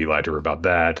so he lied to her about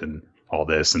that and all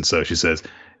this. And so she says,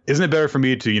 isn't it better for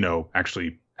me to,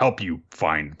 actually help you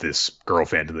find this girl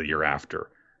phantom that you're after?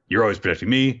 You're always protecting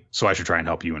me, so I should try and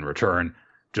help you in return.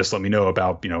 Just let me know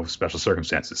about, special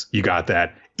circumstances. You got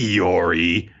that,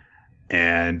 Iori?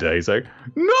 And he's like,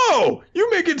 no,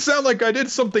 you make it sound like I did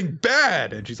something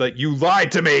bad. And she's like, you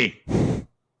lied to me.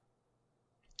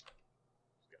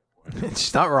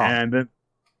 She's not wrong. And then,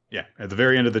 at the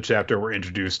very end of the chapter, we're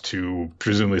introduced to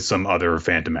presumably some other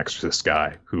phantom exorcist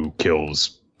guy who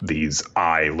kills these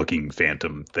eye-looking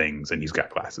phantom things, and he's got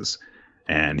glasses.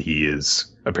 And he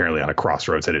is apparently on a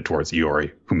crossroads headed towards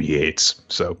Iori, whom he hates.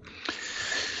 So,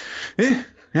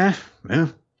 yeah.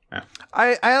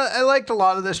 I liked a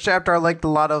lot of this chapter. I liked a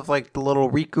lot of the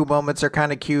little Riku moments are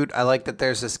kind of cute. I like that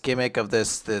there's this gimmick of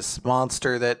this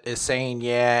monster that is saying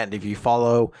yeah, and if you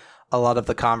follow a lot of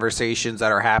the conversations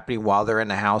that are happening while they're in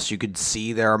the house, you could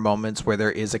see there are moments where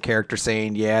there is a character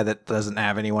saying yeah that doesn't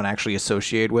have anyone actually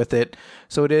associated with it.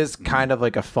 So it is kind of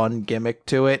like a fun gimmick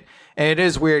to it. And it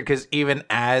is weird because even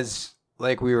as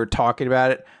like we were talking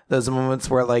about it, those moments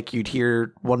where like you'd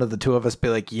hear one of the two of us be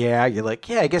like, yeah, you're like,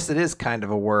 yeah, I guess it is kind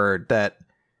of a word that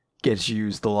gets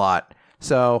used a lot.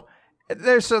 So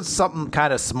there's just something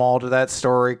kind of small to that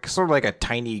story, sort of like a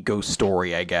tiny ghost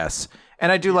story, I guess.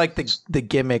 And I do like the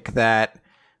gimmick that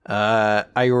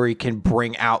Iori can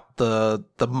bring out the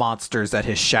monsters that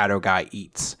his shadow guy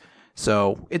eats.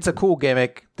 So it's a cool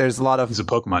gimmick. There's a lot of... He's a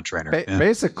Pokemon trainer.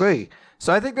 Basically.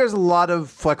 So I think there's a lot of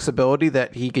flexibility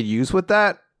that he could use with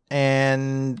that.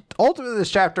 And ultimately,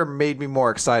 this chapter made me more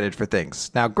excited for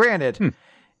things. Now, granted,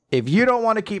 if you don't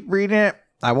want to keep reading it,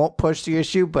 I won't push the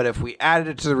issue. But if we added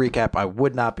it to the recap, I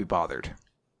would not be bothered.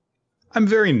 I'm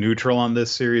very neutral on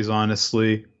this series,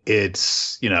 honestly.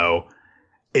 It's,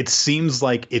 it seems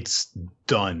like it's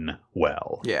done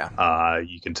well. Yeah.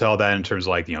 You can tell that in terms of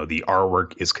like, the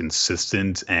artwork is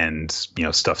consistent and,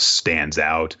 stuff stands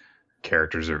out.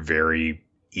 Characters are very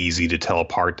easy to tell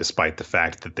apart, despite the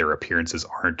fact that their appearances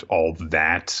aren't all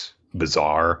that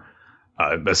bizarre.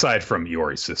 Aside from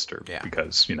Iori's sister,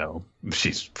 because,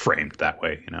 she's framed that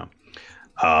way,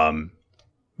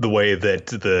 the way that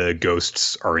the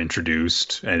ghosts are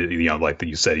introduced and, like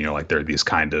you said, like they're these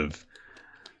kind of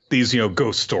these,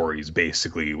 ghost stories,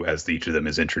 basically, as each of them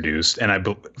is introduced.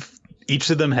 And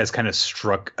each of them has kind of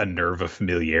struck a nerve of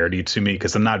familiarity to me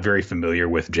because I'm not very familiar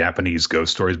with Japanese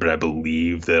ghost stories, but I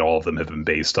believe that all of them have been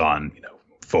based on,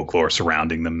 folklore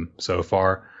surrounding them so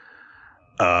far.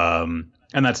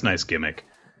 And that's a nice gimmick.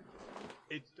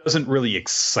 It doesn't really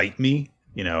excite me.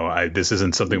 This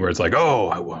isn't something where it's like, oh,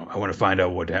 I want to find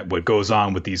out what goes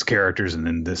on with these characters and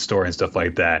then this story and stuff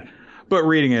like that. But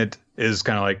reading it is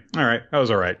kind of like, all right, that was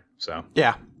all right. So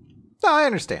yeah, no, I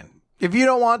understand. If you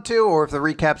don't want to, or if the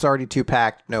recap's already too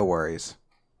packed, no worries.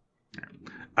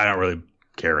 I don't really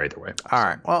care either way. All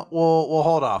right, well, we'll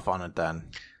hold off on it then.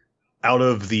 Out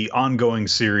of the ongoing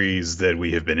series that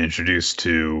we have been introduced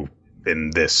to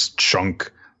in this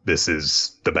chunk, this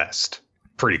is the best,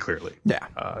 pretty clearly. Yeah,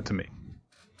 to me,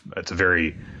 it's a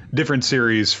very different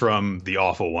series from the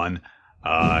awful one,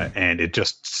 and it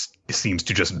just seems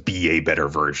to just be a better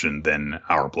version than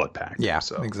our Blood Pact. Yeah,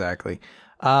 so. Exactly.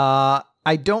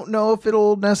 I don't know if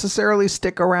it'll necessarily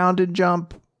stick around and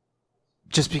Jump,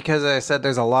 just because I said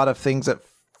there's a lot of things that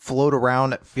float around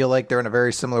that feel like they're in a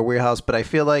very similar wheelhouse, but I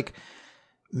feel like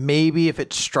maybe if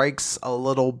it strikes a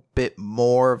little bit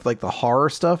more of like the horror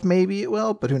stuff, maybe it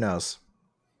will, but who knows?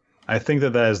 I think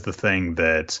that is the thing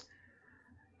that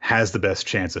has the best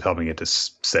chance of helping it to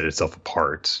set itself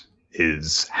apart,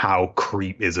 is how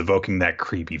is evoking that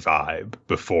creepy vibe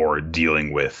before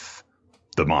dealing with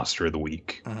the monster of the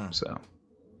week. Mm-hmm. So,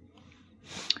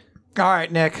 all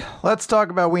right, Nick, let's talk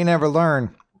about We Never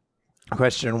Learn.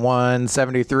 Question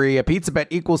 173: a pizza bet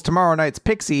equals tomorrow night's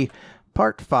Pixie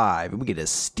Part 5. We get a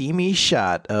steamy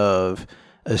shot of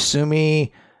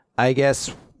Asumi. I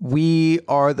guess we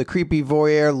are the creepy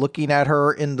voyeur looking at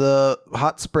her in the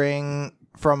hot spring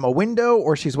from a window,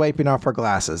 or she's wiping off her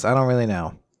glasses. I don't really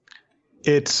know.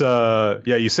 It's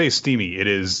you say steamy. It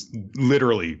is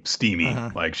literally steamy,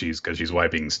 like because she's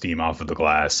wiping steam off of the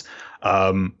glass.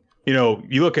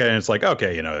 You look at it and it's like,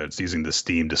 okay, it's using the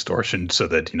steam distortion so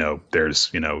that, there's,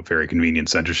 very convenient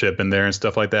censorship in there and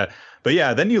stuff like that. But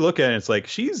yeah, then you look at it and it's like,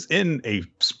 she's in a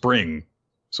spring.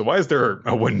 So why is there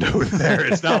a window there?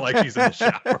 It's not like she's in the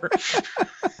shower.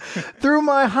 Through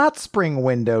my hot spring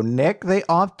window, Nick. They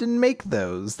often make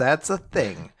those. That's a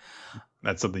thing.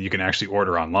 That's something you can actually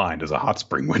order online as a hot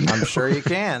spring window. I'm sure you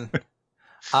can.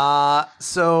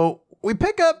 So we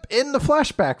pick up in the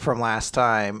flashback from last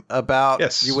time about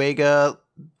Yuiga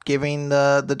giving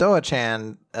the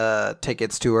Doa-chan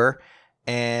tickets to her,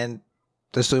 and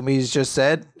the Sumis just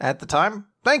said at the time,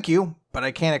 "Thank you, but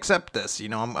I can't accept this.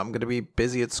 I'm going to be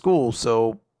busy at school,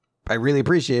 so I really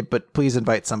appreciate it, but please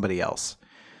invite somebody else."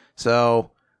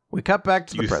 So we cut back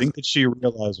to the present. You think that she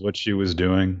realized what she was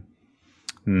doing?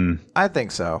 I think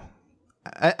so.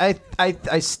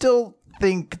 I still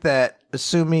think that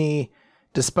Asumi,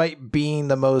 despite being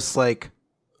the most like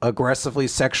aggressively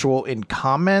sexual in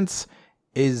comments,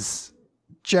 is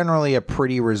generally a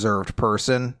pretty reserved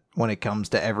person when it comes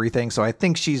to everything. So I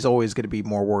think she's always going to be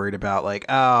more worried about like,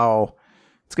 oh,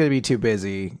 it's going to be too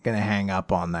busy, going to hang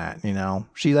up on that.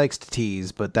 She likes to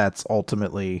tease, but that's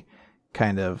ultimately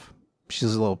kind of,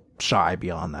 she's a little shy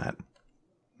beyond that.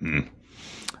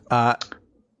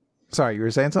 Sorry, you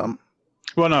were saying something?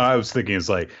 Well, no, I was thinking it's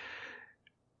like,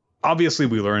 obviously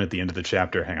we learn at the end of the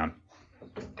chapter, hang on.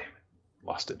 Damn it.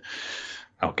 Lost it.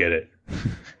 I'll get it.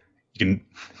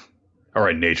 All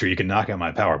right, nature, you can knock out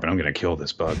my power, but I'm going to kill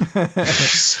this bug.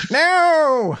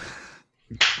 No!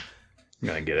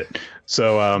 I get it.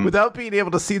 So without being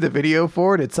able to see the video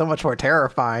for it, it's so much more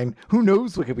terrifying. Who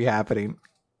knows what could be happening?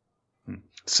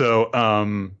 So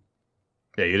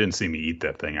yeah, you didn't see me eat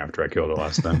that thing after I killed it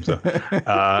last time. So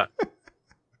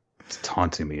it's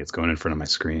taunting me. It's going in front of my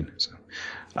screen. So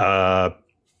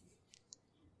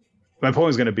my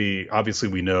point is going to be, obviously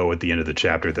we know at the end of the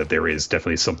chapter that there is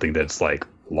definitely something that's like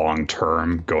long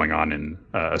term going on in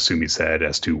Asumi's head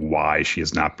as to why she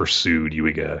has not pursued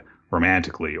Yuiga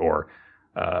romantically or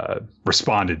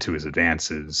responded to his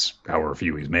advances, however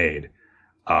few he's made.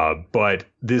 But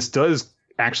this does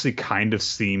actually kind of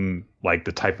seem like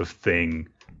the type of thing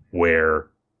where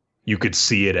you could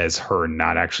see it as her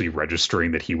not actually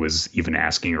registering that he was even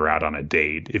asking her out on a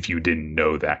date if you didn't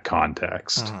know that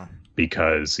context.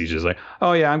 Because he's just like,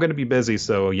 oh yeah, I'm going to be busy,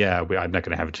 so yeah, I'm not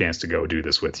going to have a chance to go do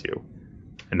this with you.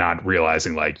 And not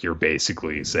realizing like you're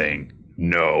basically saying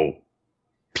no,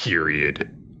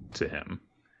 period, to him.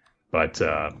 But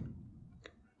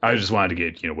I just wanted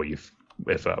to get what you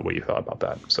thought about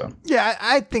that. So yeah,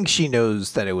 I think she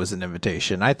knows that it was an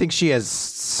invitation. I think she has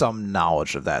some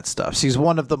knowledge of that stuff. She's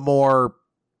one of the more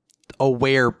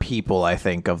aware people, I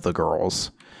think, of the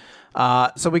girls.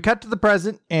 So we cut to the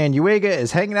present, and Yuiga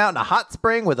is hanging out in a hot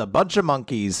spring with a bunch of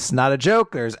monkeys. Not a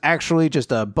joke. There's actually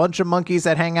just a bunch of monkeys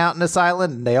that hang out in this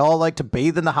island, and they all like to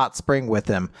bathe in the hot spring with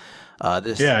him.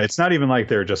 Yeah, it's not even like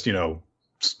they're just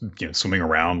swimming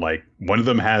around. Like one of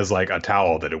them has like a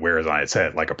towel that it wears on its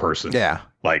head, like a person. Yeah,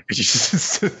 like.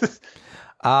 This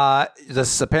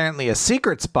is apparently a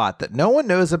secret spot that no one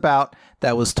knows about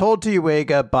that was told to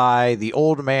Yuiga by the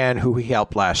old man who he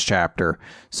helped last chapter.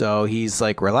 So he's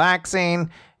like relaxing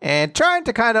and trying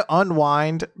to kind of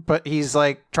unwind, but he's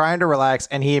like trying to relax,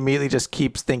 and he immediately just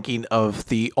keeps thinking of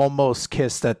the almost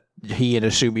kiss that he and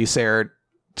Asumi shared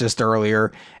just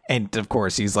earlier. And of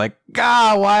course he's like,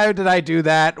 why did I do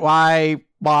that? Why?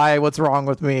 What's wrong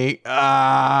with me?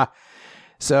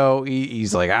 So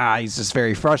he's like, he's just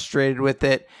very frustrated with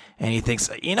it. And he thinks,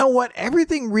 you know what?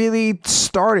 Everything really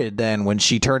started then when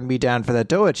she turned me down for that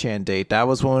Doa-chan date. That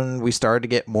was when we started to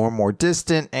get more and more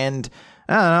distant. And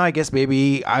I don't know, I guess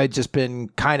maybe I'd just been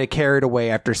kind of carried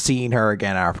away after seeing her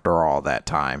again after all that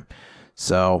time.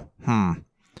 So,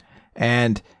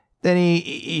 And then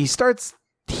he starts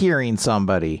hearing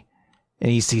somebody. And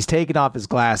he's taking off his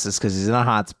glasses because he's in a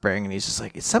hot spring. And he's just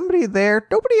like, is somebody there?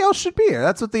 Nobody else should be here.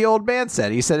 That's what the old man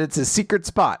said. He said it's his secret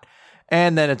spot.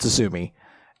 And then it's Asumi.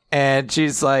 And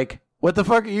she's like, what the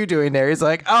fuck are you doing there? He's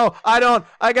like, I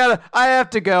have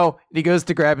to go. And he goes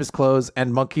to grab his clothes,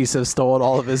 and monkeys have stolen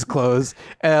all of his clothes.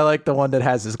 And I like the one that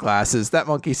has his glasses. That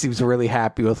monkey seems really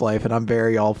happy with life, and I'm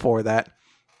very all for that.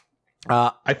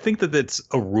 I think that it's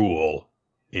a rule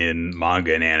in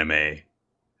manga and anime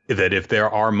that if there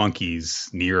are monkeys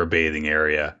near a bathing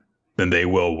area, then they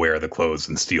will wear the clothes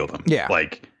and steal them. Yeah.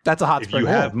 Like, that's a hot spring. If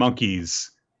you have monkeys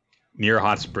near a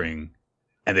hot spring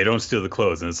and they don't steal the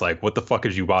clothes, and it's like, what the fuck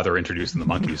did you bother introducing the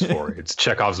monkeys for? It's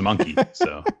Chekhov's monkey.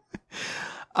 So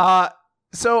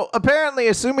apparently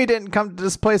Asumi didn't come to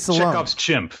this place alone. Chekhov's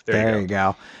chimp. There you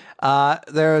go.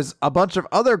 There's a bunch of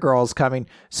other girls coming.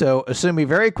 So Asumi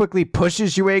very quickly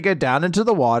pushes Yuiga down into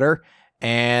the water,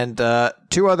 and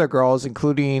two other girls,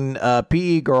 including a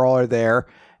PE girl, are there.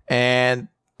 And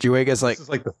Yuiga's like, this is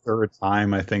like the third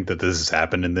time I think that this has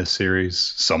happened in this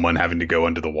series. Someone having to go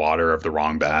into the water of the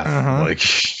wrong bath. Like,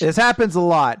 this happens a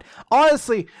lot.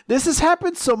 Honestly, this has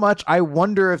happened so much. I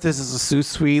wonder if this is a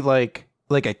susui, like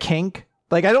a kink.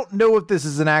 Like, I don't know if this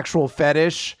is an actual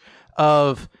fetish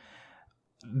of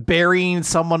burying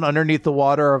someone underneath the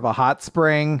water of a hot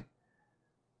spring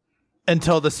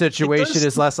until the situation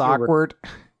is less awkward.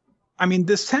 I mean,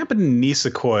 this happened in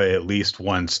Nisekoi at least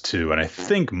once, too, and I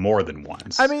think more than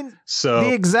once. I mean,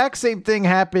 the exact same thing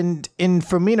happened in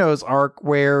Fumino's arc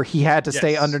where he had to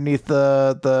stay underneath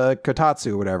the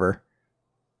kotatsu or whatever.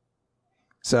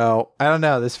 So, I don't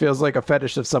know. This feels like a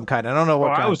fetish of some kind. I don't know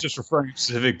what kind. I was just referring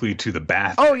specifically to the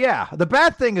bath. Oh, yeah. The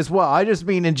bath thing as well. I just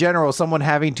mean in general, someone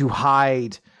having to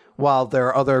hide while there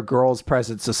are other girls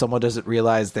present so someone doesn't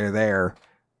realize they're there.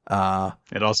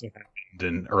 It also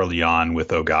happened early on with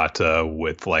Ogata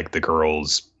with like the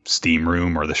girls' steam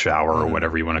room or the shower or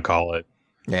whatever you want to call it.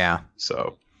 Yeah.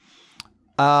 So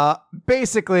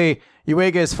basically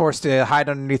Yuiga is forced to hide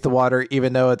underneath the water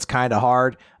even though it's kind of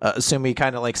hard. Asumi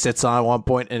kind of like sits on at one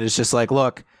point and it's just like,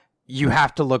 look, you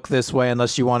have to look this way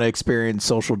unless you want to experience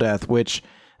social death, which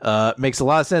makes a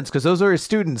lot of sense because those are his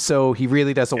students, so he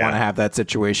really doesn't want to have that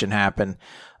situation happen.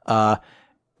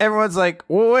 Everyone's like,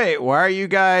 well, wait, why are you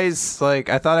guys like,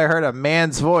 I thought I heard a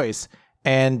man's voice.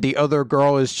 And the other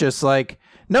girl is just like,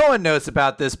 no one knows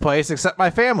about this place except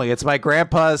my family. It's my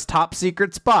grandpa's top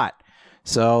secret spot.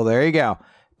 So there you go.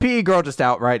 PE girl just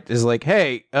outright is like,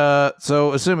 hey, so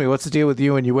Asumi, what's the deal with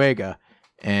you and Yuiga?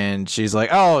 And she's like,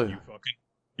 oh,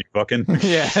 you fucking.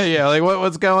 yeah, like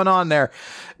what's going on there?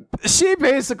 She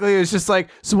basically is just like,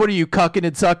 so what are you cucking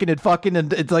and sucking and fucking?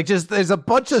 And it's like, just there's a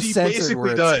bunch of censored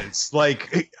words. Does.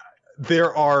 Like,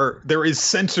 there is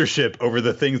censorship over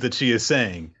the things that she is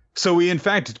saying. So we in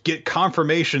fact get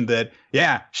confirmation that,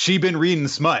 yeah, she been reading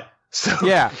smut. So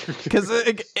yeah, because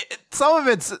some of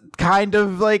it's kind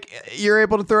of like you're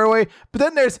able to throw away, but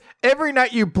then there's every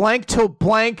night you blank till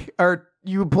blank, or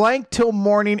you blank till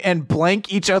morning and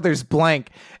blank each other's blank.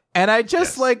 And I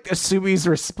just like Asumi's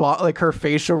response, like her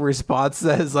facial response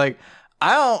that is like,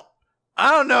 I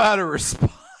don't know how to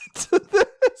respond to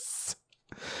this.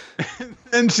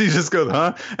 And she just goes,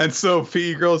 huh? And so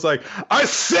PE girl's like, I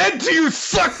said to you,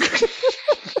 suck.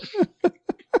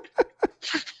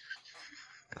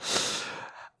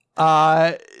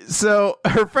 So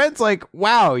her friend's like,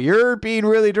 wow, you're being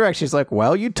really direct. She's like,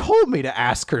 well, you told me to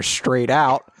ask her straight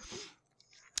out.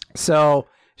 So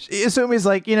Asumi's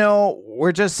like,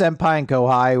 we're just senpai and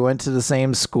kohai. We went to the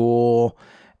same school.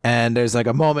 And there's like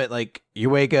a moment like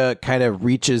Yuiga kind of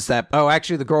reaches that. Oh,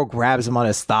 actually, the girl grabs him on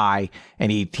his thigh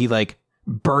and he like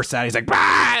bursts out. He's like,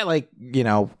 bah! Like,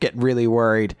 getting really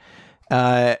worried.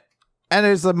 And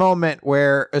there's a moment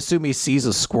where Asumi sees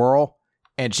a squirrel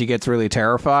and she gets really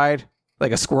terrified.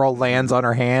 Like a squirrel lands on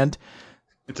her hand.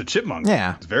 It's a chipmunk.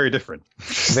 Yeah. It's very different.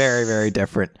 Very, very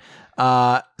different.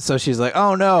 So she's like,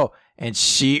 oh no. And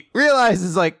she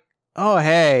realizes like, oh,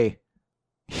 hey,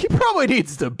 he probably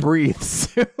needs to breathe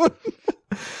soon.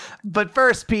 But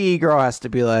first, PE girl has to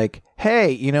be like,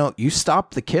 hey, you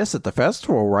stopped the kiss at the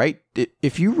festival, right?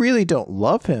 If you really don't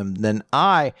love him, then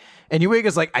and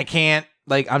Yuiga's like, I can't,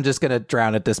 like, I'm just going to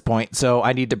drown at this point. So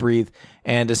I need to breathe.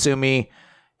 And Asumi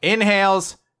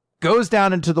inhales, goes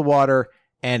down into the water,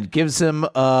 and gives him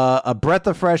a breath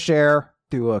of fresh air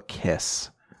through a kiss.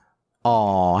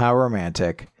 Aw, how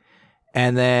romantic.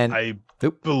 And then I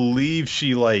believe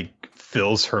she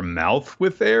fills her mouth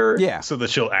with air, so that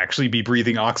she'll actually be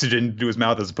breathing oxygen into his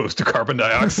mouth as opposed to carbon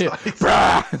dioxide. He's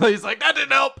like, that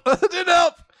didn't help. That didn't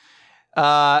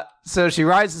help. So she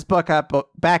rises back up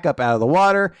out of the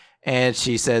water, and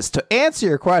she says, to answer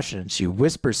your question, she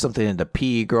whispers something into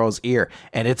PE girl's ear,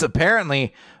 and it's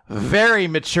apparently very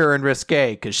mature and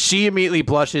risque because she immediately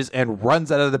blushes and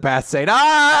runs out of the bath saying,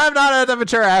 I'm not that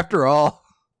mature after all.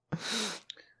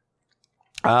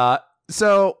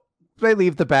 So they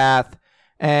leave the bath,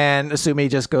 and Asumi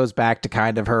just goes back to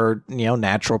kind of her,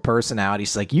 natural personality.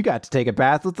 She's like, you got to take a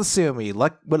bath with Asumi.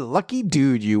 What a lucky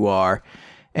dude you are.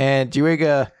 And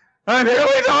Yuiga, I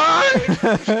nearly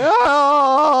died.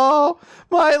 Oh,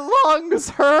 my lungs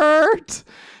hurt.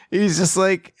 He's just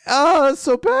like,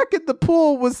 so back in the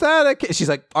pool, was that She's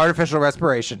like, artificial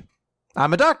respiration.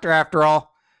 I'm a doctor after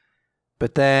all.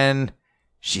 But then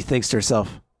she thinks to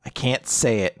herself, I can't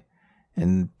say it.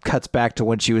 And cuts back to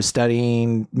when she was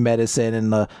studying medicine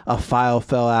and a file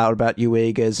fell out about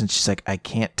Yuiga's. And she's like, I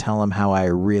can't tell him how I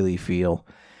really feel.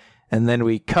 And then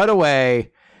we cut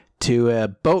away to a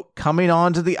boat coming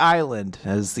onto the island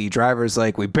as the driver's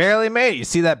like, we barely made it. You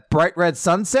see that bright red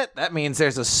sunset? That means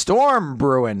there's a storm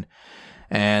brewing.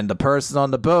 And the person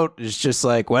on the boat is just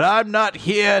like, well, I'm not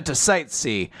here to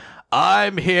sightsee.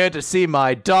 I'm here to see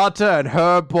my daughter and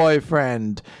her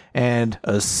boyfriend. And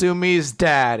Asumi's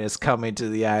dad is coming to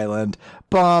the island.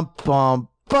 Bum, bum,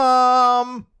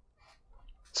 bum.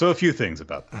 So a few things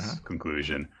about this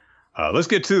conclusion. Let's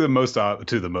get to the most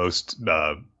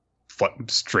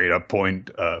straight up point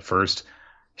first.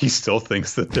 He still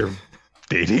thinks that they're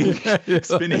dating.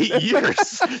 It's been 8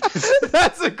 years.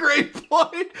 That's a great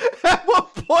point. At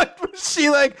what point was she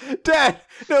like, Dad,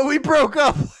 no, we broke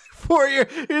up 4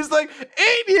 years. He's like,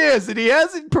 8 years and he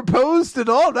hasn't proposed at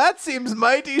all. That seems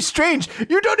mighty strange.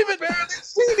 You don't even barely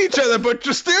seen each other, but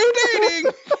you're still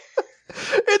dating.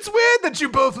 It's weird that you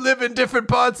both live in different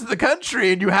parts of the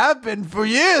country and you have been for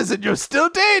years and you're still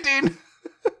dating.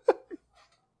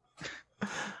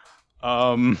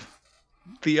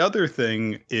 The other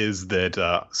thing is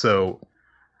that, so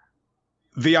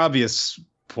the obvious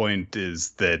point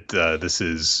is that this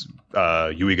is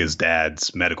Yuiga's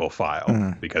dad's medical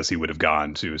file because he would have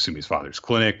gone to Asumi's father's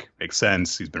clinic. Makes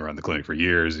sense. He's been around the clinic for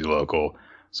years. He's local.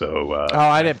 So,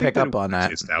 I didn't pick up on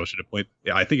that. Established at a point.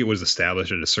 Yeah, I think it was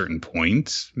established at a certain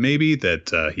point, maybe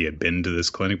that he had been to this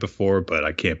clinic before, but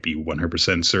I can't be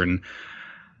 100% certain.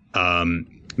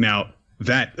 Now,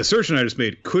 that assertion I just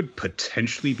made could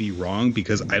potentially be wrong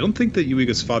because I don't think that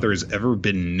Yuiga's father has ever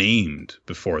been named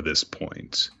before this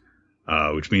point,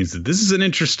 which means that this is an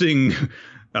interesting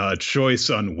choice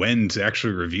on when to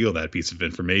actually reveal that piece of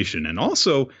information. And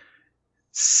also,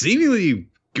 seemingly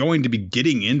going to be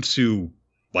getting into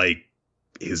like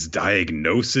his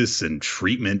diagnosis and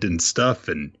treatment and stuff,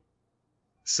 and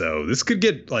so this could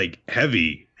get like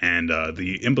heavy. And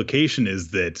the implication is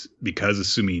that because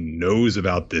Asumi knows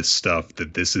about this stuff,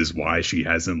 that this is why she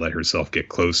hasn't let herself get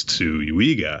close to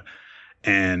Yuiga.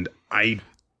 And I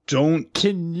don't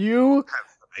Can you have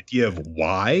an idea of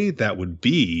why that would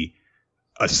be,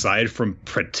 aside from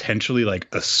potentially like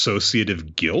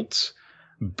associative guilt.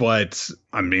 But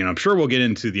I mean, I'm sure we'll get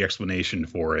into the explanation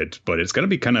for it, but it's going to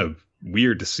be kind of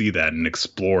weird to see that and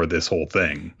explore this whole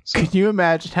thing. So. Can you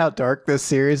imagine how dark this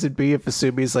series would be if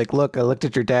Asumi's like, look, I looked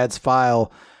at your dad's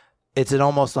file. It's an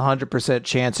almost 100%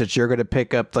 chance that you're going to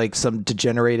pick up like some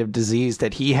degenerative disease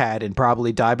that he had and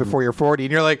probably die before you're 40.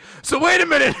 And you're like, so wait a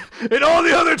minute. In all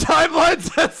the other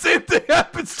timelines, that same thing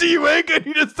happens to Yuiga and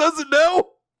he just doesn't know.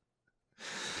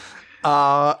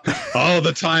 All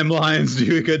the timelines,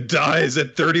 Yuiga dies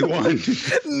at 31.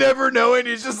 Never knowing.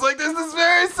 He's just like, this is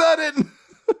very sudden.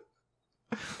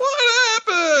 What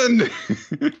happened?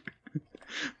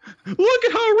 Look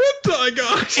at how ripped I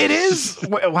got. It is.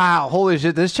 Wow. Holy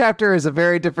shit. This chapter is a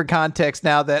very different context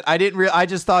now that I didn't I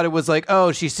just thought it was like,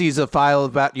 oh, she sees a file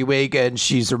about Yuiga and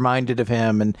she's reminded of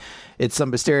him and it's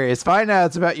some mysterious. Find out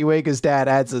it's about Yuiga's dad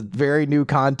adds a very new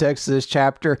context to this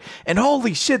chapter. And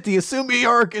holy shit, the Asumi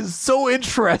arc is so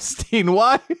interesting.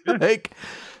 Why? Like,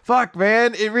 fuck,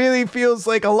 man. It really feels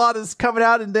like a lot is coming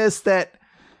out in this that,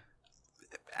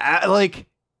 like,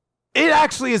 it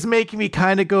actually is making me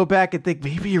kind of go back and think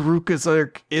maybe Iruka's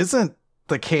arc isn't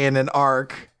the canon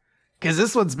arc, because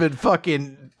this one's been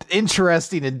fucking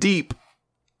interesting and deep.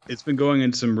 It's been going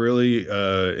in some really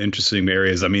interesting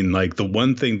areas. I mean, like the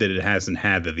one thing that it hasn't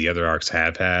had that the other arcs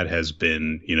have had has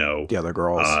been, you know, the other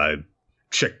girls.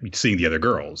 Seeing the other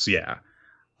girls, yeah.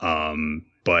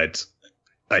 But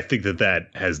I think that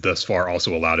has thus far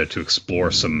also allowed it to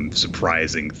explore some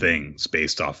surprising things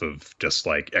based off of just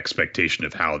like expectation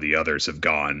of how the others have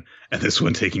gone, and this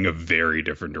one taking a very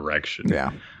different direction.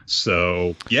 Yeah.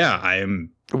 So yeah,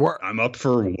 I'm up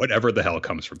for whatever the hell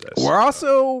comes from this. We're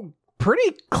also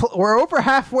we're over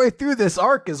halfway through this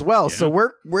arc as well, yeah. So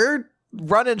we're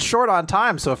running short on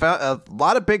time. So a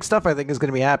lot of big stuff I think is going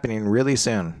to be happening really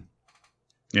soon.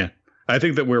 Yeah. I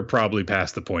think that we're probably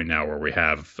past the point now where we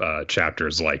have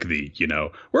chapters like the, you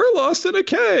know, we're lost in a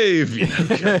cave. You know?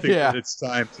 I think yeah. It's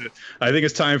time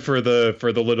for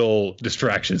the little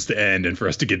distractions to end and for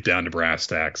us to get down to brass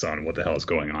tacks on what the hell is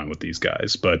going on with these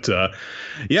guys. But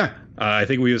I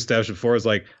think we established before is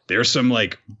like there's some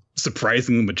like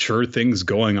surprisingly mature things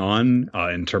going on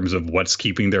in terms of what's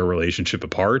keeping their relationship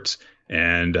apart.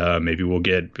 And maybe we'll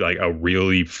get like a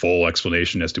really full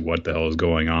explanation as to what the hell is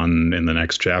going on in the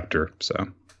next chapter. So,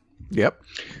 yep.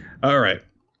 All right.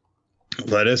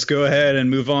 Let us go ahead and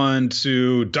move on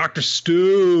to Dr.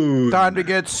 Stone. Time to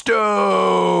get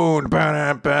stoned.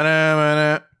 Not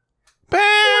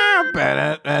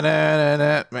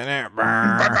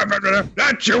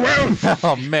you will.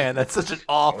 Oh, man, that's such an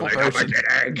awful version.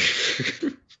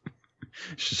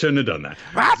 Shouldn't have done that.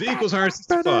 Z equals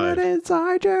 165.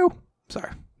 Inside you.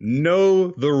 Sorry. Know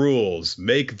the rules.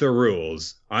 Make the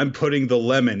rules. I'm putting the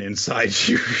lemon inside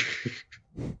you.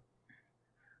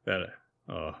 I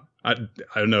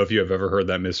don't know if you have ever heard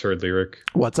that misheard lyric.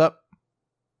 What's up?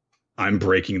 I'm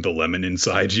breaking the lemon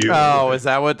inside you. Oh, is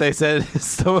that what they said?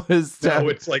 No,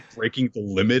 it's like breaking the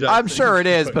limit. I'm sure it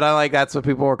is, but I like that's what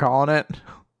people were calling it.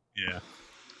 Yeah.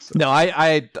 So. No,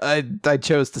 I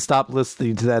chose to stop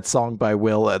listening to that song by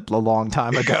Will a long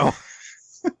time ago.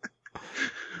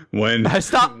 When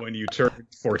you turned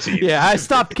 14. Yeah, I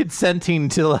stopped consenting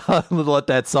to let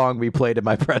that song be played in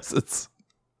my presence.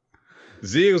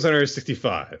 Z equals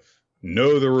 165.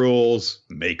 Know the rules,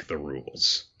 make the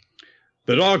rules.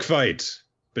 The dogfight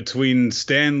between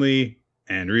Stanley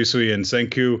and Ryusui and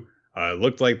Senku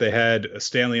looked like they had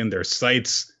Stanley in their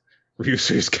sights.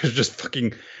 Ryusui's gonna just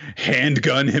fucking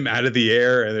handgun him out of the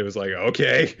air, and it was like,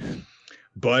 okay.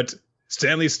 But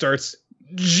Stanley starts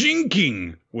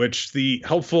jinking, which the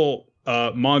helpful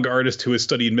manga artist who has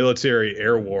studied military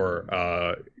air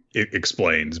war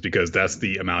explains, because that's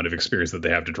the amount of experience that they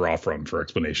have to draw from for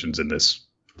explanations in this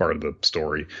part of the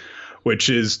story, which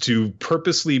is to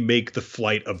purposely make the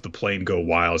flight of the plane go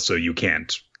wild so you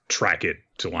can't track it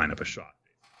to line up a shot.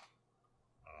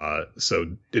 So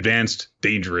advanced,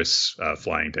 dangerous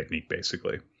flying technique,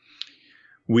 basically.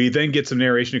 We then get some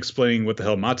narration explaining what the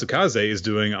hell Matsukaze is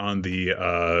doing on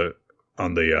the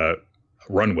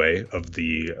runway of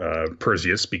the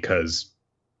Perseus, because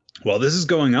while this is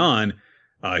going on,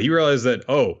 he realized that,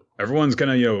 everyone's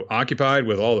kind of, occupied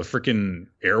with all the freaking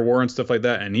air war and stuff like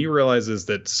that. And he realizes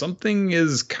that something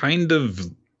is kind of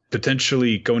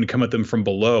potentially going to come at them from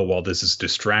below while this is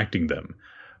distracting them.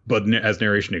 But as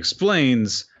narration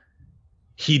explains,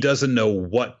 he doesn't know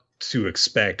what to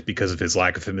expect because of his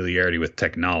lack of familiarity with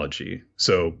technology.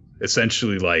 So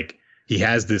essentially, like, he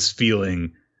has this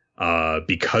feeling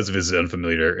because of his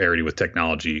unfamiliarity with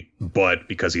technology, but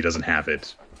because he doesn't have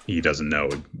it, he doesn't know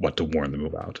what to warn them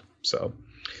about. So,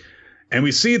 and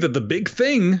we see that the big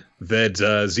thing that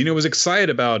Xeno was excited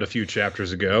about a few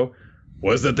chapters ago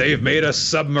was that they've made a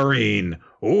submarine.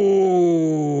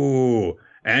 Ooh,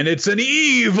 and it's an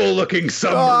evil-looking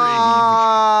submarine.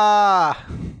 Ah!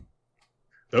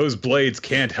 Those blades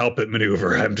can't help it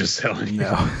maneuver, I'm just telling you.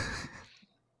 No.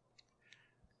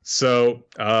 So,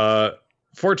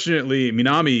 fortunately,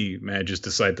 Minami manages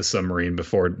to sight the submarine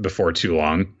before too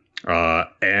long,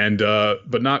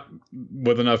 but not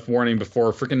with enough warning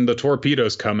before freaking the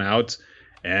torpedoes come out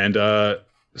and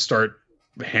start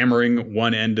hammering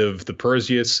one end of the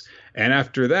Perseus. And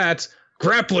after that,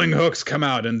 grappling hooks come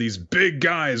out, and these big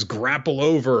guys grapple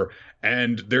over.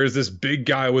 And there's this big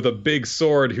guy with a big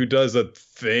sword who does a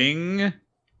thing.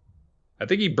 I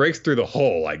think he breaks through the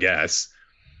hull, I guess.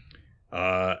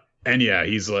 And yeah,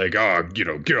 he's like, get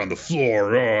on the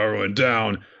floor, everyone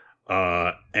down.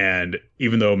 And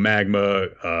even though Magma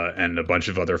and a bunch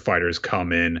of other fighters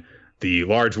come in, the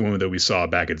large woman that we saw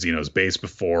back at Xeno's base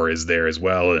before is there as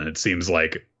well. And it seems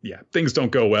like, things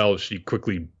don't go well. She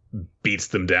quickly beats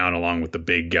them down along with the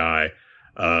big guy,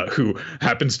 who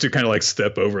happens to kind of like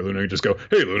step over Luna and just go,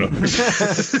 "Hey, Luna."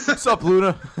 What's up,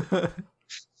 Luna?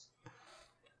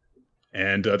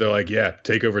 And they're like,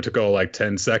 take over took all like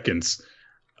 10 seconds.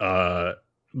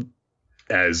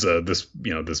 As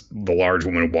the large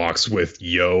woman walks with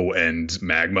Yo and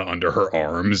Magma under her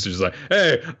arms, she's like,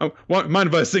 "Hey, mind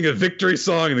if I sing a victory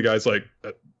song?" And the guy's like,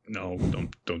 "No,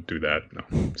 don't do that." No.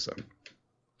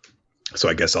 So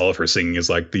I guess all of her singing is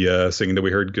like the singing that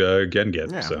we heard Gen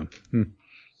get. Yeah. So,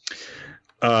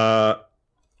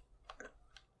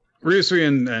 Ryusui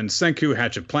and Senku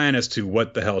hatch a plan as to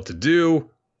what the hell to do.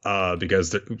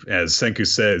 Because as Senku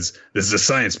says, this is a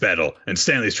science battle, and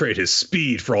Stanley's traded his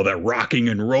speed for all that rocking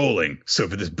and rolling. So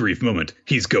for this brief moment,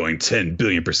 he's going 10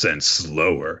 billion%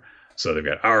 slower. So they've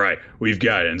got, all right, we've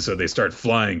got it. And so they start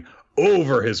flying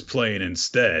over his plane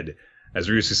instead. As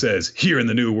Ryusui says, here in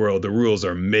the new world, the rules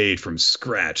are made from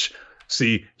scratch.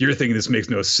 See, you're thinking this makes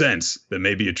no sense. That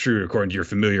may be true according to your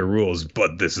familiar rules,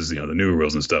 but this is, the new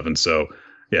rules and stuff. And so,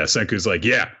 Senku's like,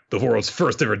 the world's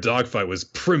first ever dogfight was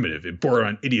primitive. It bordered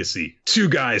on idiocy. Two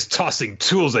guys tossing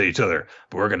tools at each other.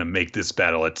 But we're going to make this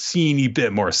battle a teeny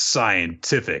bit more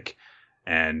scientific.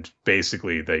 And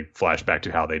basically, they flash back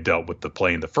to how they dealt with the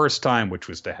plane the first time, which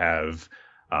was to have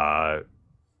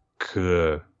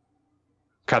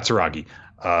Katsuragi,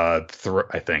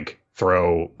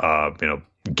 throw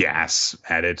gas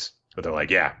at it. But they're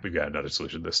like, we've got another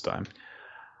solution this time.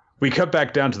 We cut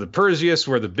back down to the Perseus,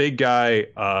 where the big guy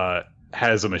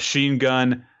has a machine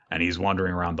gun, and he's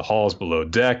wandering around the halls below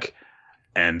deck.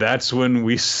 And that's when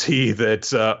we see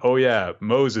that,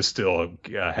 Mose is still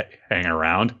hanging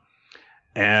around.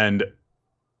 And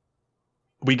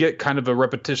we get kind of a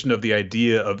repetition of the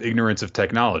idea of ignorance of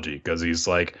technology, because he's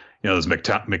like, those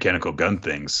mechanical gun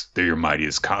things, they're your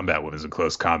mightiest combat weapons in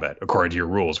close combat. According to your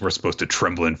rules, we're supposed to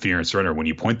tremble in fear and surrender when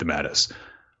you point them at us.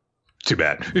 Too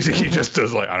bad. He just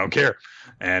does I don't care.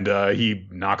 And he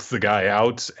knocks the guy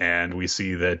out, and we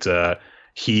see that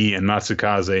he and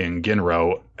Natsukaze and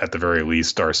Genro, at the very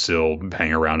least, are still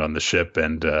hanging around on the ship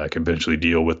and can eventually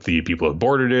deal with the people who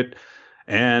boarded it.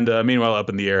 And meanwhile, up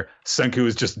in the air, Senku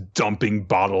is just dumping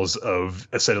bottles of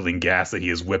acetylene gas that he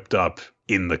has whipped up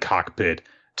in the cockpit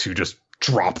to just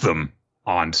drop them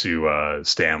onto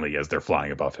Stanley as they're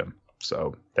flying above him.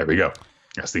 So there we go.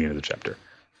 That's the end of the chapter.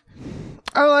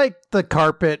 I like the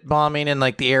carpet bombing and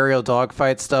like the aerial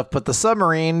dogfight stuff, but the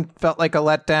submarine felt like a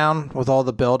letdown with all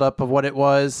the buildup of what it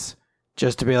was.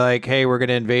 Just to be like, hey, we're going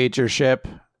to invade your ship.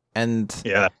 And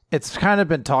it's kind of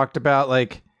been talked about,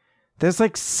 like, there's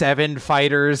like 7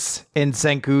 fighters in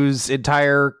Senku's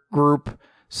entire group.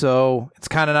 So it's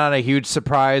kind of not a huge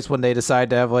surprise when they decide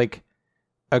to have like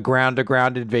a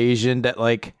ground-to-ground invasion that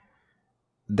like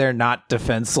they're not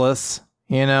defenseless.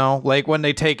 Like when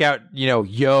they take out,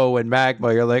 Yo and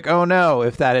Magma, you're like, oh no,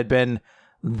 if that had been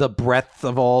the breadth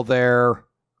of all their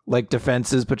like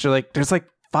defenses, but you're like, there's like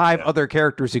 5 other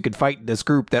characters who could fight in this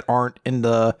group that aren't in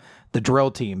the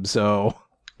drill team. So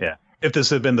if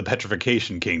this had been the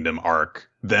Petrification Kingdom arc,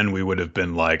 then we would have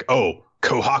been like, oh,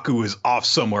 Kohaku is off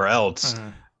somewhere else.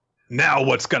 now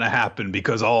what's going to happen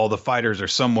because all the fighters are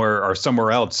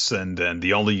somewhere else, and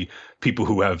the only people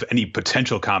who have any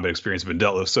potential combat experience have been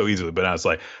dealt with so easily. But now it's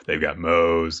like they've got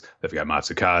Mose, they've got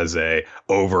Matsukaze.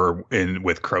 Over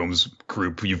with Chrome's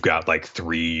group, you've got like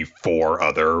 3-4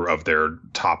 other of their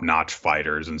top-notch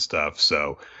fighters and stuff.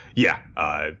 So yeah,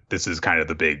 this is kind of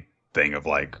the big thing of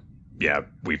like, yeah,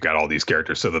 we've got all these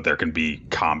characters so that there can be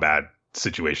combat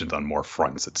situations on more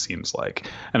fronts, it seems like.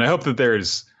 And I hope that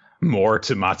there's more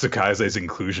to Matsukaze's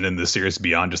inclusion in this series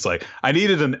beyond just like, I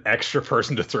needed an extra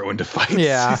person to throw into fights.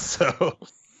 Yeah. So,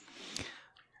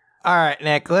 all right,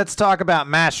 Nick, let's talk about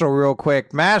Mashle real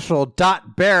quick. Mashle,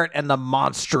 Dot Barrett, and the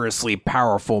monstrously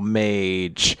powerful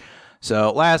mage.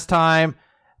 So last time,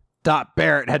 Dot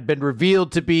Barrett had been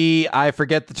revealed to be, I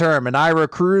forget the term, an Ira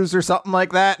Cruz or something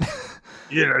like that.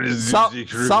 Yeah,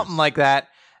 something like that.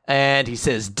 And he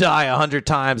says, die 100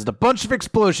 times, and a bunch of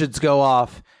explosions go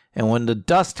off. And when the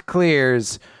dust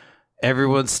clears,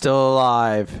 everyone's still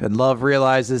alive. And Love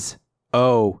realizes,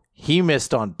 oh, he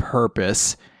missed on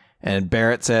purpose. And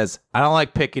Barrett says, I don't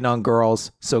like picking on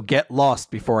girls, so get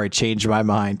lost before I change my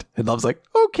mind. And Love's like,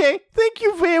 okay, thank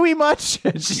you very much.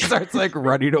 And she starts like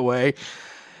running away.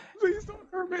 Please don't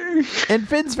hurt me. And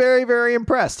Finn's very, very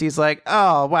impressed. He's like,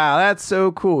 oh, wow, that's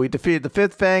so cool. He defeated the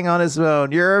fifth Fang on his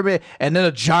own. And then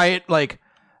a giant, like,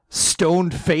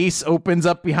 stoned face opens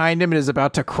up behind him and is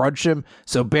about to crunch him.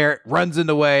 So Barrett runs in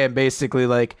the way and basically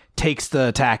like takes the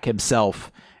attack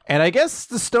himself. And I guess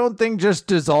the stone thing just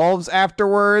dissolves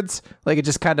afterwards. Like it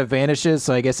just kind of vanishes.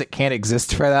 So I guess it can't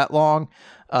exist for that long.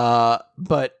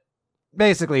 But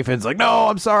basically Finn's like, no,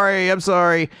 I'm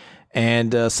sorry.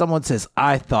 And someone says,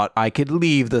 I thought I could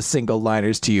leave the single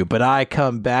liners to you, but I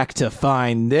come back to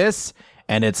find this.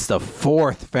 And it's the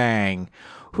fourth Fang,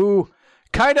 who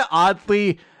kind of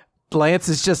oddly, Lance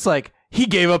is just like, he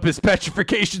gave up his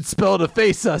petrification spell to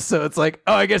face us. So it's like,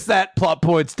 oh, I guess that plot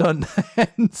point's done.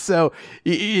 And so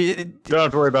don't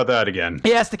have to worry about that again.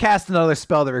 He has to cast another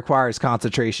spell that requires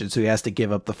concentration. So he has to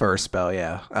give up the first spell.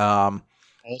 Yeah.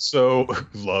 Also,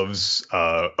 Love's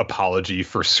apology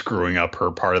for screwing up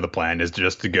her part of the plan is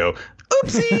just to go,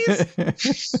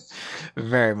 oopsies.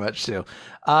 Very much so.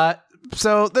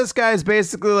 So this guy's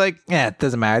basically like, it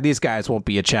doesn't matter. These guys won't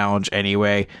be a challenge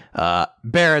anyway.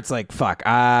 Barrett's like, fuck,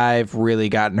 I've really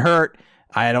gotten hurt.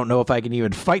 I don't know if I can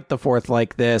even fight the fourth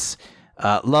like this.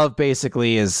 Love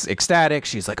basically is ecstatic.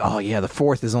 She's like, oh yeah, the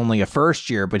fourth is only a first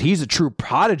year, but he's a true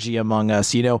prodigy among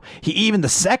us. You know, even the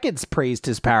seconds praised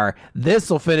his power.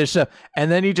 This will finish up. And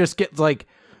then he just gets like,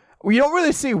 we don't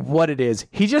really see what it is.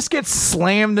 He just gets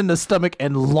slammed in the stomach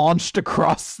and launched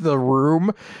across the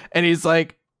room. And he's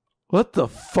like, what the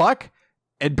fuck?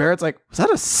 And Barrett's like, was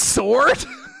that a sword?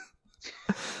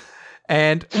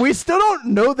 And we still don't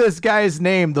know this guy's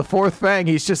name, the fourth Fang.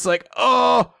 He's just like,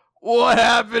 oh, what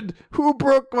happened? Who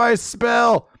broke my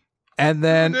spell? And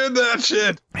then who did that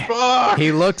shit? Fuck.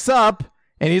 He looks up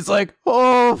and he's like,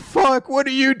 oh, fuck, what are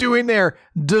you doing there?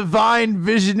 Divine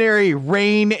Visionary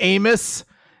Rain Amos.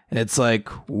 And it's like,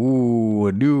 ooh,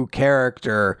 a new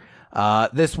character.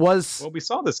 This was... Well, we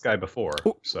saw this guy before.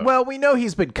 So. Well, we know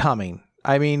he's been coming.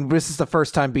 I mean, this is the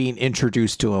first time being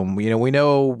introduced to him. You know, we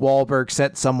know Wahlberg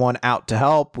sent someone out to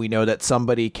help. We know that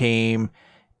somebody came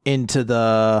into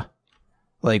the...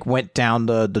 like, went down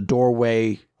the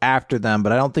doorway after them,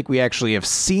 but I don't think we actually have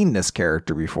seen this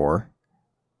character before.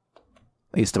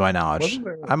 At least to my knowledge.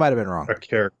 I might have been wrong. A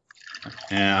character.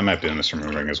 Yeah, I might be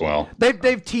misremembering as well.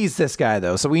 They've teased this guy,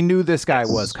 though, so we knew this guy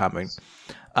was coming.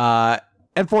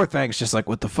 And Fourth Fang's just like,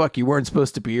 what the fuck? You weren't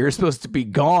supposed to be here. You're supposed to be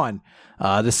gone.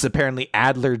 This is apparently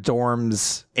Adler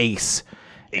Dorm's ace.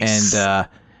 And,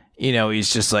 you know,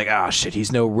 he's just like, oh, shit,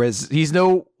 he's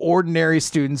no ordinary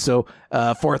student. So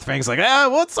Fourth Fang's like,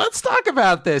 let's talk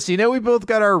about this. You know, we both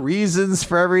got our reasons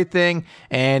for everything.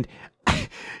 And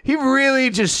he really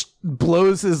just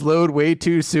blows his load way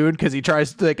too soon because he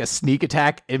tries to do like a sneak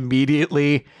attack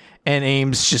immediately. And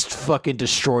Ames just fucking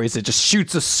destroys it. Just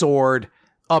shoots a sword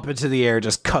up into the air,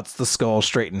 just cuts the skull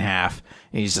straight in half.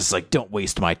 And he's just like, don't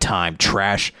waste my time,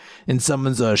 trash. And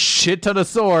summons a shit ton of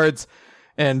swords.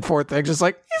 And Fourth Fang's just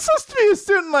like, he's supposed to be a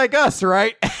student like us,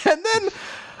 right? And then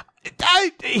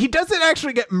he doesn't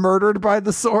actually get murdered by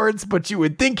the swords, but you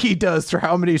would think he does for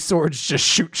how many swords just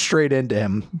shoot straight into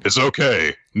him. It's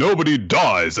okay. Nobody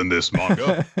dies in this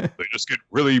manga. They just get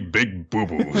really big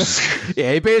boo-boos.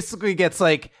 Yeah, he basically gets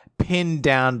like pinned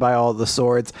down by all the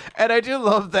swords. And I do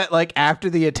love that, like,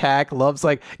 after the attack, Love's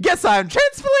like, guess I'm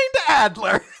transferring to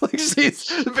Adler. Like, she's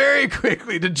very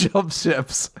quickly to jump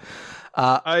ships.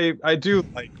 I do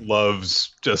like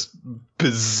Love's just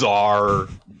bizarre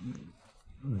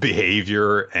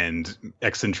behavior and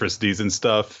eccentricities and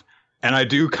stuff. And I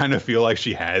do kind of feel like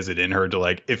she has it in her to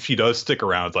like, if she does stick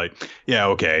around, it's like, yeah,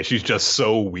 okay, she's just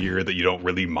so weird that you don't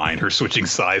really mind her switching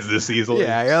sides this easily.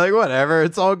 Yeah, you're like, whatever,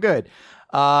 it's all good.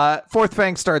 Fourth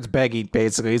Fang starts begging,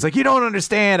 basically. He's like, you don't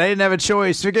understand. I didn't have a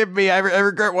choice. Forgive me. I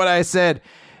regret what I said.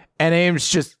 And Ames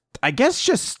just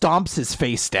stomps his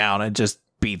face down and just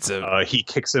beats him. He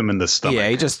kicks him in the stomach.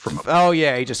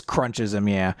 Yeah, he just crunches him.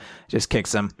 Yeah, just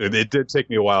kicks him. It did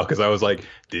take me a while because I was like,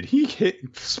 did he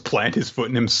plant his foot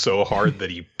in him so hard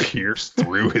that he pierced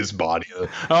through his body?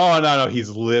 Oh, no, he's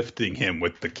lifting him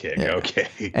with the kick. Yeah.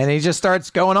 Okay. And he just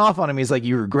starts going off on him. He's like,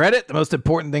 you regret it? The most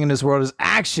important thing in this world is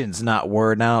actions, not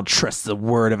word. And I don't trust the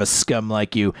word of a scum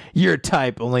like you. Your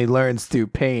type only learns through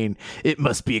pain. It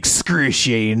must be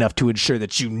excruciating enough to ensure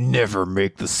that you never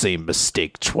make the same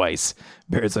mistake twice.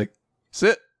 Barrett's like,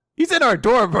 sit. He's in our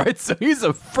dorm, right? So he's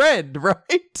a friend,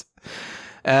 right?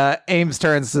 Ames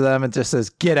turns to them and just says,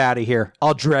 get out of here.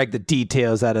 I'll drag the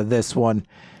details out of this one.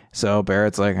 So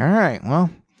Barrett's like, all right, well,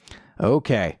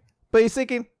 okay. But he's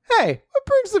thinking, hey, what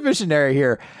brings the visionary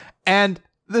here? And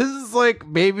this is like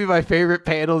maybe my favorite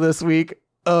panel this week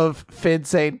of Finn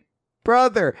saying,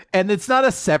 brother. And it's not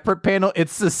a separate panel.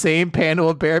 It's the same panel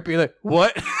of Barrett being like,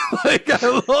 what? Like,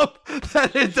 I love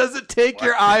that it doesn't take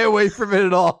your eye away from it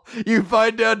at all. You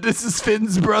find out this is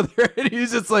Finn's brother and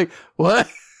he's just like, what?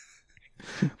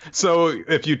 So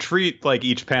if you treat like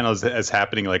each panel as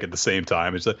happening like at the same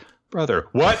time, it's like, brother,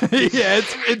 what? Yeah,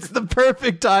 it's the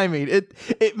perfect timing.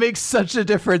 It makes such a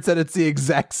difference that it's the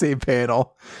exact same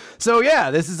panel. So yeah,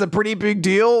 this is a pretty big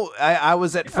deal. I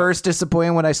was at first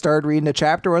disappointed when I started reading the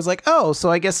chapter. I was like, oh,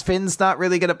 so I guess Finn's not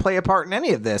really going to play a part in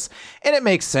any of this. And it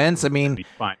makes sense. I mean, we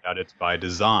find out it's by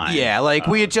design. Yeah, like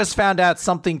we had just found out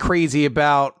something crazy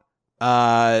about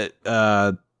Lance.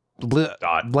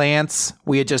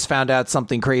 We had just found out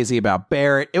something crazy about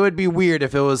Barrett. It would be weird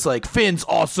if it was like Finn's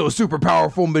also a super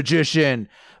powerful magician,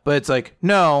 but it's like,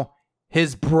 no,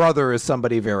 his brother is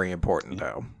somebody very important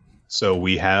though. So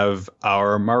we have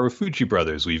our Marufuji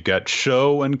brothers. We've got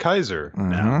Sho and Kaiser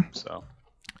now. So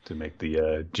to make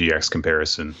the GX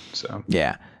comparison. So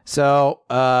yeah. So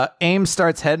Ames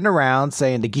starts heading around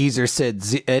saying the geezer said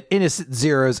Innocent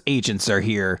Zero's agents are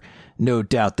here. No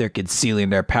doubt they're concealing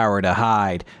their power to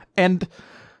hide. And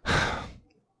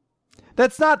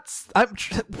that's not...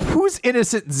 who's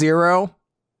Innocent Zero?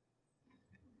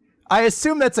 I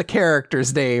assume that's a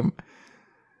character's name.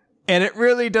 And it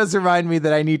really does remind me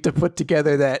that I need to put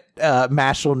together that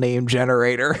Mashal name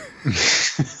generator.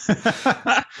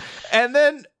 And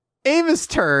then Amos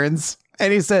turns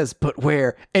and he says, but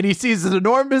where? And he sees an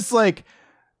enormous, like,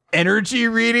 energy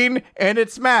reading, and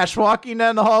it's Mash walking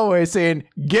down the hallway saying,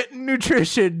 getting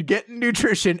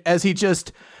nutrition, as he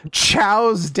just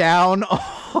chows down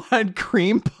on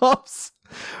cream puffs,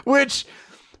 which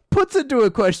puts into a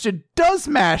question, does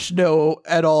Mash know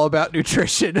at all about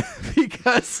nutrition?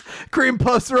 Because cream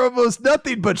puffs are almost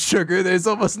nothing but sugar. There's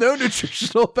almost no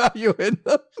nutritional value in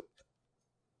them.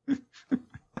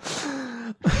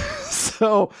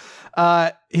 So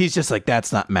he's just like,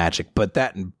 that's not magic, but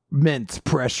that immense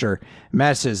pressure.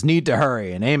 Mash says, need to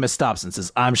hurry, and Amos stops and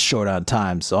says, I'm short on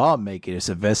time, so I'll make this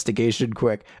investigation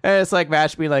quick. And it's like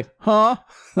Mash being like, huh?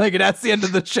 Like, that's the end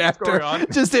of the chapter.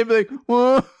 Just him like,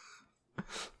 what?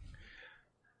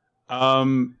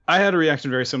 I had a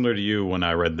reaction very similar to you when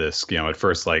I read this. You know, at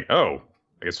first, like, oh,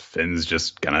 I guess Finn's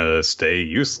just gonna stay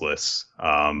useless.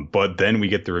 But then we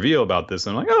get the reveal about this,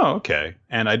 and I'm like, oh, okay.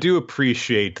 And I do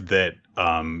appreciate that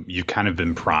you've kind of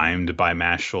been primed by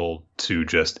Mashal to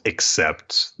just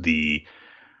accept the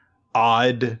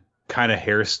odd kind of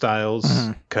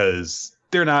hairstyles, because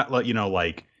they're not, like, you know,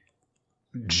 like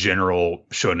general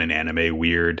shonen anime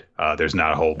weird. There's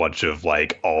not a whole bunch of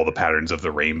like all the patterns of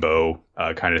the rainbow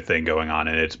kind of thing going on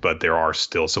in it, but there are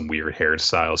still some weird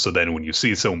hairstyles. So then when you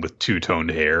see someone with two-toned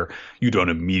hair, you don't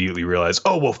immediately realize,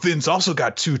 oh, well, Finn's also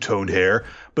got two-toned hair.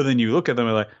 But then you look at them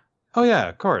and like, oh yeah,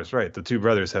 of course, right. The two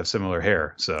brothers have similar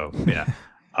hair. So yeah.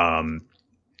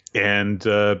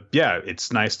 Yeah,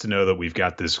 it's nice to know that we've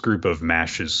got this group of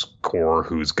Mash's core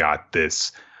who's got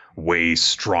this way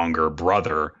stronger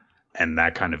brother. And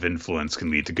that kind of influence can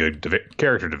lead to good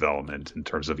character development in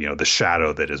terms of, you know, the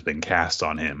shadow that has been cast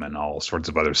on him and all sorts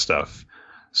of other stuff.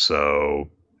 So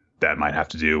that might have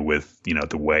to do with, you know,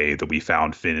 the way that we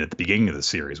found Finn at the beginning of the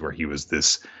series, where he was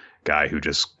this guy who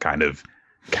just kind of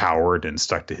cowered and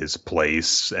stuck to his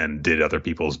place and did other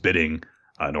people's bidding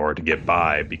in order to get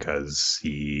by because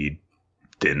he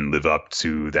didn't live up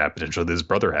to that potential that his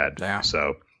brother had. Yeah.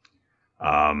 So,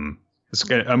 I'm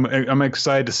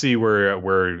excited to see where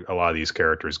a lot of these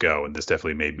characters go, and this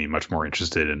definitely made me much more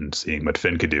interested in seeing what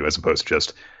Finn could do, as opposed to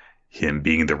just him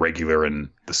being the regular and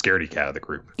the scaredy cat of the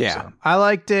group. Yeah, so. I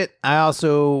liked it. I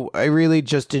really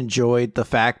just enjoyed the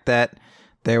fact that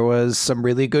there was some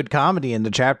really good comedy in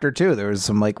the chapter too. There was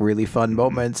some like really fun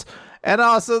moments. And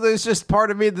also there's just part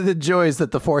of me that enjoys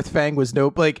that the fourth Fang was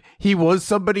he was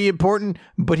somebody important,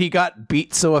 but he got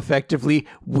beat so effectively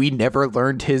we never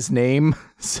learned his name.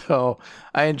 So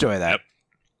I enjoy that. Yep.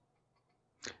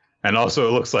 And also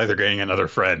it looks like they're getting another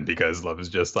friend because Love is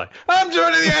just like, I'm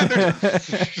joining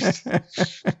the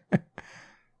others.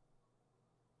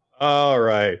 All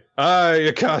right.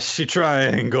 Ayakashi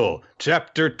Triangle,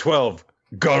 Chapter 12,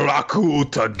 Garaku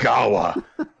Tagawa.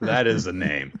 That is the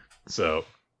name. So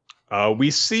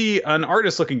we see an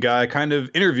artist-looking guy kind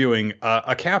of interviewing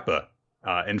a Kappa.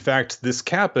 In fact, this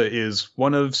Kappa is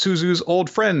one of Suzu's old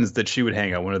friends that she would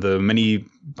hang out, one of the many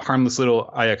harmless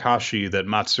little Ayakashi that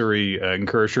Matsuri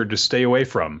encouraged her to stay away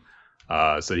from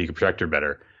so that he could protect her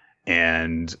better.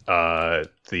 And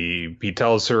he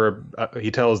tells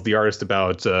the artist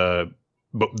about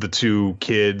the two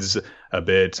kids a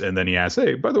bit, and then he asks,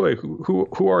 "Hey, by the way,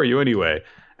 who are you anyway?"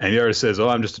 And the artist says, "Oh,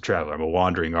 I'm just a traveler. I'm a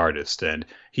wandering artist." And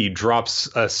he drops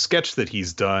a sketch that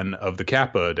he's done of the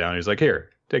Kappa down. He's like, "Here,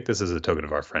 take this as a token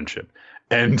of our friendship."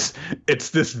 And it's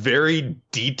this very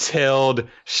detailed,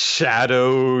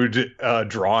 shadowed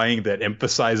drawing that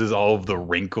emphasizes all of the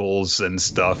wrinkles and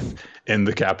stuff in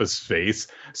the Kappa's face.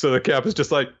 So the Kappa's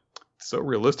just like, so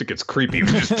realistic, it's creepy. He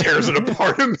just tears it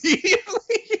apart immediately.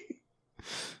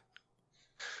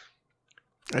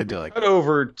 I do like that.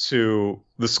 Over to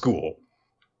the school.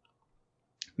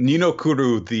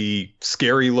 Ninokuru, the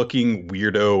scary-looking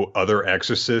weirdo other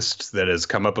exorcist that has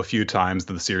come up a few times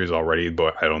in the series already,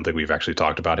 but I don't think we've actually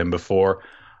talked about him before,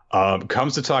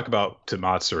 comes to talk to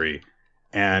Matsuri.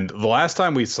 And the last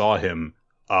time we saw him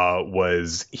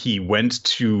was he went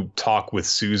to talk with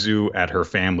Suzu at her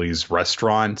family's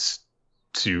restaurant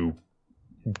to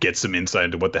get some insight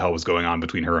into what the hell was going on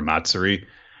between her and Matsuri.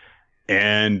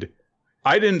 And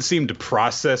I didn't seem to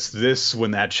process this when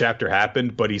that chapter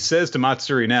happened, but he says to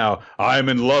Matsuri now, "I'm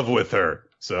in love with her."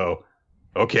 So,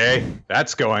 okay,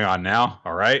 that's going on now.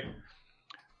 All right.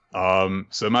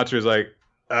 So Matsuri's like,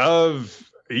 "Are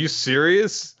you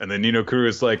serious?" And then Ninokuru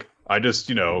is like, "I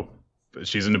just,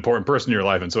 she's an important person in your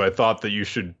life, and so I thought that you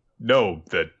should know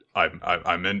that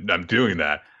I'm doing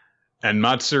that." And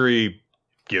Matsuri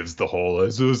gives the whole,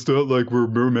 "So it's not like we're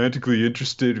romantically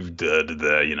interested,"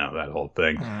 that whole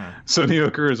thing. So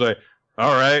Ninokuru is like,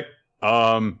 "All right,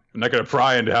 I'm not going to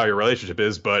pry into how your relationship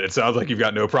is, but it sounds like you've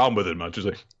got no problem with it." Matsuri's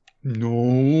like,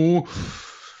 "No."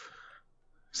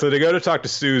 So they go to talk to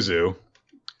Suzu,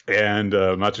 and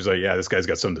Matsuri's like, "Yeah, this guy's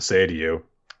got something to say to you."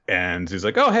 And he's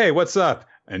like, "Oh, hey, what's up?"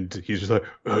 And he's just like,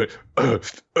 I'll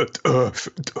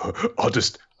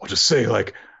just say,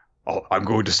 like, I'm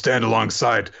going to stand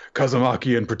alongside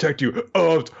Kazumaki and protect you.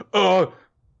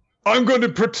 I'm going to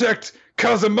protect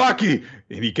Kazumaki.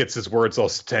 And he gets his words all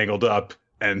tangled up.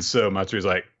 And so Matsuri's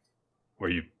like,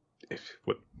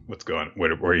 what's going on?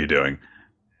 What are you doing?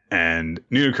 And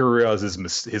Ninokuru realizes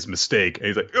his mistake. And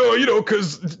he's like,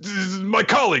 because my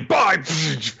colleague, bye.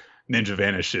 Ninja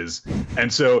vanishes.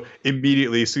 And so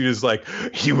immediately Suda's like,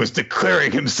 he was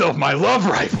declaring himself my love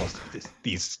rival.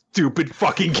 These stupid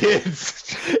fucking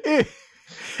kids. It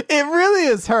really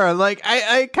is her. Like,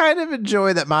 I kind of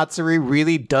enjoy that Matsuri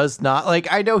really does not,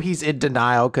 like, I know he's in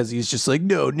denial because he's just like,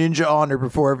 no, ninja honor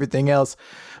before everything else.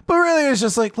 But really it's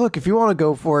just like, look, if you want to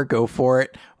go for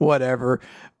it, whatever.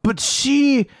 But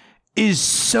she is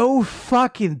so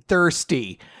fucking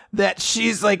thirsty that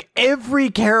she's like, every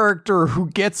character who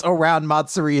gets around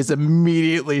Matsuri is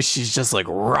immediately, she's just like,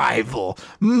 rival,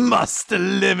 must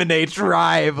eliminate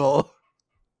rival.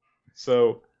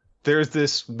 So there's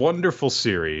this wonderful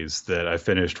series that I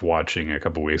finished watching a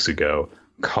couple weeks ago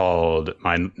called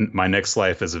My Next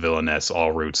Life as a Villainess,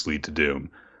 All Routes Lead to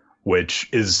Doom, which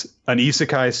is an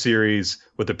isekai series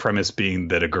with the premise being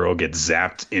that a girl gets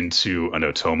zapped into an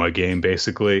Otoma game,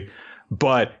 basically.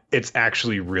 But it's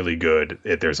actually really good.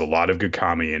 There's a lot of good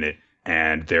comedy in it,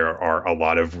 and there are a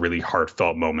lot of really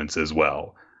heartfelt moments as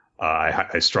well.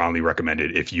 I strongly recommend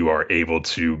it if you are able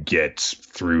to get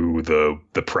through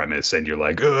the premise and you're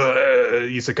like,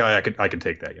 isekai, I can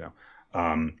take that,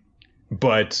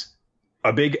 But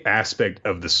a big aspect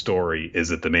of the story is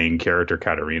that the main character,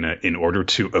 Katarina, in order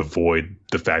to avoid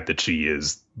the fact that she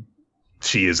is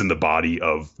in the body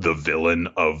of the villain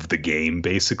of the game,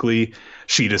 basically,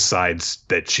 she decides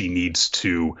that she needs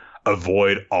to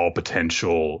avoid all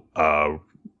potential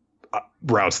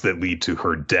routes that lead to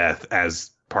her death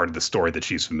as part of the story that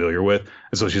she's familiar with.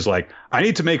 And so she's like, I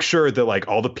need to make sure that, like,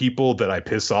 all the people that I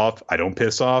piss off, I don't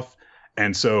piss off.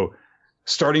 And so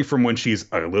starting from when she's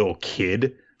a little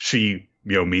kid, she,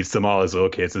 meets them all as little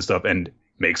kids and stuff and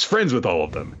makes friends with all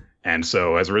of them. And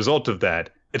so as a result of that,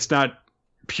 it's not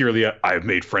purely I've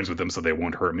made friends with them so they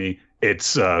won't hurt me.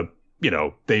 It's,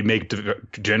 they make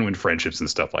genuine friendships and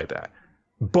stuff like that.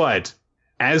 But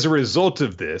as a result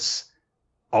of this,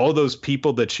 all those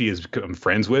people that she has become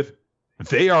friends with,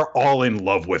 they are all in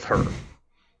love with her.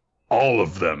 All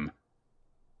of them.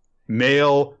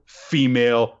 Male,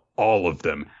 female, all of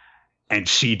them. And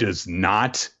she does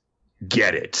not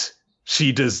get it.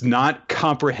 She does not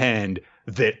comprehend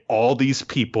that all these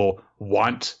people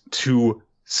want to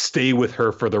stay with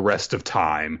her for the rest of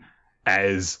time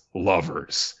as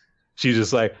lovers. She's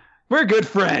just like, we're good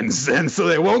friends, and so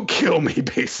they won't kill me,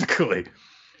 basically.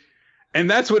 And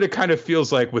that's what it kind of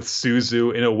feels like with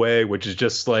Suzu in a way, which is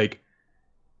just like,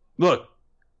 look,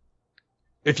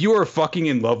 if you are fucking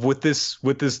in love with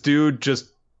this dude,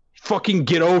 just fucking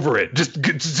get over it. Just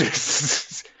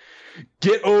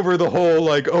get over the whole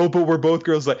like, oh, but we're both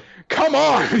girls. Like, come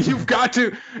on, you've got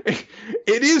to.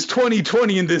 It is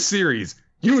 2020 in this series.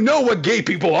 You know what gay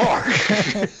people are.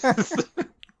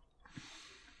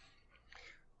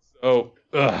 So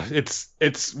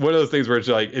it's one of those things where it's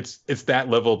like it's that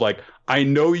level of like, I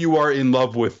know you are in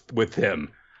love with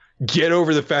him. Get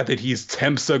over the fact that he's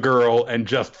tempts a girl and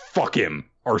just fuck him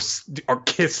or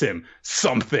kiss him.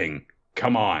 Something.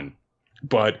 Come on.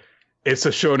 But it's a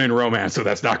shonen romance, so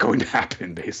that's not going to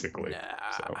happen, basically. Nah.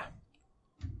 So.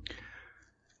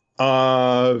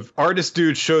 Artist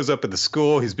dude shows up at the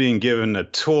school. He's being given a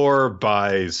tour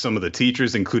by some of the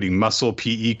teachers, including muscle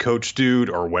PE coach dude,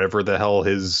 or whatever the hell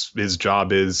his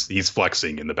job is. He's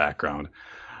flexing in the background.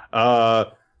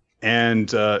 So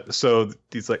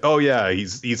he's like, oh yeah,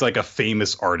 he's like a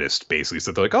famous artist, basically.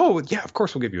 So they're like, oh yeah, of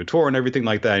course we'll give you a tour and everything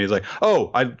like that. And he's like,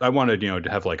 oh, I wanted,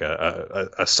 to have like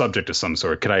a subject of some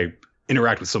sort. Can I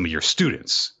interact with some of your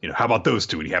students? How about those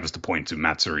two? And he happens to point to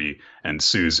Matsuri and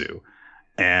Suzu.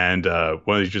 And one of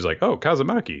the teachers like, oh,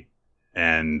 Kazumaki.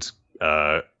 And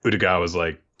Utagawa was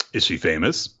like, is she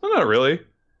famous? Well, not really.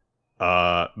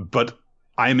 But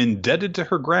I'm indebted to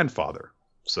her grandfather.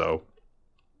 So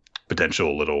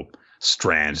potential little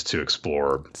strand to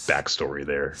explore backstory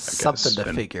there. Something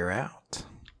to figure out.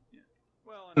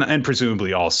 Well, and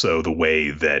presumably also the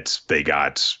way that they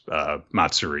got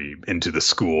Matsuri into the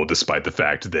school, despite the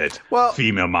fact that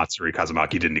female Matsuri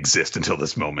Kazumaki didn't exist until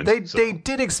this moment. They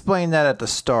did explain that at the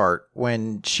start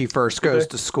when she first goes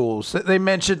to school. So they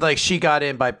mentioned like she got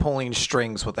in by pulling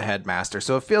strings with the headmaster.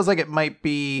 So it feels like it might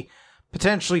be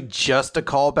potentially just a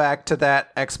callback to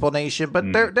that explanation,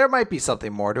 but there might be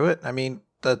something more to it. I mean,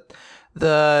 the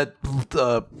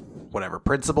whatever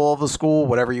principal of the school,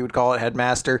 whatever you would call it,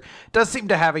 headmaster, does seem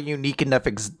to have a unique enough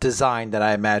design that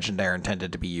I imagine they're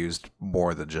intended to be used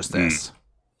more than just this.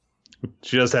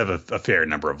 She does have a fair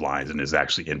number of lines and is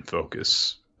actually in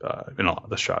focus in a lot of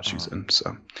the shots she's in.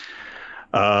 So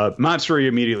Matsuri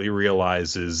immediately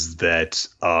realizes that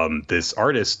this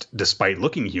artist, despite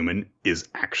looking human, is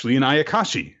actually an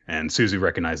Ayakashi. And Suzu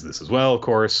recognizes this as well, of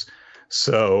course.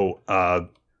 So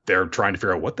they're trying to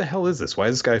figure out, what the hell is this? Why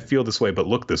does this guy feel this way but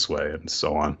look this way? And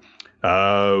so on.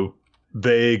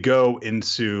 They go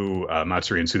into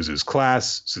Matsuri and Suzu's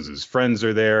class. Suzu's friends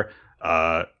are there.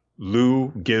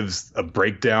 Lou gives a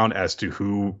breakdown as to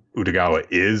who Utagawa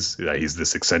is. He's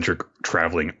this eccentric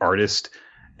traveling artist.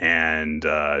 And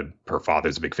her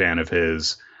father's a big fan of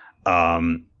his.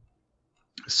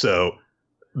 So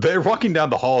they're walking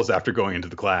down the halls after going into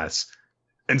the class.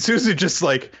 And Suzu just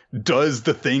like does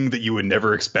the thing that you would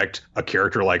never expect a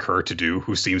character like her to do,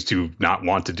 who seems to not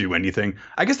want to do anything.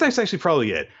 I guess that's actually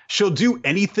probably it. She'll do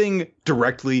anything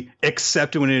directly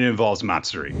except when it involves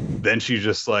Matsuri. Then she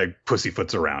just like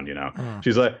pussyfoots around,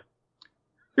 She's like,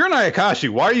 you're an Ayakashi.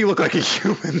 Why do you look like a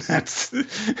human? That's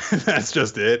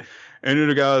just it. And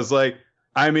Utagawa's like,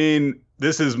 I mean,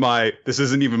 this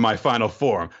isn't even my final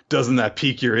form. Doesn't that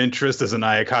pique your interest as an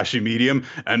Ayakashi medium?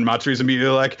 And Matsuri's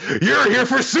immediately like, you're here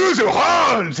for Suzu,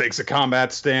 huh? And takes a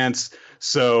combat stance.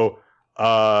 So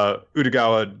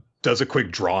Utagawa does a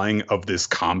quick drawing of this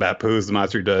combat pose that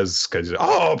Matsuri does, because,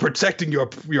 protecting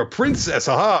your princess,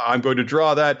 haha, I'm going to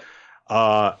draw that.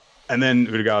 And then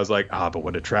Utagawa's like, but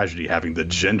what a tragedy having the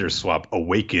gender swap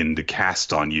awakened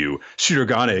cast on you.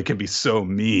 Shirogane can be so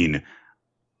mean.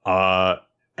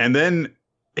 And then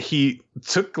he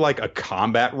took like a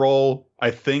combat roll,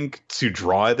 I think, to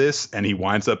draw this, and he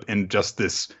winds up in just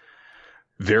this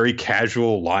very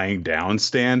casual lying down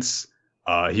stance.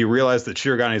 He realized that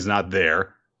Shirogane is not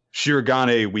there.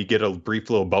 Shirogane, we get a brief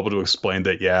little bubble to explain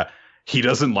that, yeah, he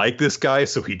doesn't like this guy,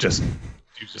 so he's just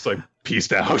like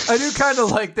peaced out. I do kind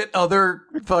of like that other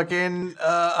fucking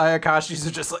Ayakashis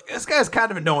are just like, this guy's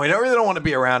kind of annoying. I really don't want to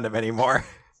be around him anymore.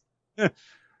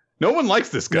 No one likes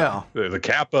this guy. No. The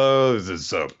Kappa is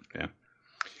so yeah.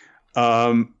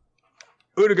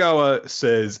 Utagawa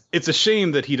says it's a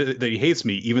shame that he hates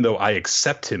me, even though I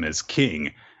accept him as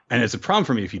king, and it's a problem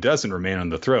for me if he doesn't remain on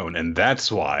the throne, and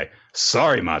that's why.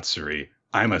 Sorry, Matsuri,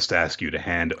 I must ask you to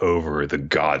hand over the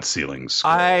God Sealing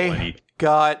Scroll. I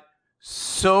got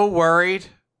so worried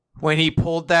when he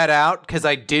pulled that out because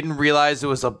I didn't realize it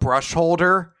was a brush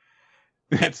holder.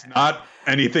 It's not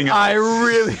anything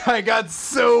else. I got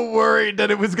so worried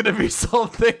that it was going to be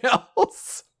something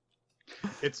else.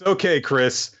 It's okay,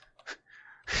 Chris.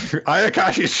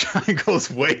 Ayakashi's triangle's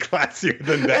way classier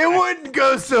than that. It wouldn't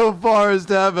go so far as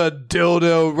to have a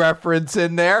dildo reference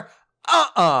in there.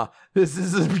 This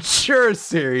is a mature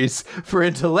series for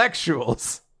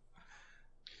intellectuals.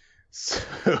 So,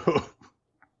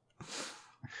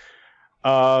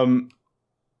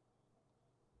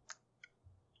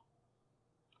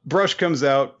 Brush comes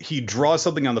out. He draws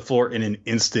something on the floor in an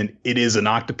instant. It is an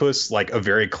octopus, like a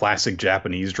very classic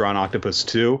Japanese drawn octopus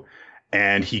too.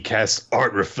 And he casts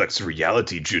Art Reflects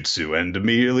Reality Jutsu, and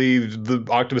immediately the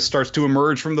octopus starts to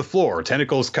emerge from the floor.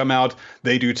 Tentacles come out.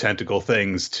 They do tentacle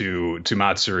things to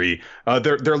Matsuri.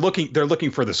 They're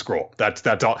looking for the scroll. That's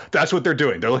all. That's what they're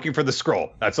doing. They're looking for the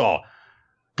scroll. That's all.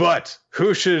 But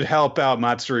who should help out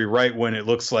Matsuri right when it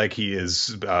looks like he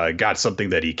has got something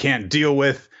that he can't deal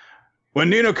with? When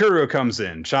Ninokuro comes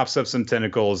in, chops up some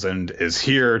tentacles, and is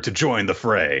here to join the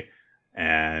fray.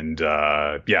 And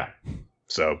yeah.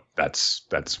 So that's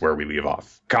where we leave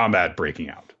off. Combat breaking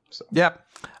out. So. Yep.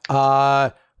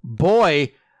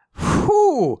 Boy.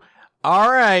 Whew.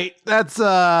 All right. That's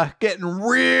getting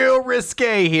real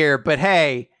risque here. But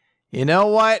hey, you know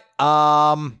what?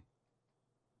 No,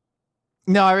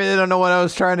 I really don't know what I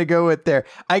was trying to go with there.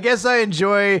 I guess I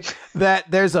enjoy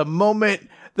that there's a moment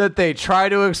that they try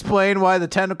to explain why the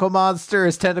tentacle monster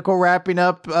is tentacle wrapping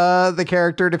up the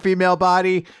character to female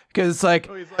body, because it's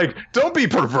like, he's like, don't be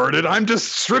perverted, I'm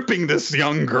just stripping this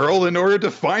young girl in order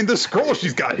to find the scroll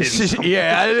she's got hidden.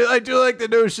 Yeah, I do like the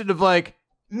notion of like,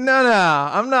 no,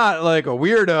 I'm not like a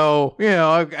weirdo, you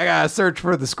know, I gotta search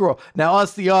for the scroll. Now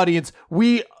us, the audience,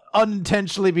 we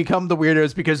unintentionally become the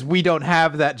weirdos because we don't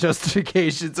have that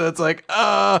justification, so it's like,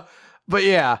 but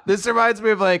yeah, this reminds me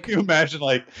of like... Can you imagine,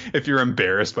 like, if you're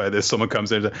embarrassed by this, someone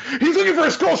comes in and says, he's looking for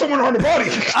a scroll somewhere on the body.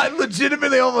 I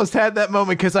legitimately almost had that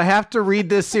moment because I have to read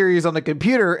this series on the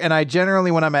computer, and I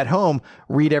generally, when I'm at home,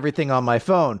 read everything on my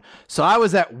phone. So I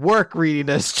was at work reading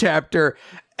this chapter,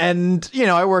 and, you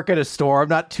know, I work at a store. I'm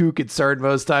not too concerned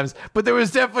most times, but there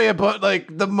was definitely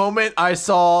like, the moment I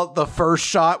saw the first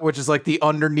shot, which is like the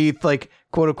underneath, like,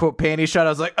 quote unquote panty shot, I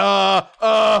was like, and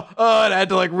I had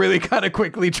to like really kind of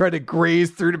quickly try to graze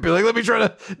through to be like, let me try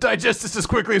to digest this as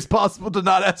quickly as possible to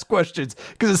not ask questions.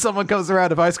 Because if someone comes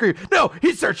around, if I scream, no,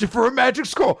 he's searching for a magic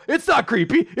scroll. It's not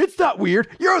creepy. It's not weird.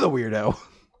 You're the weirdo.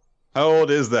 How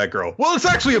old is that girl? Well, it's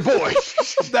actually a boy.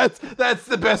 That's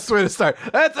the best way to start.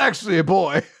 That's actually a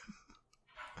boy.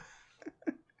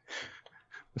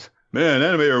 Man,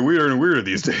 anime are weirder and weirder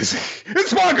these days.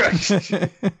 It's manga.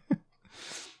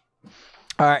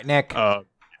 All right, Nick.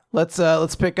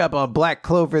 Let's pick up on Black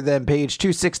Clover then, page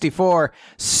 264,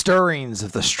 Stirrings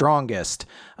of the Strongest.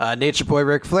 Nature Boy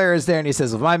Ric Flair is there, and he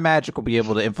says, with my magic, we'll be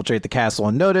able to infiltrate the castle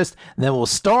unnoticed, and then we'll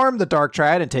storm the Dark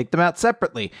Triad and take them out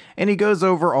separately. And he goes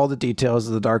over all the details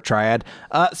of the Dark Triad,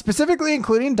 specifically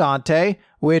including Dante,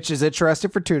 which is interesting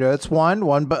for two notes.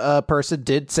 One person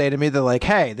did say to me, they're like,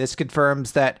 hey, this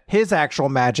confirms that his actual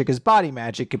magic is body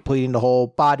magic, completing the whole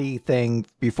body thing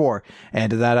before. And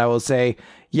to that I will say,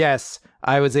 yes,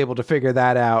 I was able to figure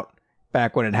that out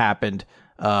back when it happened.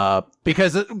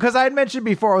 Because I had mentioned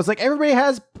before, I was like, everybody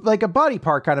has like a body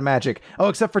part kind of magic. Oh,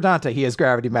 except for Dante, he has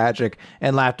gravity magic,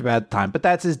 and laughed about the time. But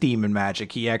that's his demon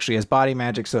magic. He actually has body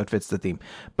magic, so it fits the theme.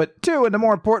 But two, and the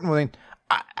more important thing,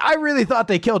 I really thought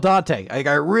they killed Dante. Like,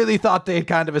 I really thought they had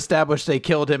kind of established they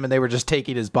killed him and they were just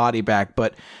taking his body back.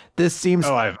 But this seems...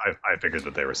 Oh, I figured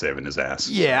that they were saving his ass.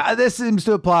 Yeah, this seems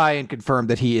to apply and confirm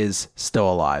that he is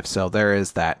still alive. So there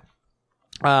is that.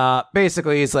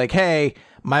 Basically, he's like, hey,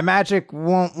 my magic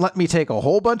won't let me take a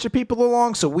whole bunch of people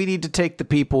along, so we need to take the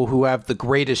people who have the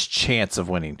greatest chance of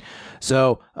winning.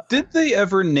 So... Did they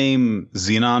ever name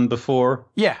Xenon before?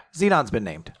 Yeah, Xenon's been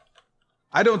named.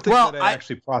 I don't think that I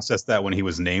actually processed that when he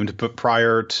was named, but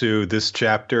prior to this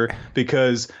chapter,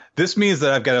 because this means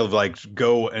that I've got to like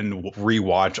go and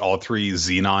rewatch all 3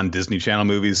 Xenon Disney Channel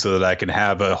movies so that I can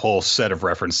have a whole set of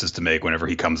references to make whenever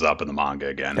he comes up in the manga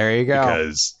again. There you go.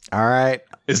 Because all right,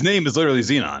 his name is literally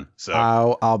Xenon.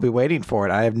 So I'll be waiting for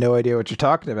it. I have no idea what you're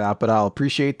talking about, but I'll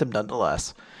appreciate them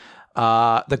nonetheless.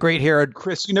 The great hero.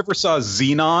 Chris, you never saw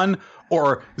Xenon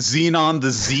or Xenon the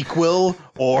Zequel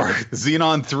or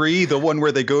Xenon 3, the one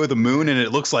where they go to the moon and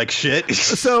it looks like shit?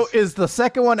 So is the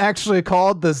second one actually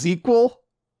called the Zequel?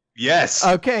 Yes.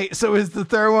 Okay, so is the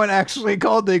third one actually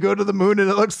called They Go to the Moon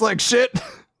and It Looks Like Shit?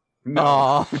 No.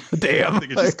 Oh, damn. I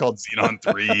think it's just called Xenon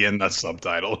 3 in the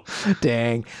subtitle.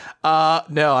 Dang.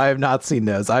 No, I have not seen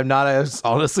those. I'm not as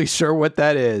honestly sure what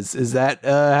that is. Is that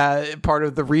part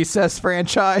of the Recess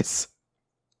franchise?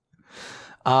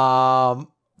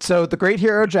 So the great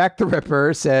hero Jack the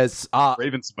Ripper says...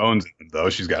 Raven Simone's in it, though.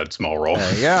 She's got a small role.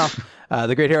 There you go.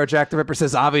 The great hero Jack the Ripper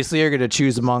says, obviously you're going to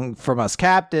choose from us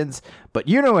captains, but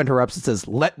interrupts and says,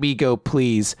 let me go,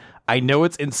 please. I know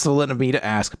it's insolent of me to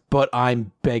ask, but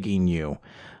I'm begging you.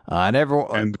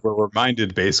 And we're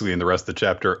reminded basically in the rest of the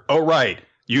chapter, oh, right,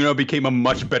 became a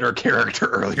much better character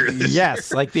earlier this year.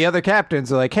 Yes, like the other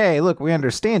captains are like, hey, look, we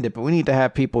understand it, but we need to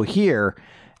have people here.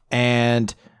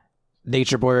 And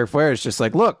Nature Boy Ric Flair is just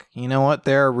like, look, you know what?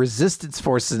 There are resistance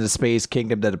forces in the Space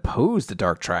Kingdom that oppose the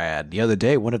Dark Triad. The other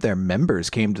day, one of their members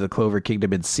came to the Clover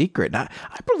Kingdom in secret. Now,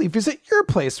 I believe he's at your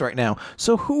place right now.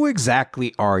 So who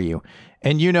exactly are you?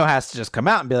 And has to just come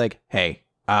out and be like, hey,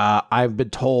 I've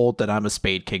been told that I'm a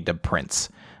Spade Kingdom prince.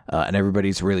 And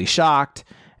everybody's really shocked.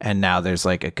 And now there's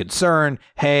like a concern.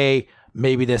 Hey,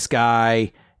 maybe this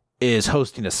guy is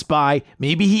hosting a spy.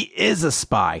 Maybe he is a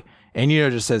spy. And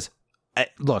just says,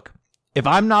 look, if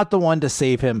I'm not the one to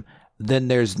save him, then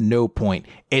there's no point.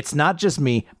 It's not just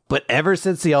me, but ever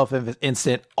since the elephant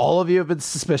incident, all of you have been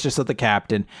suspicious of the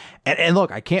captain. And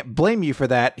look, I can't blame you for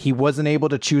that. He wasn't able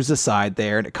to choose a side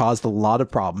there, and it caused a lot of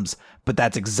problems. But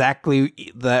that's exactly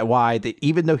why that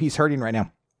even though he's hurting right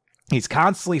now, he's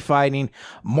constantly fighting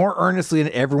more earnestly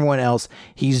than everyone else.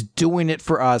 He's doing it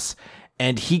for us.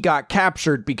 And he got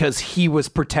captured because he was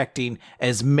protecting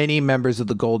as many members of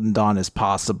the Golden Dawn as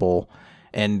possible.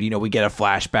 And, we get a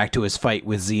flashback to his fight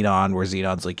with Xenon, where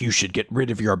Xenon's like, you should get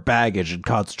rid of your baggage and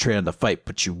concentrate on the fight,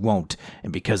 but you won't.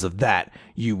 And because of that,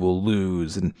 you will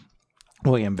lose. And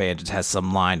William Vangeance has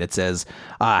some line that says,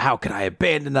 how could I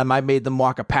abandon them? I made them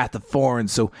walk a path of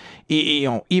thorns. So,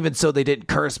 even so they didn't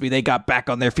curse me, they got back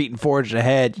on their feet and forged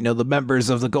ahead. The members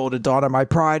of the Golden Dawn are my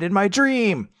pride and my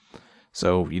dream.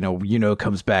 So,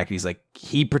 comes back. He's like,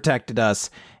 he protected us.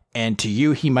 And to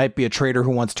you, he might be a traitor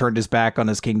who once turned his back on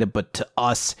his kingdom, but to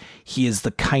us, he is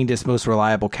the kindest, most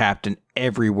reliable captain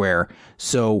everywhere.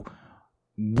 So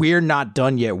we're not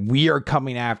done yet. We are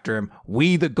coming after him.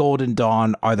 We, the Golden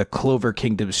Dawn, are the Clover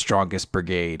Kingdom's strongest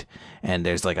brigade. And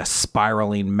there's like a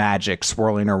spiraling magic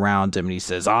swirling around him. And he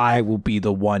says, I will be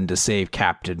the one to save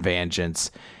Captain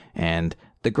Vangeance. And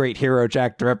the great hero,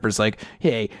 Jack the Ripper's like,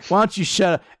 hey, why don't you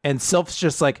shut up? And Sylph's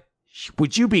just like,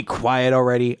 would you be quiet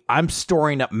already? I'm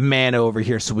storing up mana over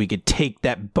here so we could take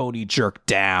that bony jerk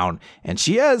down. And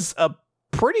she has a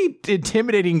pretty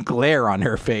intimidating glare on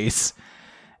her face.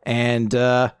 And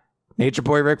Nature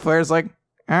Boy Ric Flair's like,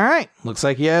 all right, looks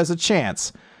like he has a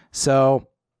chance. So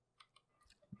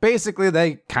basically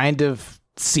they kind of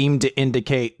seem to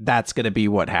indicate that's going to be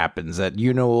what happens, that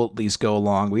will at least go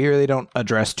along. We really don't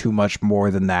address too much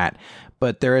more than that.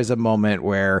 But there is a moment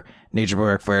where Nature Boy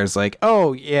Ric Flair is like,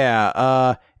 oh,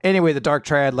 yeah, anyway, the Dark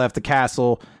Triad left the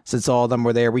castle since all of them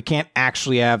were there. We can't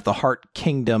actually have the Heart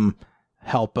Kingdom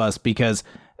help us because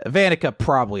Vanica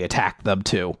probably attacked them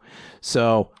too.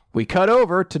 So we cut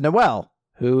over to Noelle,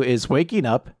 who is waking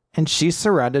up, and she's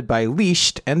surrounded by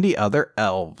Leashed and the other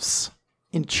elves.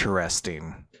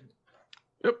 Interesting.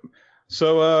 Yep.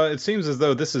 So it seems as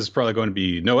though this is probably going to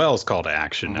be Noelle's call to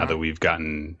action now that we've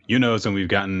gotten Yunos and we've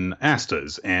gotten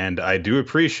Astas. And I do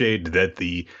appreciate that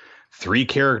the three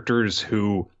characters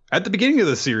who, at the beginning of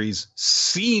the series,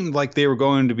 seemed like they were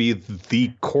going to be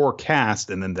the core cast,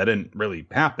 and then that didn't really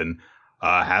happen,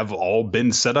 have all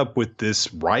been set up with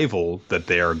this rival that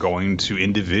they are going to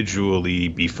individually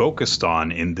be focused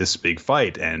on in this big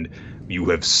fight. And you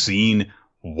have seen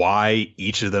why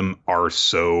each of them are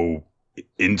so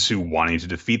into wanting to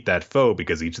defeat that foe,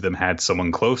 because each of them had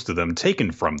someone close to them taken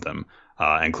from them,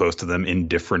 and close to them in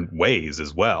different ways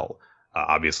as well.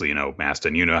 Obviously, Asta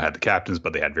and Yuno had the captains,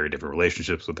 but they had very different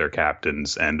relationships with their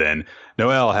captains. And then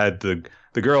Noelle had the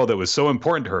girl that was so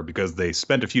important to her because they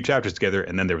spent a few chapters together,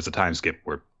 and then there was a time skip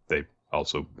where they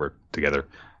also were together,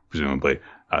 presumably.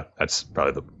 That's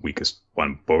probably the weakest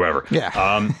one, but whatever.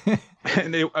 Yeah.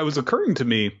 And it was occurring to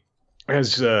me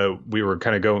as we were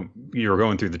you were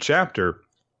going through the chapter,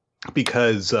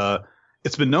 because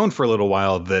it's been known for a little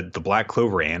while that the Black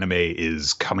Clover anime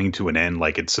is coming to an end,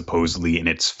 like it's supposedly in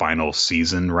its final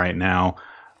season right now.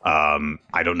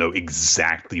 I don't know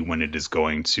exactly when it is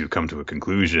going to come to a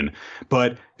conclusion,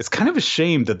 but it's kind of a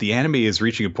shame that the anime is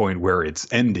reaching a point where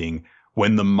it's ending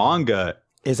when the manga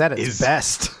is at its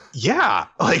best. Yeah,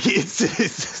 like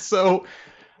it's so.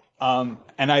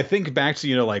 And I think back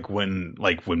to like when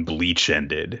Bleach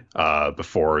ended,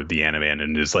 before the anime ended,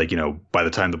 and it's like by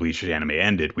the time the Bleach anime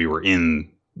ended, we were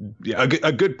in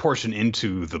a good portion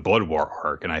into the Blood War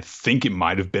arc, and I think it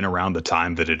might have been around the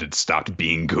time that it had stopped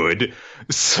being good.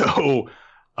 So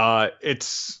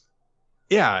it's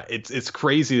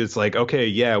crazy. It's like, okay,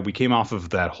 yeah, we came off of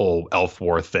that whole Elf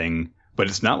War thing, but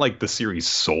it's not like the series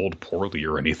sold poorly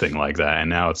or anything like that. And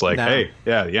now it's like, hey,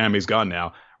 yeah, the anime's gone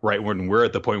now. Right when we're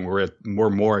at the point where we're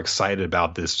more excited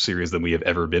about this series than we have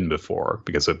ever been before,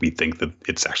 because we think that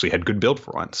it's actually had good build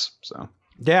for once. So.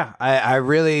 Yeah, I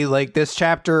really like this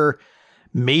chapter.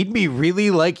 Made me really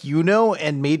like Yuno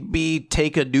and made me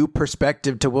take a new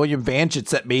perspective to William Vanchitz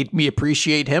that made me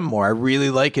appreciate him more. I really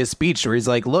like his speech where he's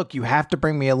like, look, you have to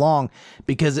bring me along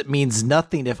because it means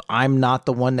nothing if I'm not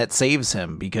the one that saves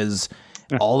him, because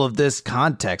all of this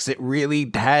context, it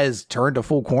really has turned a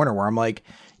full corner where I'm like,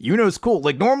 Yuno's cool.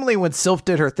 Like normally when Sylph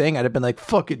did her thing, I'd have been like,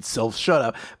 fucking Sylph, shut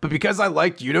up. But because I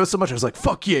liked Yuno so much, I was like,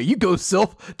 fuck yeah, you go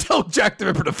Sylph. Tell Jack the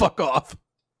Ripper to fuck off.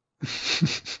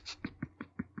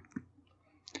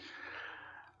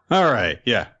 All right.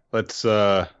 Yeah. Let's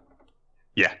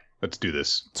do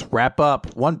this. Let's wrap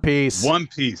up One Piece. One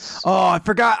Piece. Oh, I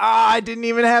forgot. I didn't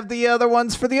even have the other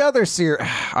ones for the other series.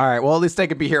 All right. Well, at least I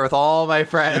could be here with all my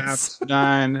friends.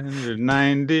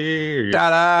 990.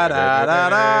 Da da da da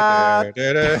da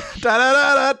da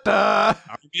da da da.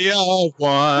 We all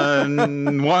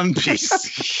One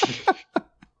Piece.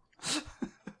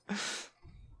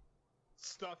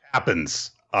 Stuff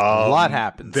happens. A lot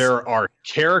happens. There are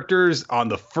characters on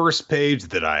the first page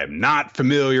that I am not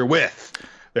familiar with.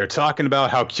 They're talking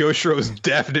about how Kyoshiro's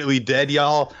definitely dead,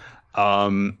 y'all.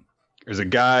 There's a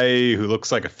guy who looks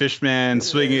like a fishman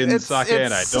swinging sake,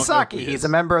 and I don't Sasaki. know. He's a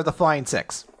member of the Flying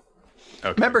Six.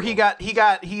 Okay, remember, cool.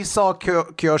 he saw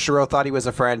Kyoshiro, thought he was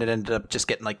a friend, and ended up just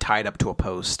getting like tied up to a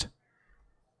post.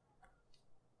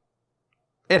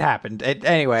 It happened.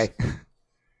 Anyway,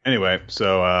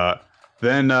 so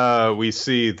then we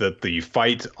see that the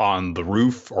fight on the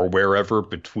roof or wherever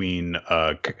between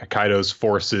Kaido's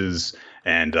forces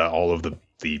and all of the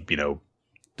the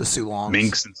Sulongs,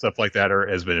 minks and stuff like that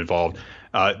has been involved.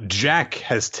 Jack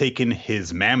has taken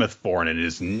his mammoth form and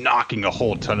is knocking a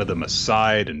whole ton of them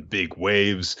aside in big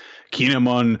waves.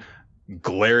 Kinemon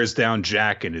glares down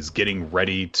Jack and is getting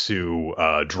ready to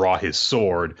draw his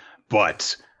sword,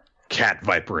 but Cat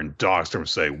Viper and Dogstorm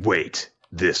say, wait,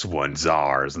 this one's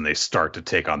ours, and they start to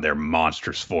take on their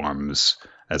monstrous forms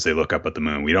as they look up at the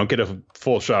moon. We don't get a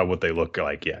full shot of what they look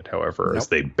like yet, however, as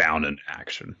they bound into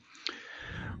action.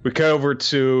 We cut over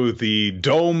to the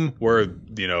dome where,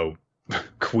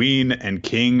 Queen and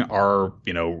King are,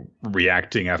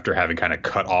 reacting after having kind of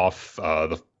cut off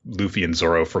the Luffy and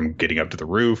Zoro from getting up to the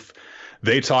roof.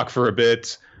 They talk for a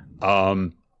bit,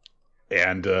 and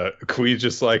Queen's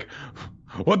just like,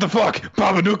 what the fuck?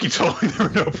 Babanuki told me there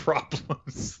were no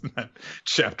problems in that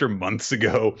chapter months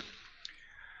ago.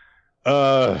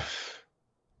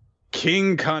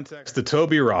 King contacts the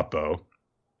Toby Rappo,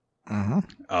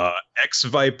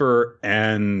 X-Viper,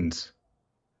 and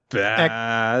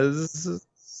Basil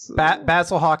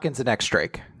Hawkins and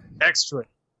X-Drake. X-Drake.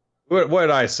 What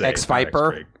did I say?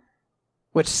 X-Viper.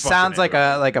 Which sounds like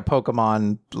a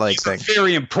Pokemon thing. He's a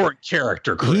very important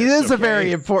character, Chris. He is a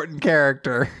very important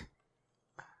character.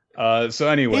 So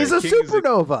anyway, he's a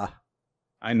supernova.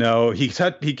 I know. He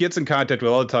gets in contact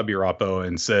with all the Tabirapo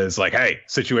and says, like, hey,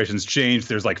 situation's changed.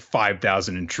 There's like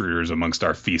 5,000 intruders amongst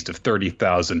our feast of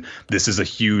 30,000. This is a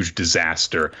huge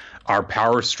disaster. Our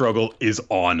power struggle is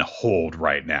on hold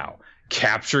right now.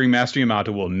 Capturing Master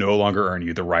Yamato will no longer earn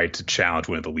you the right to challenge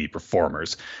one of the lead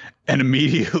performers. And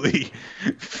immediately,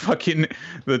 fucking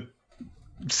the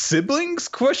siblings, ?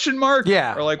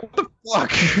 Yeah. Are like, what the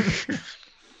fuck?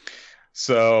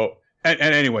 So, and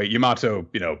anyway, Yamato,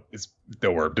 is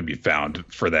nowhere to be found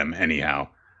for them anyhow.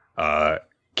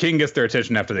 King gets their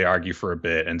attention after they argue for a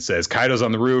bit and says, Kaido's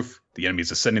on the roof. The enemy's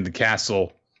ascending the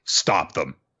castle. Stop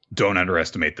them. Don't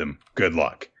underestimate them. Good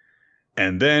luck.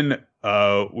 And then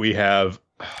we have...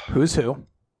 Who's who?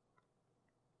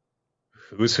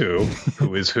 Who's who?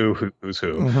 Who is who? Who's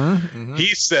who?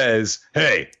 He says,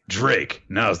 hey, Drake,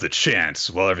 now's the chance.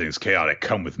 While everything's chaotic,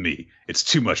 come with me. It's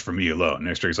too much for me alone.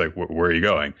 Next Drake's like, where are you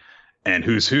going? And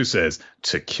Who's Who says,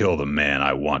 to kill the man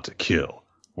I want to kill.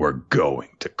 We're going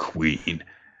to Queen.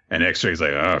 And Next Drake's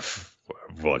like,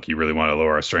 look, you really want to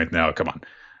lower our strength now? Come on.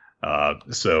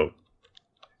 So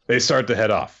they start to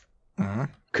head off.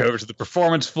 Go over to the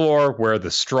performance floor where the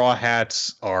Straw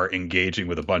Hats are engaging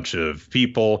with a bunch of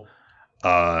people.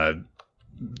 Of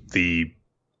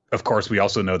course, we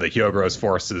also know that Hyogro's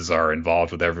forces are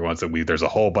involved with everyone. So there's a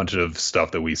whole bunch of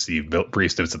stuff that we see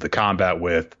brief snippets of the combat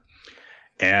with.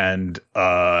 And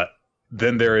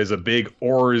then there is a big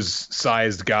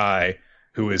oars-sized guy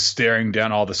who is staring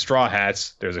down all the Straw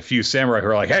Hats. There's a few samurai who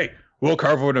are like, hey, we'll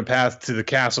carve out a path to the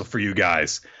castle for you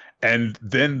guys. And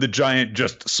then the giant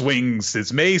just swings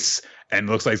his mace and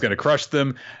looks like he's going to crush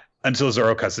them until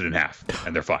Zoro cuts it in half.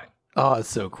 And they're fine. Oh, it's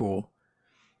so cool.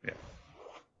 Yeah.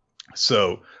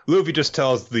 So Luffy just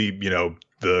tells the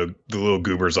little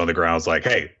goobers on the ground, is like,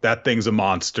 hey, that thing's a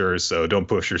monster, so don't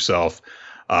push yourself.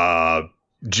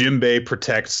 Jinbei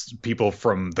protects people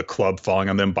from the club falling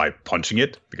on them by punching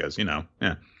it because, yeah.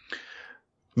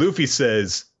 Luffy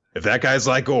says, if that guy's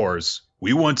like oars,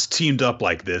 we once teamed up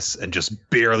like this and just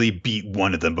barely beat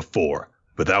one of them before,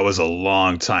 but that was a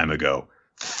long time ago.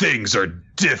 Things are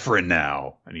different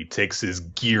now. And he takes his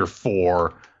Gear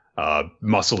 4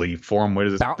 muscly form. What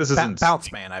is it? This isn't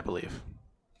Bounce Man, I believe.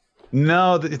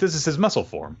 No, this is his muscle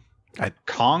form.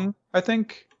 Kong, I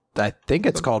think. I think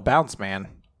it's called Bounce Man.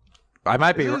 I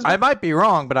might be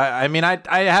wrong, but I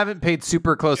haven't paid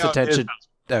super close attention.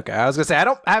 Okay, I was gonna say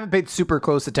I haven't paid super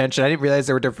close attention. I didn't realize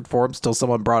there were different forms till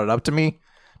someone brought it up to me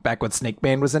back when Snake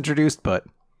Man was introduced. But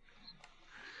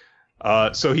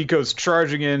so he goes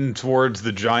charging in towards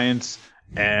the giants,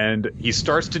 and he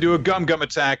starts to do a gum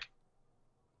attack.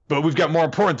 But we've got more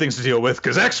important things to deal with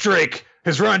because X-Drake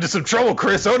has run into some trouble,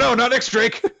 Chris. Oh no, not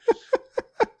X-Drake.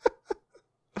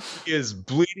 He is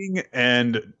bleeding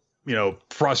and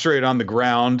frustrated on the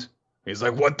ground. He's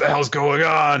like, what the hell's going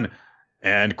on?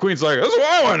 And Queen's like, that's what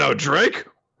I want to know, Drake.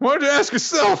 Why don't you ask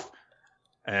yourself?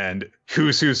 And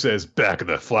Who says, back in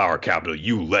the flower capital,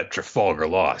 you let Trafalgar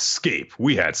Law escape.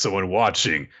 We had someone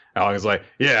watching. Alan's like,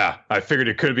 yeah, I figured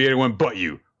it couldn't be anyone but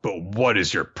you. But what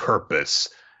is your purpose?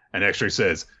 And X-Ray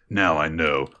says, now I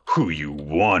know who you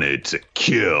wanted to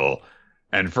kill.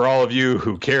 And for all of you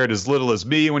who cared as little as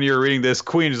me when you were reading this,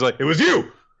 Queen is like, it was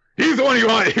you. He's the one you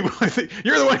wanted.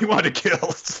 You're the one you wanted to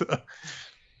kill.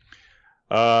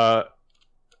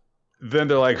 Then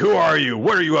they're like, who are you?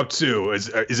 What are you up to? Is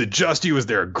it just you? Is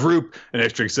there a group? And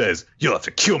X-Drake says, you'll have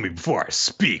to kill me before I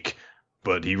speak.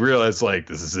 But he realized,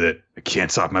 this is it. I can't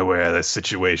talk my way out of this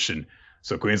situation.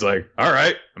 So Queen's like, all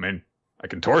right. I mean, I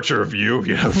can torture you,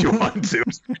 if you want to.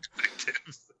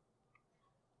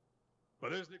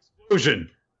 But there's an explosion.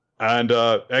 And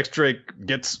X-Drake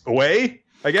gets away,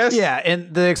 I guess? Yeah,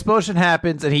 and the explosion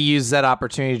happens, and he uses that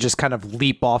opportunity to just kind of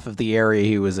leap off of the area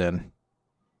he was in.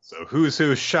 So Who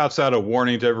shouts out a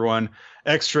warning to everyone.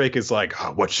 X-Drake is like,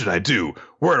 what should I do?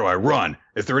 Where do I run?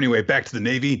 Is there any way back to the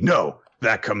Navy? No,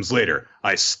 that comes later.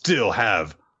 I still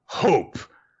have hope.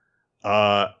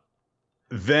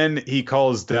 Then he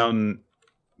calls down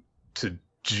to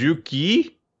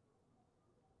Juki?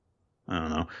 I don't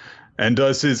know. And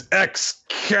does his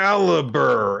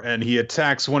Excalibur. And he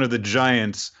attacks one of the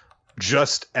giants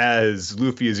just as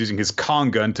Luffy is using his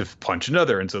Kong gun to punch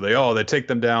another. And so they take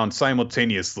them down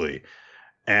simultaneously.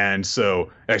 And so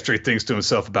X-Drake thinks to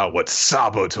himself about what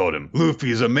Sabo told him.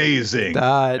 Luffy's amazing.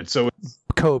 And so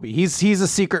Kobe. He's a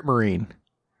secret Marine.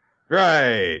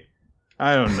 Right.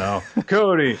 I don't know.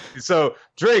 Cody. So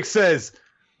Drake says,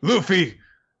 Luffy,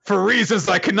 for reasons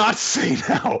I cannot say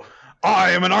now,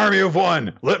 I am an army of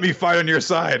one. Let me fight on your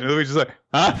side. And Luffy's just like,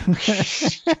 huh?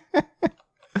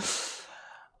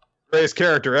 Ray's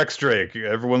character, X-Drake.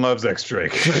 Everyone loves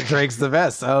X-Drake. Drake's the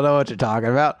best. I don't know what you're talking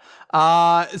about.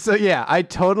 So yeah, I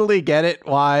totally get it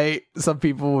why some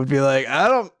people would be like, I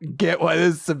don't get why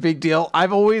this is a big deal.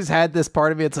 I've always had this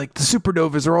part of me. It's like the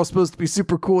supernovas are all supposed to be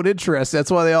super cool and interesting.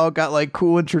 That's why they all got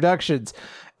cool introductions.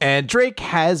 And Drake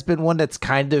has been one that's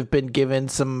kind of been given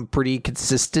some pretty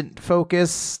consistent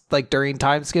focus, during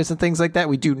time skips and things like that.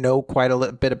 We do know quite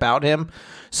a bit about him.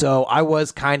 So I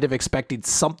was kind of expecting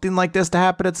something like this to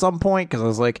happen at some point, because I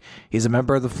was like, he's a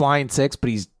member of the Flying Six,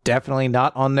 but he's definitely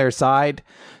not on their side.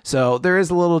 So there is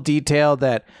a little detail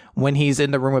that when he's in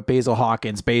the room with Basil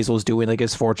Hawkins, Basil's doing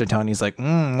his fortune telling. He's like,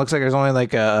 looks like there's only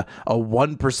a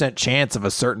 1% chance of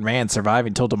a certain man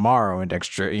surviving till tomorrow. And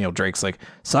Drake's like,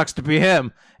 sucks to be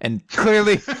him. And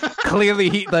clearly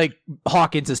he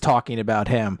Hawkins is talking about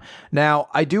him. Now,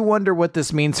 I do wonder what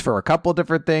this means for a couple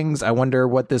different things. I wonder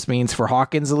what this means for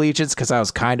Hawkins' allegiance, because I was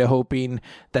kind of hoping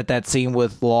that scene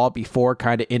with Law before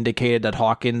kind of indicated that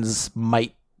Hawkins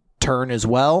might turn as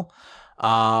well.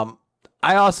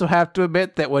 I also have to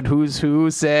admit that when Who's Who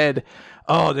said,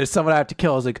 oh, there's someone I have to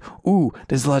kill, I was like, ooh,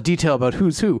 there's a lot of detail about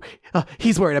Who's Who.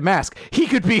 He's wearing a mask. He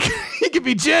could be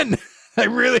Jin. I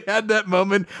really had that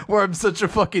moment where I'm such a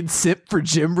fucking simp for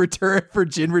Jin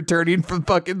returning from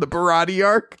fucking the Barati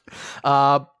arc.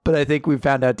 But I think we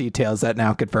found out details that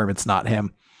now confirm it's not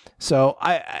him. So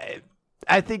I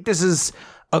think this is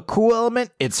a cool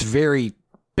element. It's very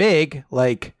big.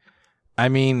 Like, I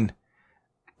mean,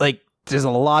 like there's a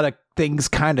lot of things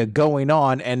kind of going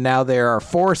on, and now there are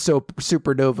 4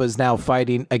 supernovas now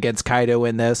fighting against Kaido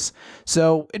in this.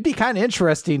 So it'd be kind of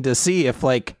interesting to see if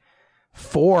like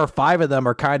 4 or 5 of them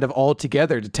are kind of all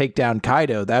together to take down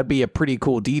Kaido. That'd be a pretty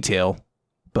cool detail.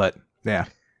 But yeah.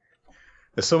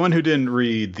 As someone who didn't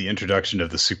read the introduction of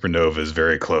the supernovas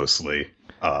very closely,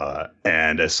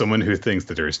 and as someone who thinks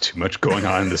that there's too much going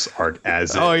on in this arc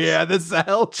as oh yeah, this is a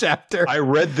hell chapter. I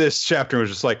read this chapter and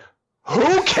was just like,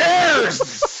 who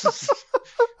cares?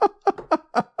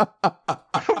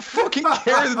 I don't fucking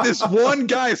care that this one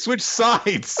guy switched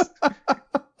sides.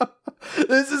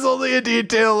 This is only a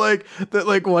detail like that,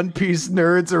 like One Piece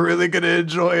nerds are really gonna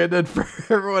enjoy, and then for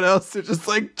everyone else, they're just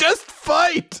like, just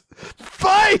fight.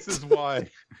 This is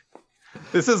why.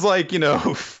 This is like, you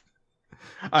know,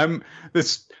 I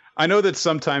know that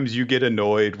sometimes you get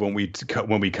annoyed when we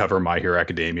cover My Hero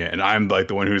Academia, and I'm like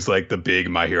the one who's like the big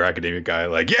My Hero Academia guy.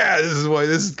 Like, yeah, this is why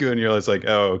this is good. And you're just like,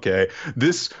 oh, okay.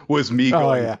 This was me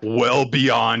going well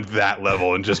beyond that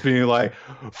level and just being like,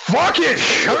 fuck it,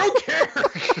 I don't care.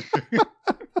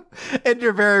 And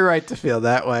you're very right to feel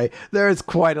that way. There is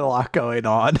quite a lot going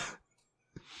on.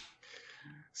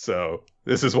 So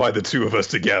this is why the two of us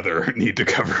together need to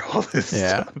cover all this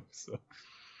stuff. So.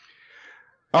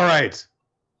 All right.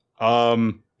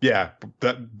 That's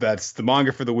the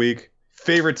manga for the week.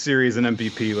 Favorite series in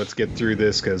MVP. Let's get through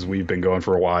this because we've been going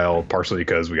for a while, partially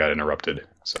because we got interrupted.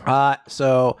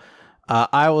 So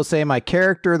I will say my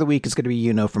character of the week is going to be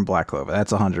Yuno from Black Clover.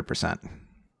 That's 100%.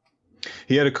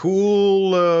 He had a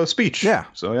cool speech. Yeah.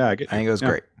 So yeah, I think it was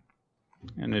great.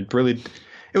 And it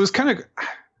was kind of,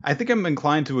 I think I'm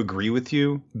inclined to agree with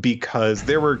you because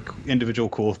there were individual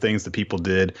cool things that people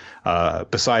did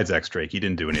besides X-Drake. He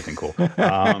didn't do anything cool.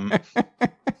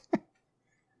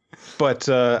 But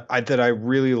I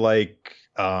really like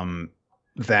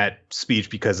that speech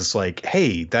because it's like,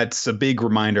 hey, that's a big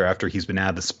reminder after he's been out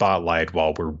of the spotlight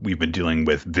while we've been dealing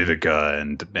with Vivica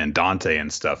and Dante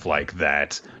and stuff like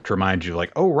that, to remind you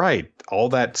like, oh, right, all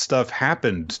that stuff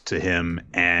happened to him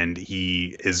and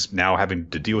he is now having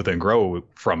to deal with it and grow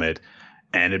from it.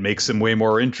 And it makes him way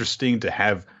more interesting to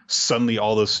have suddenly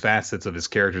all those facets of his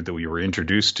character that we were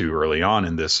introduced to early on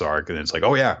in this arc. And it's like,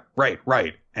 oh, yeah,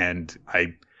 right. And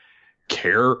I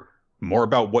care more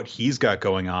about what he's got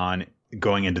going on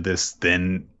going into this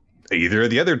than either of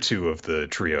the other two of the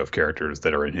trio of characters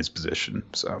that are in his position.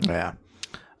 So yeah.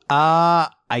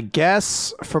 I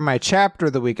guess for my chapter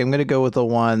of the week, I'm going to go with the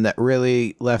one that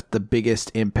really left the biggest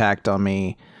impact on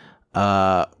me,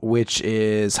 which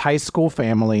is High School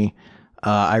Family.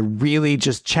 I really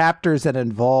just chapters that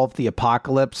involve the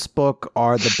Apocalypse book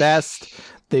are the best.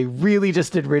 They really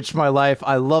just enriched my life.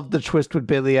 I love the twist with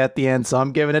Billy at the end, so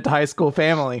I'm giving it to High School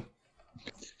Family.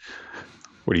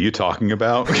 What are you talking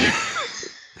about?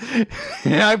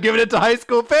 Yeah, I'm giving it to High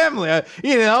School Family.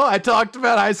 I talked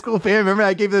about High School Family. Remember,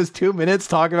 I gave those 2 minutes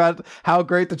talking about how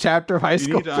great the chapter of High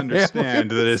School Family. You need to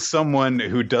understand that as someone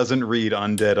who doesn't read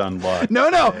Undead Unluck. No,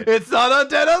 it's not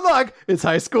Undead Unluck. It's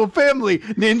High School Family.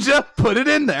 Ninja, put it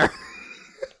in there.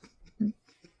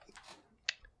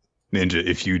 Ninja,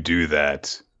 if you do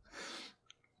that,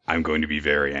 I'm going to be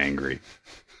very angry.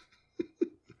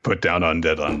 Put down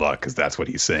Undead Unluck, because that's what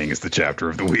he's saying is the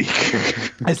chapter of the week.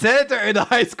 I said it during the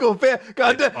High School Family.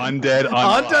 Undead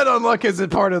Unluck. Undead Unluck isn't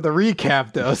part of the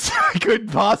recap, though, so I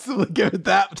couldn't possibly give it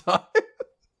that time.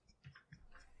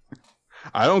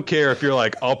 I don't care if you're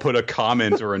like, I'll put a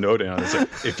comment or a note in on this.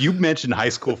 If you mention High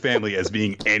School Family as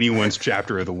being anyone's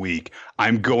chapter of the week,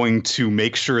 I'm going to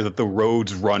make sure that the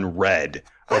roads run red.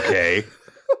 Okay?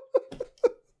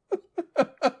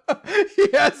 He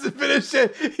hasn't finished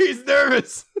it. He's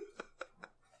nervous.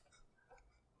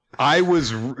 I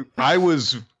was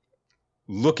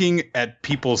looking at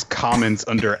people's comments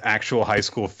under actual High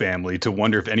School Family to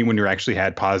wonder if anyone here actually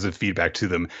had positive feedback to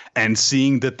them, and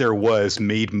seeing that there was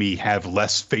made me have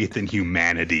less faith in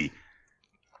humanity.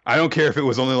 I don't care if it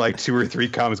was only like 2 or 3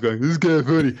 comments going, this is kind of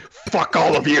funny. Fuck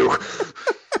all of you.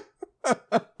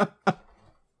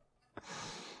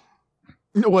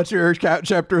 What's your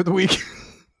chapter of the week?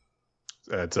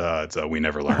 It's We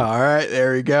Never Learn. All right,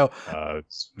 there we go.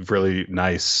 It's really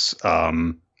nice.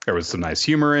 There was some nice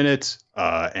humor in it,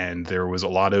 and there was a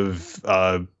lot of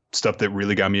stuff that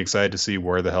really got me excited to see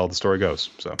where the hell the story goes.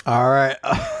 So, all right,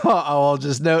 I'll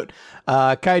just note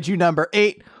Kaiju number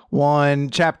 8, one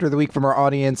chapter of the week from our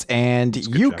audience, and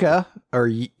Yuka or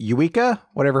Yuika,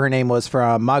 whatever her name was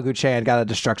from Magu-chan Got a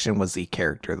Destruction, was the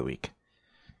character of the week.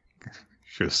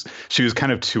 She was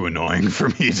kind of too annoying for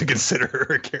me to consider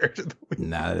her a character of the week.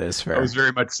 No, that is fair. I was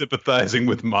very much sympathizing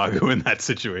with Magu in that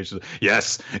situation.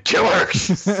 Yes, kill her!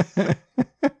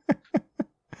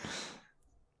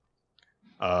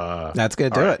 That's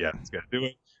going to do it. Yeah, that's going to do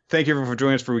it. Thank you everyone for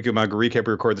joining us for Weekly Manga Recap.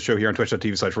 We record the show here on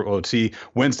twitch.tv/ROT.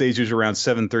 Wednesdays, usually around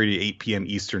 7:30 to 8 p.m.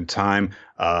 Eastern Time.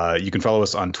 You can follow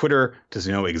us on Twitter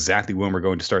to know exactly when we're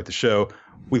going to start the show.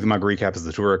 Weekly Manga Recap is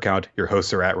the Twitter account. Your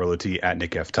hosts are at RoloT, at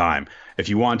Nick F. Time. If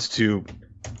you want to...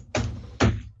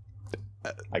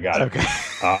 I got it. Okay.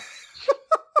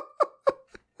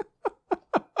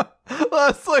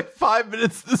 Last 5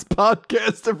 minutes of this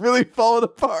podcast have really fallen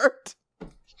apart.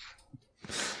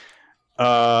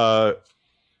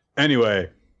 Anyway,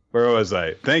 where was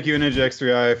I? Thank you, Ninja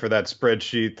X3i, for that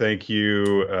spreadsheet. Thank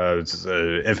you,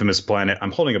 Infamous Planet.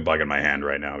 I'm holding a bug in my hand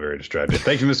right now. I'm very distracted.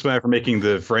 Thank you, Infamous Planet, for making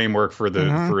the framework for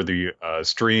the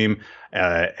stream.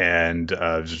 And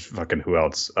just fucking who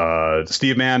else?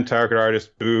 Steve Mann, Target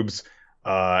Artist, Boobs,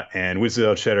 and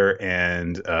Wizdale Cheddar,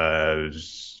 and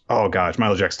oh gosh,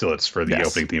 Milo Jack Stillitz for the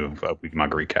opening theme of Weekly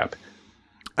Manga Recap.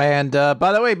 And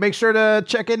by the way, make sure to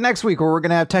check in next week where we're going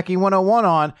to have Techie 101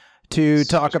 on to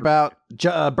talk about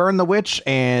Burn the Witch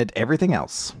and everything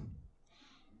else.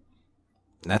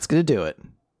 That's going to do it.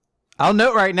 I'll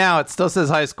note right now, it still says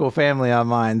High School Family on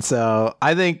mine. So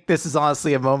I think this is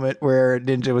honestly a moment where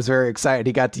Ninja was very excited.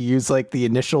 He got to use the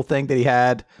initial thing that he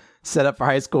had set up for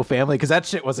High School Family, because that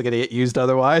shit wasn't going to get used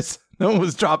otherwise. No one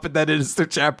was dropping that in as their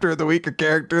chapter of the week or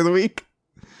character of the week.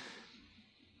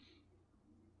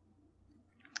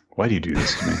 Why do you do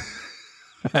this to me?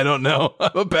 I don't know.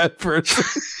 I'm a bad person.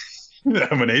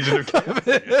 I'm an agent of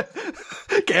chaos.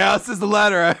 Chaos is the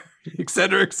ladder,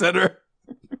 etc., etc.